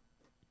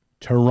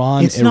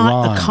Tehran, it's Iran.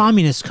 not a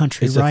communist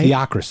country, It's right? a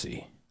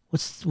theocracy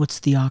What's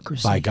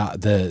theocracy? by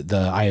God, the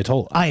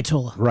Ayatollah.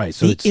 Ayatollah. Right,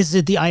 so it's- is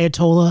it the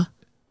Ayatollah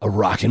A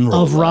rock and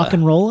roll. of rock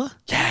and rolla?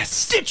 Yes.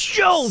 Stitch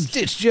Jones.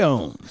 Stitch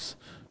Jones.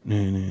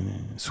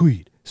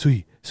 Sweet.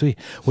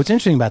 What's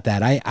interesting about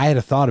that, I had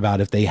a thought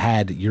about if they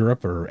had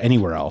Europe or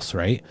anywhere else,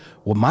 right?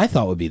 Well, my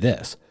thought would be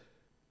this.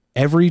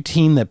 Every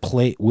team that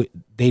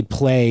they'd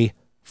play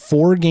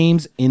 4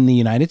 games in the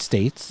United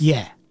States,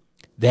 Yeah.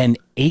 then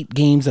 8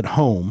 games at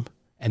home,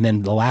 and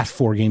then the last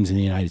 4 games in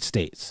the United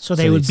States. So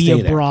they would they'd be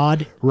stay there.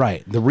 abroad.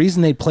 Right. The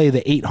reason they play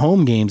the 8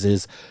 home games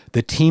is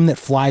the team that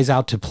flies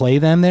out to play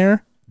them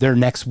there, their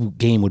next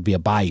game would be a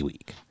bye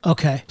week.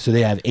 Okay. So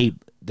they have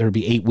there'd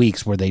be 8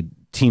 weeks where they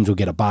teams would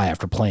get a bye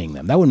after playing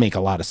them. That would make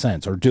a lot of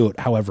sense. Or do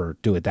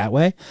it that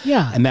way.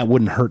 Yeah. And that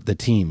wouldn't hurt the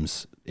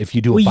teams if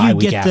you do a bye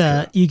week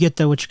after. You get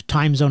the which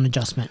time zone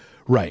adjustment.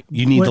 Right.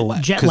 You need the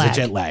jet lag.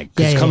 Jet lag.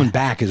 Because coming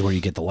back is where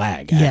you get the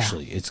lag,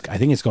 actually. I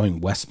think it's going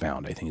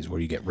westbound, I think, is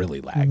where you get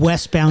really lagged.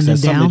 Westbound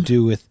and down? Something to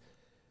do with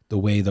the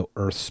way the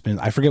Earth spins.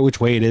 I forget which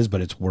way it is,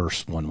 but it's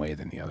worse one way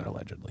than the other,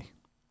 allegedly.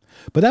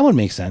 But that would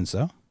make sense,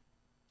 though.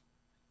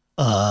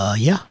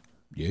 Yeah.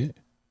 Yeah.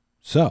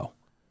 So.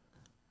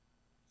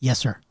 Yes,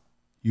 sir.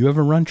 You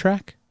ever run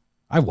track?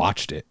 I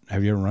watched it.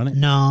 Have you ever run it?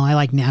 No, I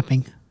like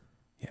napping.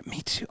 Yeah,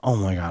 me too. Oh,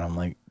 my God. I'm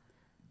like,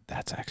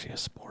 that's actually a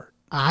sport.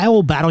 I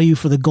will battle you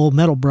for the gold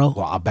medal, bro.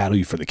 Well, I'll battle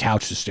you for the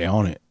couch to stay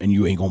on it, and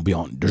you ain't going to be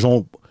on. There's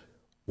only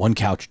one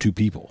couch, 2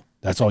 people.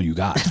 That's all you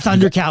got.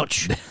 Thunder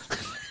couch.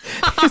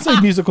 It's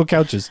like musical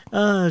couches.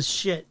 Oh,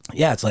 shit.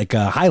 Yeah, it's like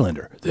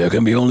Highlander. There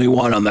can be only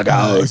one on the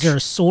couch. Is there a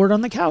sword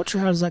on the couch, or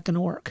how's that going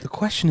to work? The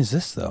question is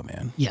this, though,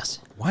 man. Yes.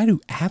 Why do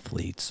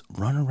athletes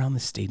run around the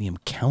stadium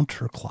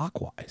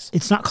counterclockwise?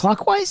 It's not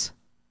clockwise?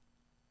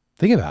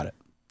 Think about it.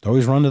 They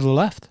always run to the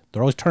left.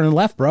 They're always turning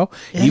left, bro.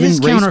 It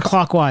is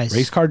counterclockwise.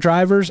 Race car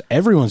drivers,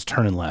 everyone's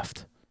turning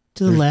left.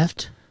 To the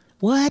left?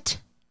 What?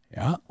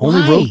 Yeah.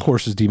 Only road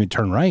courses do you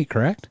turn right,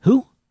 correct?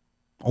 Who?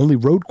 Only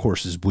road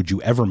courses would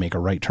you ever make a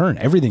right turn.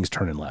 Everything's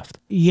turning left.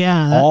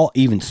 Yeah.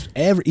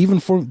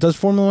 Does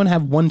Formula One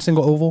have one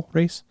single oval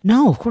race?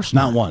 No, of course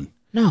not. Not one.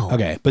 No.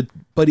 Okay, but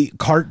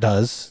kart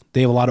does.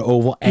 They have a lot of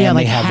oval and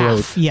like they have half,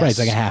 road. yes. Right, it's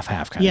like a half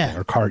kind of thing.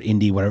 Or kart,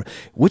 Indy, whatever.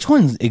 Which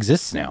one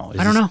exists now?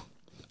 I don't know.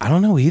 I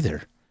don't know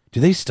either. Do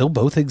they still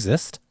both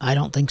exist? I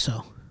don't think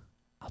so.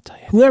 I'll tell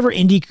you. Whoever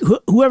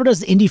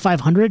does the Indy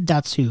 500,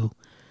 that's who.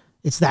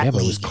 It's that league.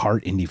 But it was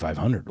kart Indy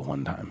 500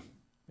 one time.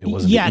 It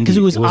wasn't. Yeah, because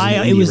it was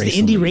the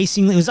Indy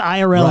racing. It was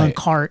IRL and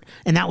kart,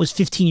 and that was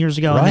 15 years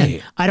ago. Right. And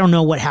then I don't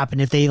know what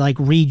happened if they like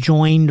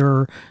rejoined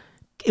or.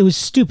 It was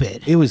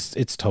stupid.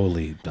 It's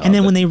totally dumb. And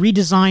then when they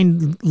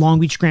redesigned Long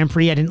Beach Grand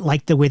Prix, I didn't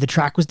like the way the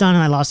track was done,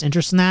 and I lost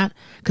interest in that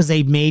because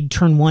they made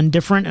turn 1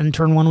 different, and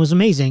turn 1 was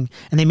amazing,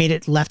 and they made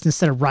it left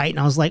instead of right, and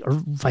I was like, or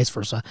vice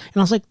versa, and I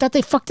was like, that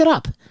they fucked it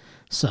up.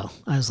 So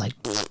I was like,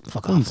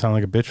 fuck off. Doesn't sound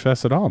like a bitch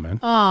fest at all, man.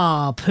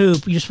 Oh,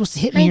 poop! You're supposed to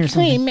hit me or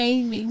something. You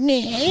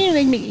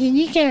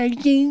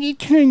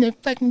turn the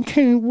fucking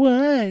turn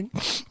 1.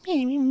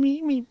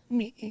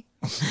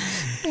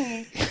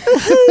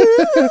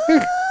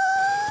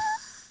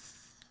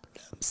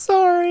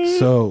 Sorry.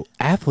 So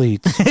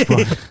athletes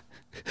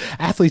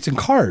in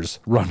cars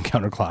run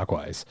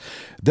counterclockwise.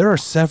 There are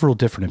several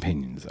different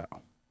opinions,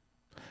 though.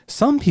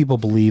 Some people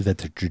believe that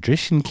the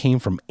tradition came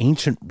from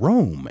ancient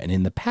Rome, and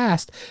in the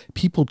past,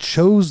 people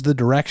chose the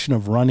direction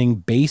of running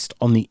based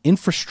on the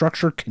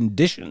infrastructure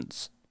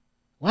conditions.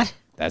 What?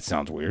 That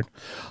sounds weird.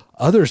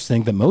 Others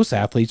think that most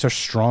athletes are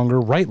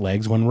stronger right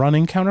legs when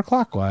running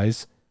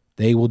counterclockwise.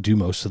 They will do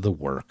most of the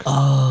work.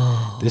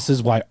 Oh. This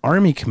is why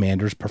army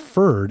commanders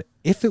preferred,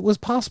 if it was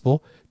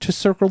possible, to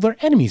circle their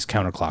enemies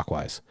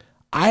counterclockwise.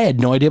 I had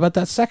no idea about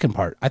that second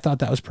part. I thought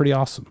that was pretty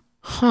awesome.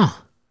 Huh.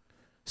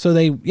 So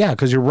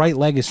because your right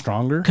leg is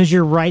stronger. Because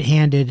you're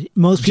right-handed.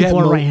 Most people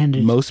are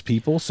right-handed. Most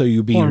people. So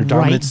you'd be your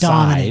dominant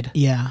side.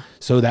 Yeah.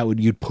 So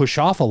you'd push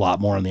off a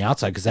lot more on the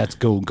outside because that's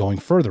going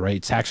further, right?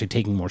 It's actually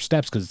taking more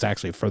steps because it's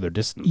actually a further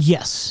distance.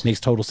 Yes. Makes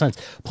total sense.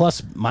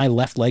 Plus, my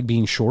left leg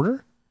being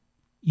shorter.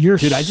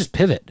 Dude, I just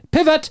pivot.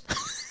 Pivot!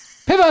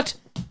 Pivot!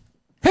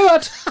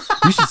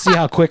 You should see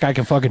how quick I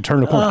can fucking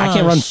turn a corner. I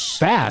can't run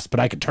fast, but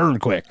I can turn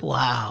quick.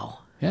 Wow.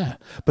 Yeah.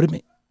 But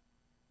it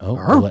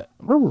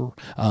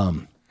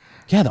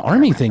yeah, the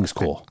army thing's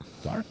cool.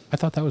 I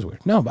thought that was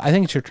weird. No, but I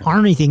think it's your turn.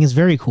 Army thing is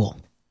very cool.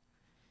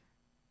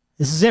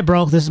 This is it,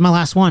 bro. This is my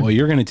last one. Well,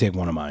 you're going to take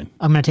one of mine.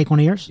 I'm going to take one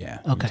of yours? Yeah.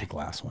 Okay. Take the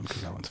last one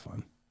because that one's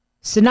fun.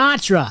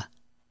 Sinatra.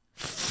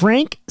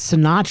 Frank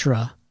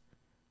Sinatra,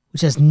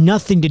 which has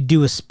nothing to do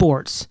with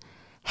sports,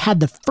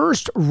 had the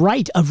first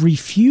right of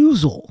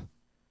refusal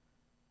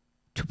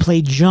to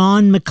play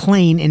John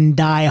McClane in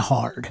Die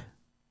Hard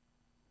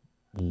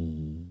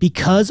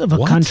because of a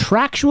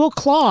contractual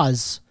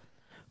clause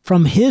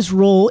from his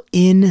role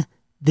in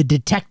The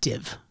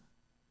Detective.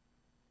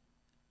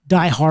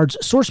 Die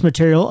Hard's source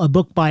material, a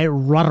book by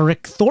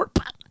Roderick Thorpe,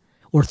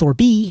 or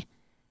Thorpe,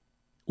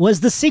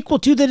 was the sequel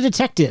to The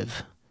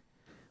Detective.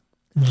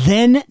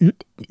 Then,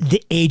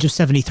 the age of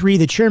 73,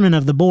 the chairman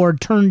of the board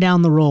turned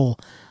down the role,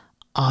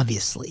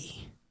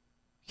 obviously.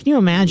 Can you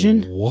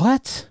imagine?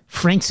 What?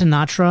 Frank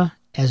Sinatra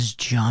as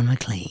John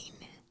McClane.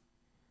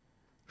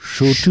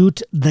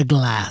 Shoot the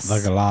glass.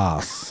 The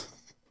glass.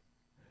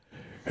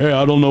 Hey,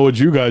 I don't know what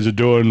you guys are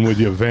doing with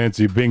your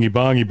fancy bingy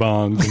bongy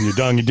bongs and your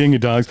dongy dingy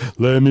dongs.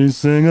 Let me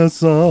sing a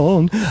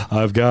song.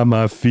 I've got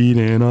my feet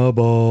in a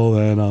ball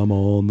and I'm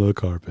on the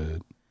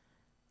carpet.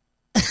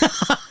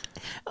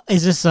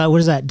 Is this, what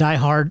is that, Die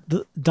Hard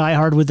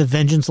with the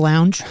Vengeance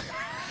Lounge?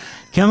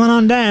 Coming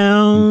on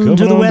down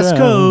to the West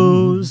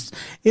Coast.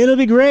 It'll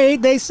be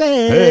great, they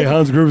say. Hey,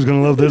 Hans Gruber's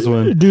going to love this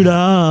one.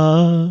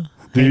 Doo-dah.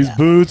 These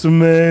boots are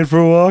made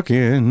for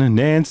walking.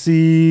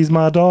 Nancy's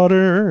my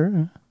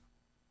daughter.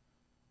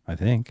 I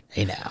think.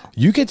 Hey now.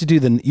 You get to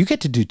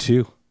do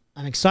 2.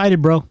 I'm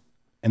excited, bro.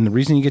 And the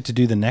reason you get to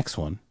do the next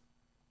one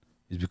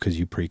is because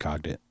you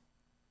precogged it.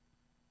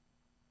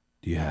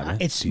 Do you have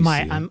it? It's Do you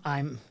my see it?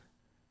 I'm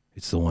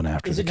It's the one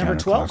after Is the it number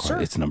 12, sir?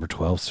 It's number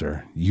 12,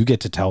 sir. You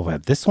get to tell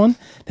about this one,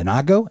 then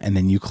I go, and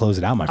then you close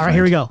it out, my friend. All right,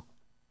 here we go.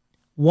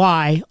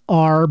 Why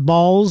are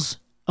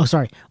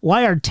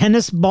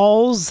tennis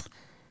balls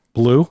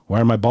Blue?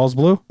 Why are my balls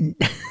blue?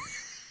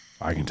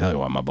 I can tell you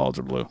why my balls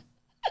are blue.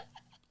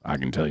 I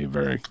can tell you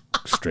very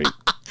straight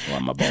why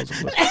my balls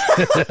are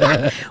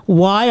blue.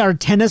 Why are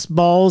tennis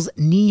balls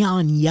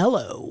neon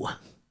yellow?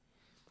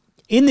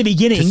 In the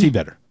beginning, To see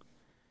better.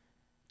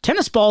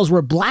 tennis balls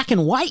were black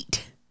and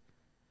white,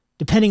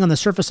 depending on the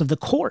surface of the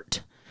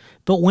court.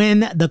 But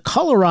when the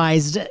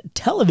colorized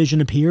television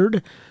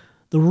appeared,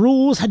 the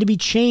rules had to be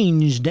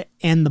changed,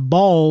 and the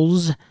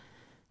balls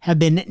have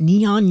been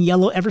neon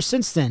yellow ever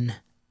since then.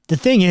 The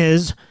thing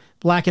is,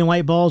 black and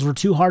white balls were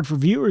too hard for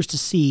viewers to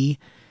see,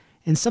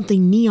 and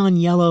something neon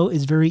yellow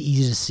is very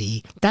easy to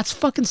see. That's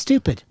fucking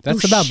stupid.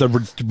 That's No about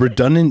the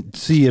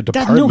redundancy of That's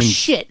department. no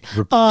shit.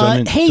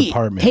 Redundant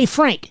department. Hey,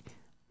 Frank.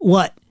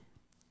 What?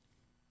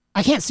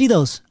 I can't see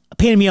those.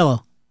 Paint them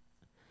yellow.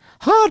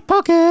 Hot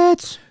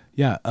Pockets.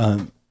 Yeah,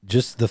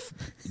 just the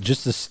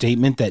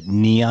statement that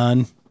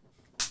neon.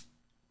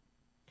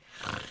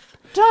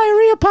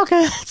 Diarrhea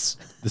Pockets.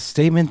 The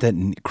statement that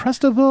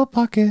crustable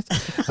pockets,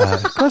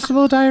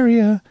 crustable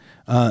diarrhea.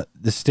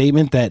 The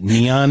statement that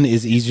neon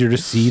is easier to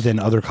see than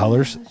other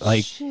colors.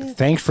 Like,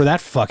 thanks for that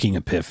fucking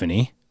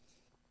epiphany.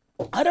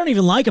 I don't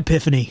even like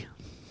Epiphany.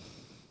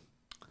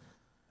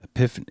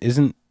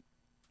 Didn't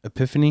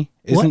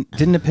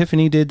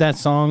Epiphany did that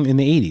song in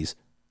the 80s?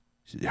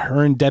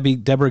 Her and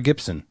Deborah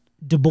Gibson.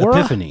 Deborah?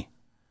 Epiphany.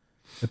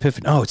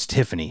 Oh, it's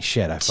Tiffany.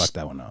 Shit, I fucked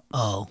that one up.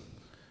 Oh.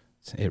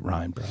 It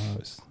rhymed, bro.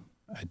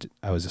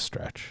 I was a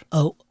stretch.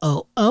 Oh,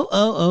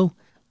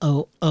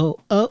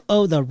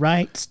 the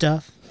right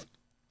stuff.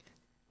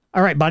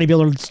 All right,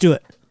 bodybuilder, let's do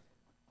it.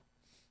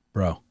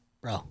 Bro,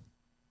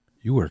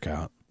 you work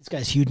out. This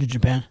guy's huge in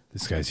Japan.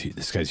 This guy's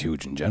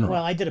huge in general.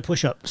 Well, I did a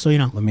push-up, so you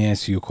know. Let me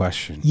ask you a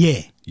question.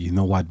 Yeah. You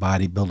know why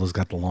bodybuilders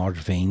got the large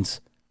veins?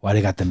 Why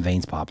they got them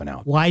veins popping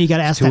out? Why you got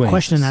to ask Two that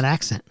question in inches. that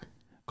accent?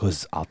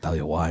 Because I'll tell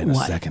you why in a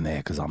Why? second there.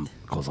 Because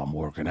I'm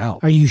working out.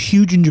 Are you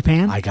huge in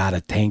Japan? I got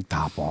a tank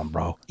top on,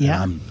 bro.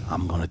 Yeah. And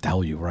I'm gonna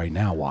tell you right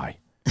now why.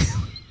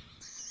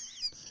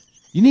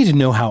 You need to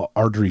know how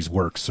arteries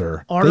work,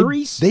 sir.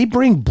 Arteries? They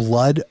bring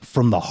blood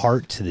from the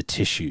heart to the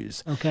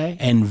tissues. Okay.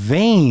 And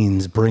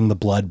veins bring the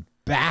blood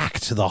back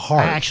to the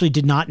heart. I actually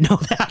did not know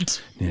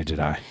that. Neither did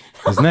I.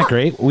 Isn't that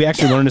great? We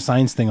actually learned a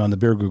science thing on the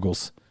beer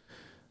Googles.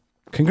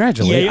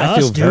 Congratulations. Yeah, I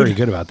feel us, very dude.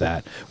 good about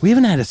that. We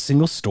haven't had a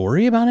single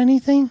story about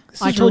anything.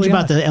 This I is told really you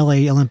about odd. the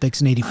LA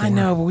Olympics in '84. I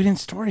know, but we didn't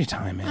story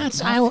time, man.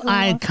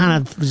 I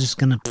kind of was just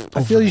going to...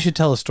 I feel you should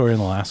tell a story in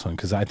the last one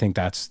because I think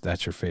that's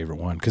your favorite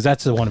one because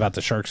that's the one about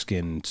the shark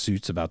skin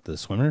suits about the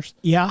swimmers.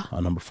 Yeah.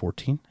 On number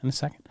 14 in a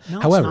second.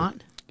 No, However, it's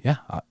not.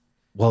 yeah.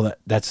 Well,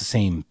 that's the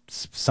same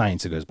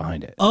science that goes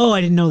behind it. Oh,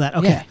 I didn't know that.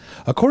 Okay. Yeah.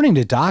 According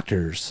to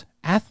doctors,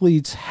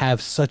 athletes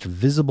have such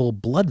visible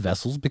blood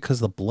vessels because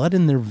the blood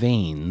in their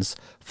veins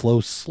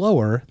flows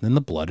slower than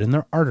the blood in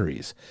their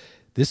arteries.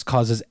 This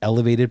causes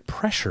elevated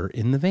pressure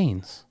in the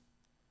veins.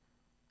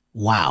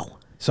 Wow.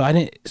 So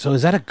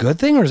is that a good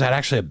thing or is that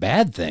actually a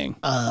bad thing?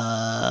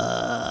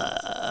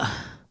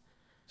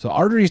 So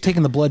arteries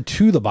taking the blood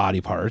to the body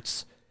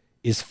parts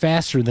is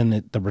faster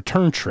than the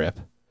return trip.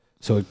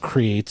 So it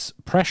creates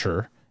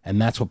pressure and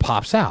that's what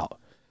pops out.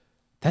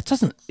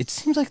 It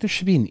seems like there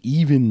should be an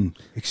even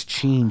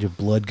exchange of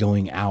blood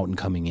going out and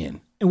coming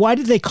in. And why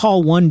did they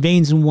call one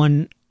veins and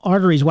one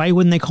arteries? Why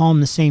wouldn't they call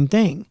them the same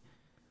thing?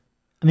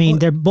 I mean,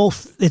 they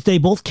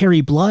both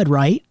carry blood,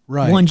 right?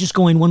 Right. One just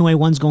going one way,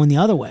 one's going the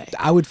other way.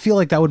 I would feel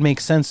like that would make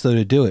sense though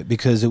to do it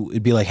because it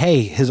would be like,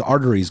 hey, his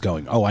artery's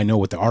going. Oh, I know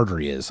what the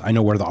artery is. I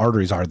know where the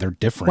arteries are. They're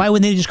different. Why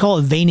wouldn't they just call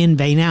it vein in,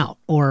 vein out?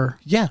 Or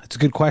Yeah, it's a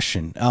good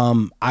question.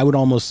 I would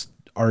almost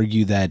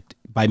argue that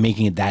by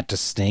making it that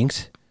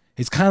distinct,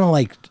 it's kind of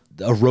like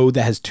a road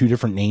that has two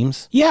different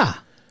names. yeah,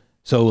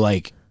 So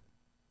like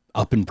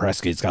up in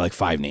Prescott, it's got like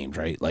 5 names,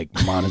 right? Like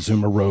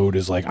Montezuma Road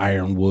is like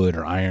Ironwood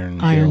or Iron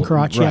Hill.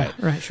 Crotch. Right.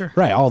 Yeah, right, sure.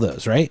 Right, all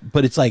those, right?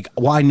 But it's like,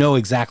 well, I know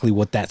exactly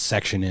what that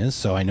section is,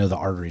 so I know the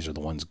arteries are the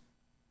ones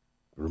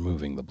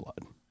removing the blood.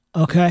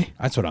 Okay.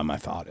 That's what my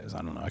thought is.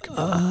 I don't know. I could.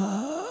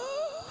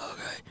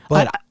 Okay.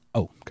 But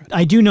good.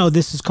 I do know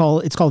it's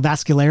called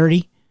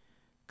vascularity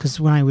because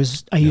when I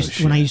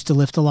used to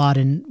lift a lot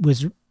and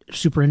was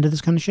super into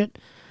this kind of shit,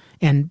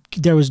 and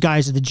there was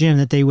guys at the gym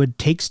that they would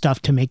take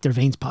stuff to make their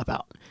veins pop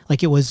out.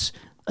 Like it was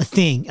a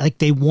thing. Like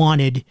they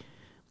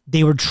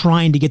were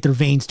trying to get their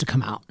veins to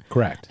come out.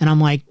 Correct. And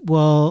I'm like,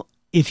 well,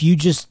 if you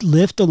just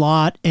lift a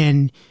lot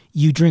and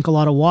you drink a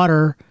lot of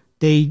water,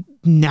 they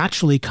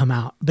naturally come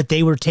out. But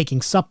they were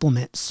taking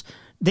supplements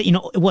that,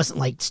 it wasn't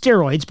like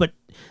steroids, but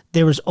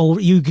there was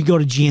you could go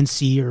to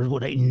GNC or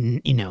what,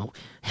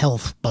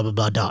 health, blah, blah,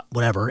 blah, dot,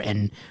 whatever.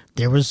 And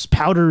there was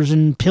powders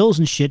and pills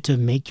and shit to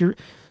make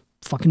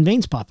fucking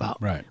veins pop out.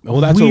 Right.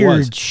 Well, that's weird what it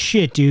was.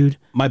 shit, dude.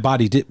 My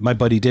buddy did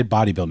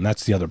bodybuilding. And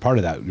that's the other part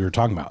of that you were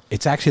talking about.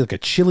 It's actually like a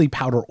chili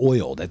powder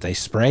oil that they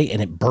spray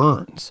and it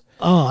burns.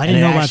 Oh, I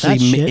didn't know about that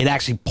shit. It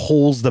actually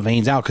pulls the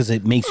veins out because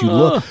it makes you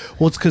look.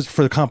 Well, it's because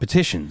for the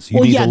competitions,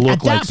 you need to look at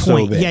that like so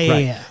point. big.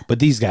 Yeah. But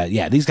these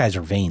guys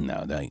are vain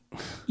though.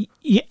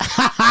 Yeah.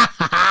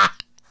 I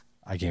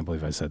can't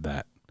believe I said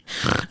that.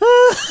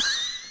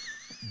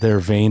 They're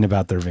vain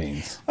about their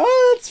veins.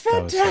 Oh, that's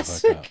That was so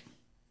fantastic.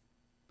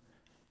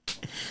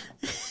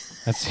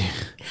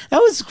 That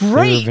was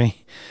great.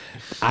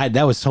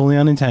 That was totally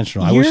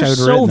unintentional. I You're wish I would have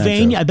so written that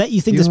vain. joke. I bet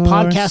you think this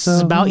podcast is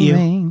about you.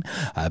 Vain.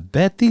 I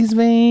bet these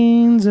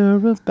veins are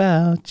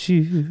about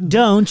you.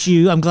 Don't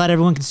you? I'm glad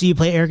everyone can see you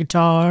play air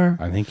guitar.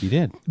 I think you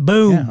did.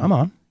 Boom. Yeah, I'm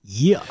on.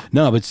 Yeah.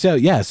 No, but so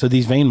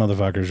these vain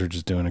motherfuckers are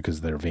just doing it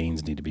because their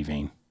veins need to be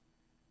vain.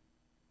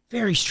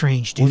 Very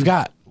strange, dude. We've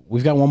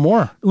got one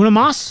more, Una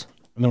mas?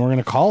 and then we're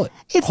gonna call it.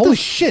 It's Holy the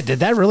shit! Did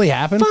that really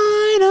happen?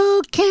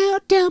 Final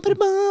countdown.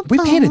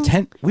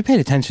 We paid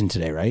attention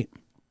today, right?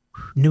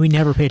 No, we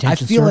never pay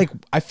attention.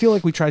 I feel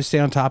like we try to stay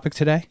on topic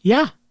today.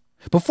 Yeah.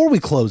 Before we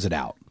close it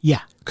out,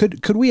 Yeah.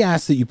 could we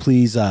ask that you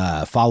please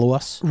follow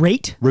us,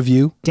 Rate,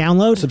 review,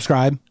 download,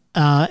 subscribe,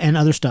 and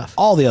other stuff.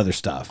 all the other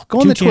stuff. Go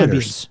on Two the Twitters,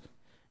 champions.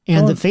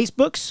 And the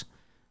Facebooks.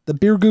 the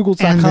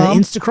beergoogles.com,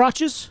 And the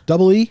Instacrotches.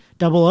 double E,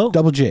 Double O.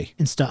 double G,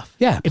 And stuff.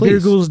 Yeah, At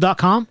please.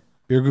 beergoogles.com.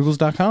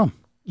 beergoogles.com.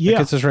 Yeah. That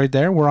gets us right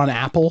there. We're on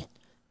Apple,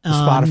 the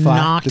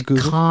Spotify, the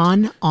Google,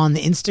 NocCon on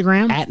the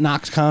Instagram. at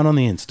NoxCon on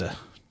the Insta.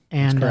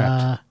 And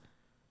correct.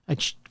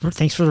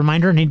 thanks for the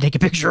reminder. I need to take a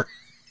picture.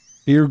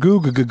 Beer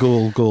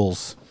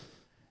Googles.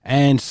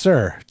 And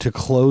sir, to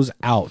close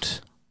out,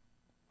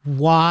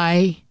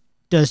 Why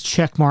does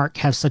Checkmark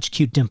have such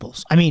cute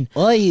dimples? I mean,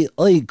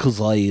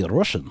 because I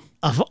Russian.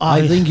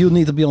 I think you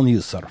need to be on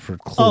you, sir, for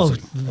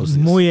closing.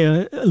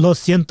 muy lo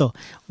siento.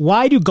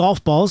 Why do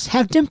golf balls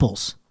have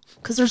dimples?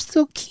 Because they're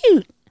so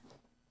cute.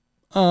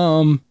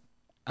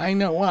 I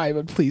know why,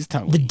 but please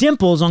tell The me.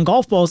 dimples on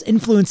golf balls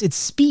influence its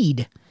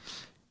speed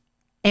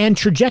and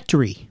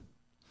trajectory.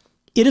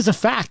 It is a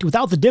fact,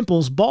 without the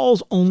dimples,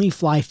 balls only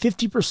fly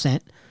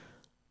 50%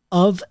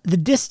 of the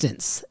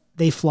distance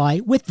they fly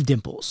with the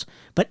dimples.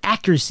 But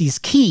accuracy is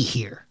key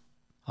here.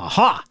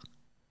 Aha!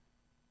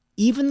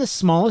 Even the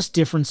smallest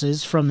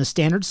differences from the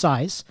standard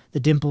size, the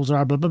dimples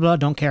are blah, blah, blah,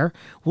 don't care,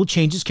 will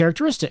change its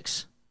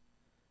characteristics.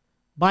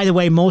 By the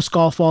way, most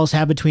golf balls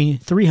have between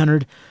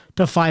 300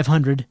 to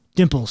 500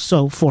 dimples,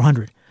 so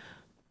 400.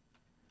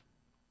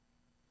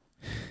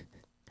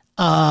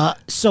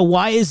 So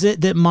why is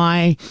it that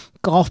my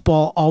golf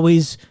ball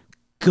always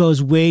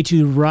goes way to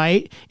the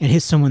right and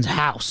hits someone's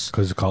house?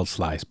 Because it's called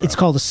slice, bro. It's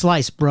called a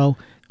slice, bro.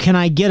 Can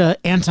I get an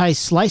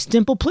anti-slice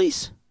dimple,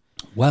 please?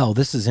 Well,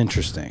 this is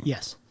interesting.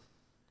 Yes.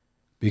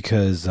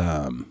 Because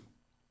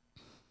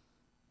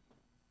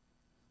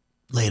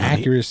Late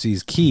accuracy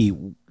is key,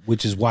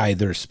 which is why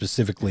they're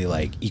specifically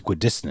like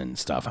equidistant and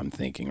stuff, I'm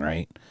thinking,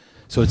 right?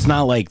 So it's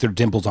not like they're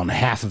dimples on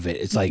half of it.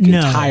 It's like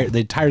No. the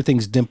entire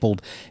thing's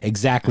dimpled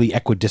exactly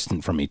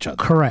equidistant from each other.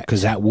 Correct.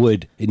 Because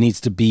it needs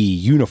to be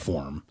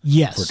uniform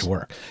Yes. for it to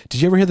work.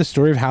 Did you ever hear the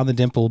story of how the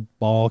dimpled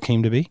ball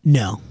came to be?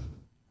 No.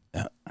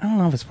 I don't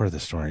know if it's part of the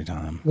story,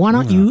 Tom. Why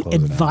don't I'm gonna you close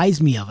it out.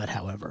 advise me of it,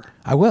 however?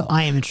 I will.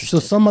 I am interested. So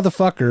some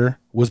motherfucker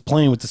was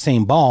playing with the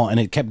same ball and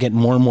it kept getting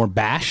more and more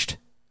bashed.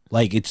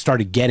 Like it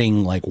started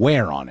getting like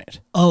wear on it.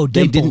 Oh,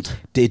 dimpled.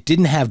 It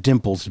didn't have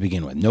dimples to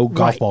begin with. No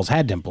golf Right. balls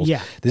had dimples.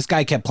 Yeah. This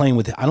guy kept playing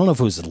with it. I don't know if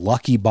it was a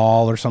lucky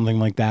ball or something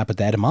like that, but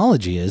the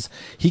etymology is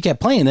he kept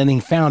playing and he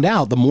found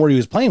out the more he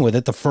was playing with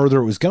it, the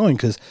further it was going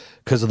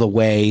because of the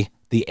way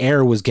the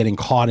air was getting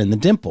caught in the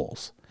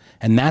dimples.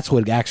 And that's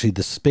what actually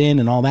the spin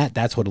and all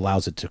that's what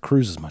allows it to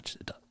cruise as much as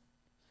it does.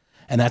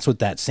 And that's what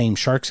that same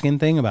shark skin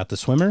thing about the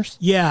swimmers.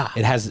 Yeah.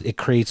 It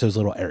creates those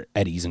little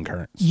eddies and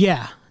currents.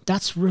 Yeah.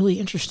 That's really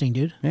interesting,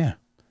 dude. Yeah.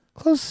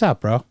 Close this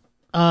out, bro.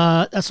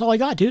 That's all I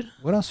got, dude.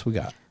 What else we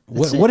got?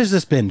 That's it. What has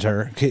this been,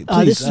 Tur? Please,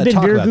 This has been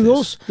talk Beer about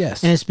Googles. this.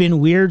 Yes. And it's been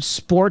weird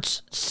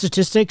sports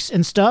statistics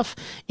and stuff.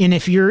 And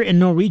if you're a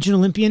Norwegian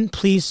Olympian,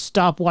 please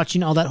stop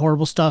watching all that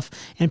horrible stuff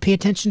and pay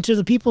attention to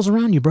the peoples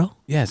around you, bro.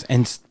 Yes,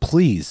 and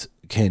please,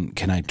 can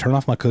I turn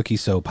off my cookie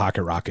so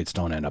pocket rockets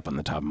don't end up on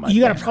the top of my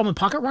You got a banner? problem with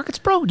pocket rockets,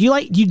 bro? Do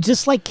you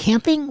just like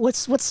camping?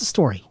 What's the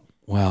story?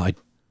 Well,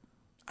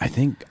 I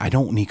think I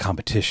don't need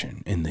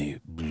competition in the...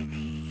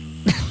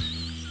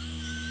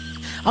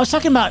 I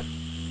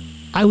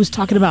was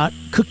talking about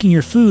cooking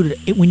your food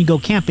when you go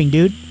camping,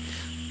 dude.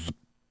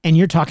 And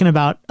you're talking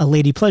about a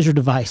lady pleasure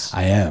device.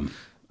 I am.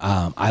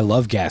 I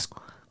love gas,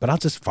 but I'll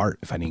just fart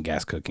if I need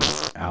gas cooking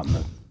out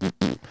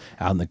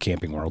in the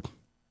camping world.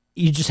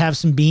 You just have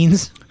some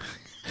beans.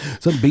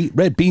 Some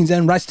red beans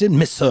and rice didn't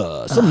miss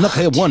her. Some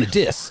knucklehead wanted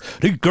this.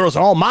 These girls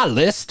are on my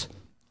list.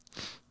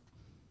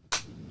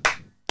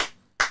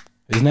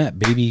 Isn't that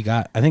Baby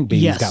Got? I think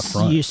Baby's Yes, got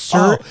front. yes,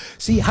 sir. Oh,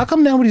 see, how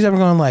come nobody's ever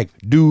going like,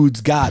 dude's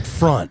got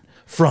front?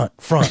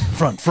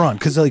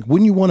 Because like,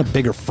 wouldn't you want a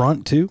bigger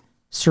front too?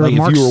 Sir Like, if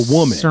Marks, you were a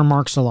woman. Sir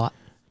Marks a lot.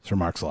 Sir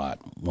Marks a lot.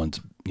 Once,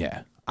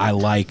 yeah. I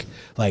like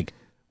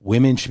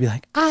women should be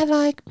like, I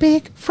like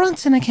big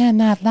fronts and I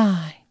cannot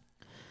lie.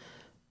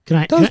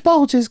 Those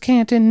bulges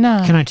can't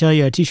deny. Can I tell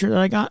you a T-shirt that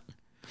I got?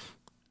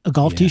 A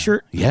golf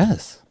T-shirt?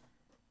 Yes.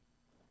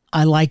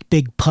 I like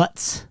big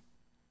putts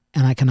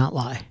and I cannot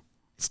lie.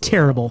 It's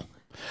terrible.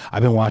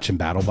 I've been watching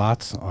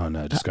BattleBots on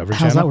Discovery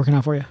Channel. How's that working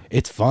out for you?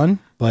 It's fun,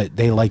 but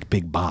they like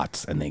big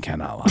bots and they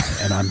cannot lie.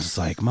 And I'm just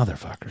like,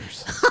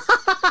 motherfuckers.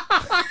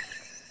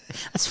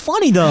 That's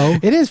funny though.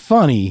 It is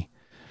funny,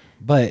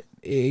 but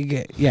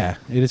it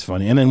is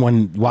funny. And then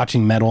when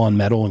watching Metal on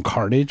Metal and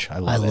Carnage, I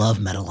love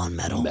Metal on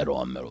Metal. Metal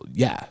on Metal.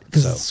 Yeah.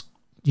 Because it's,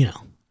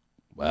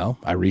 Well,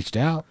 I reached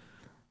out.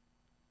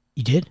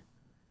 You did?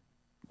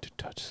 To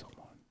touch someone.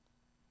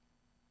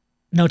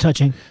 No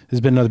touching. This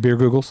has been another Beer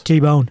Googles.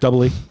 T-Bone.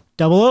 Double E.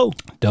 Double O.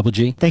 Double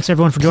G. Thanks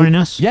everyone for joining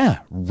us. Yeah.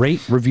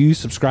 Rate, review,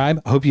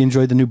 subscribe. I hope you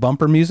enjoyed the new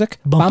bumper music.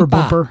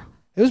 Bumper.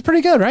 It was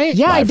pretty good, right?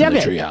 Yeah, Live I from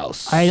did the it.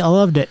 Treehouse. I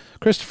loved it.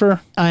 Christopher,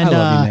 And, I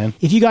love you, man.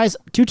 If you guys,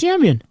 to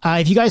champion,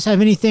 if you guys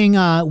have anything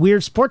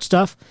weird sports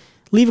stuff,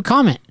 leave a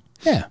comment.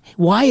 Yeah.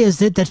 Why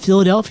is it that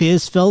Philadelphia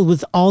is spelled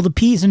with all the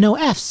P's and no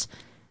F's?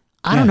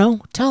 I don't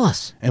know. Tell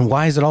us. And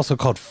why is it also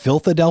called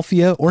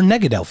Philadelphia or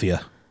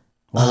Negadelphia?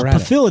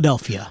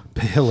 Philadelphia.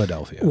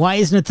 Philadelphia. Why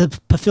isn't it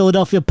the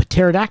Philadelphia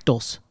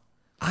Pterodactyls?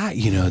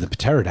 The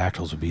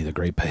Pterodactyls would be the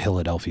great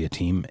Philadelphia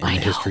team in the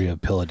history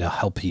of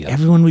Philadelphia.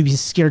 Everyone would be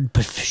scared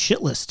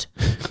shitless.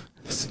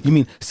 You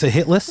mean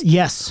Sahitless?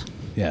 Yes.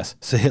 Yes,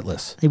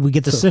 Sahitless. They would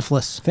get the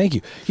syphilis. Thank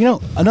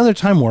you. Another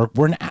time warp.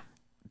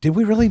 Did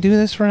we really do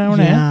this for an hour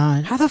and a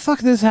half? How the fuck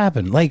did this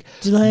happen? Like,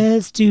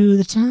 let's do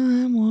the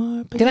time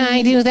warp. Can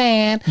I do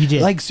that? You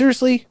did. Like,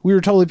 seriously, we were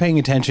totally paying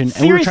attention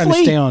and we were trying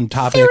to stay on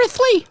topic.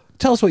 Seriously.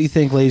 Tell us what you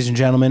think, ladies and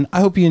gentlemen.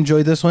 I hope you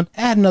enjoyed this one.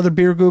 Add another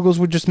Beer Googles.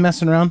 We're just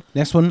messing around.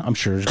 Next one, I'm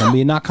sure, is going to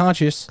be Not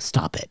Conscious.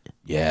 Stop it.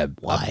 Yeah.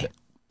 Why?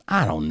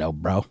 I don't know,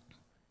 bro.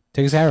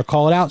 Take us out or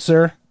call it out,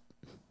 sir.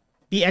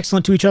 Be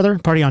excellent to each other.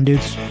 Party on,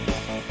 dudes.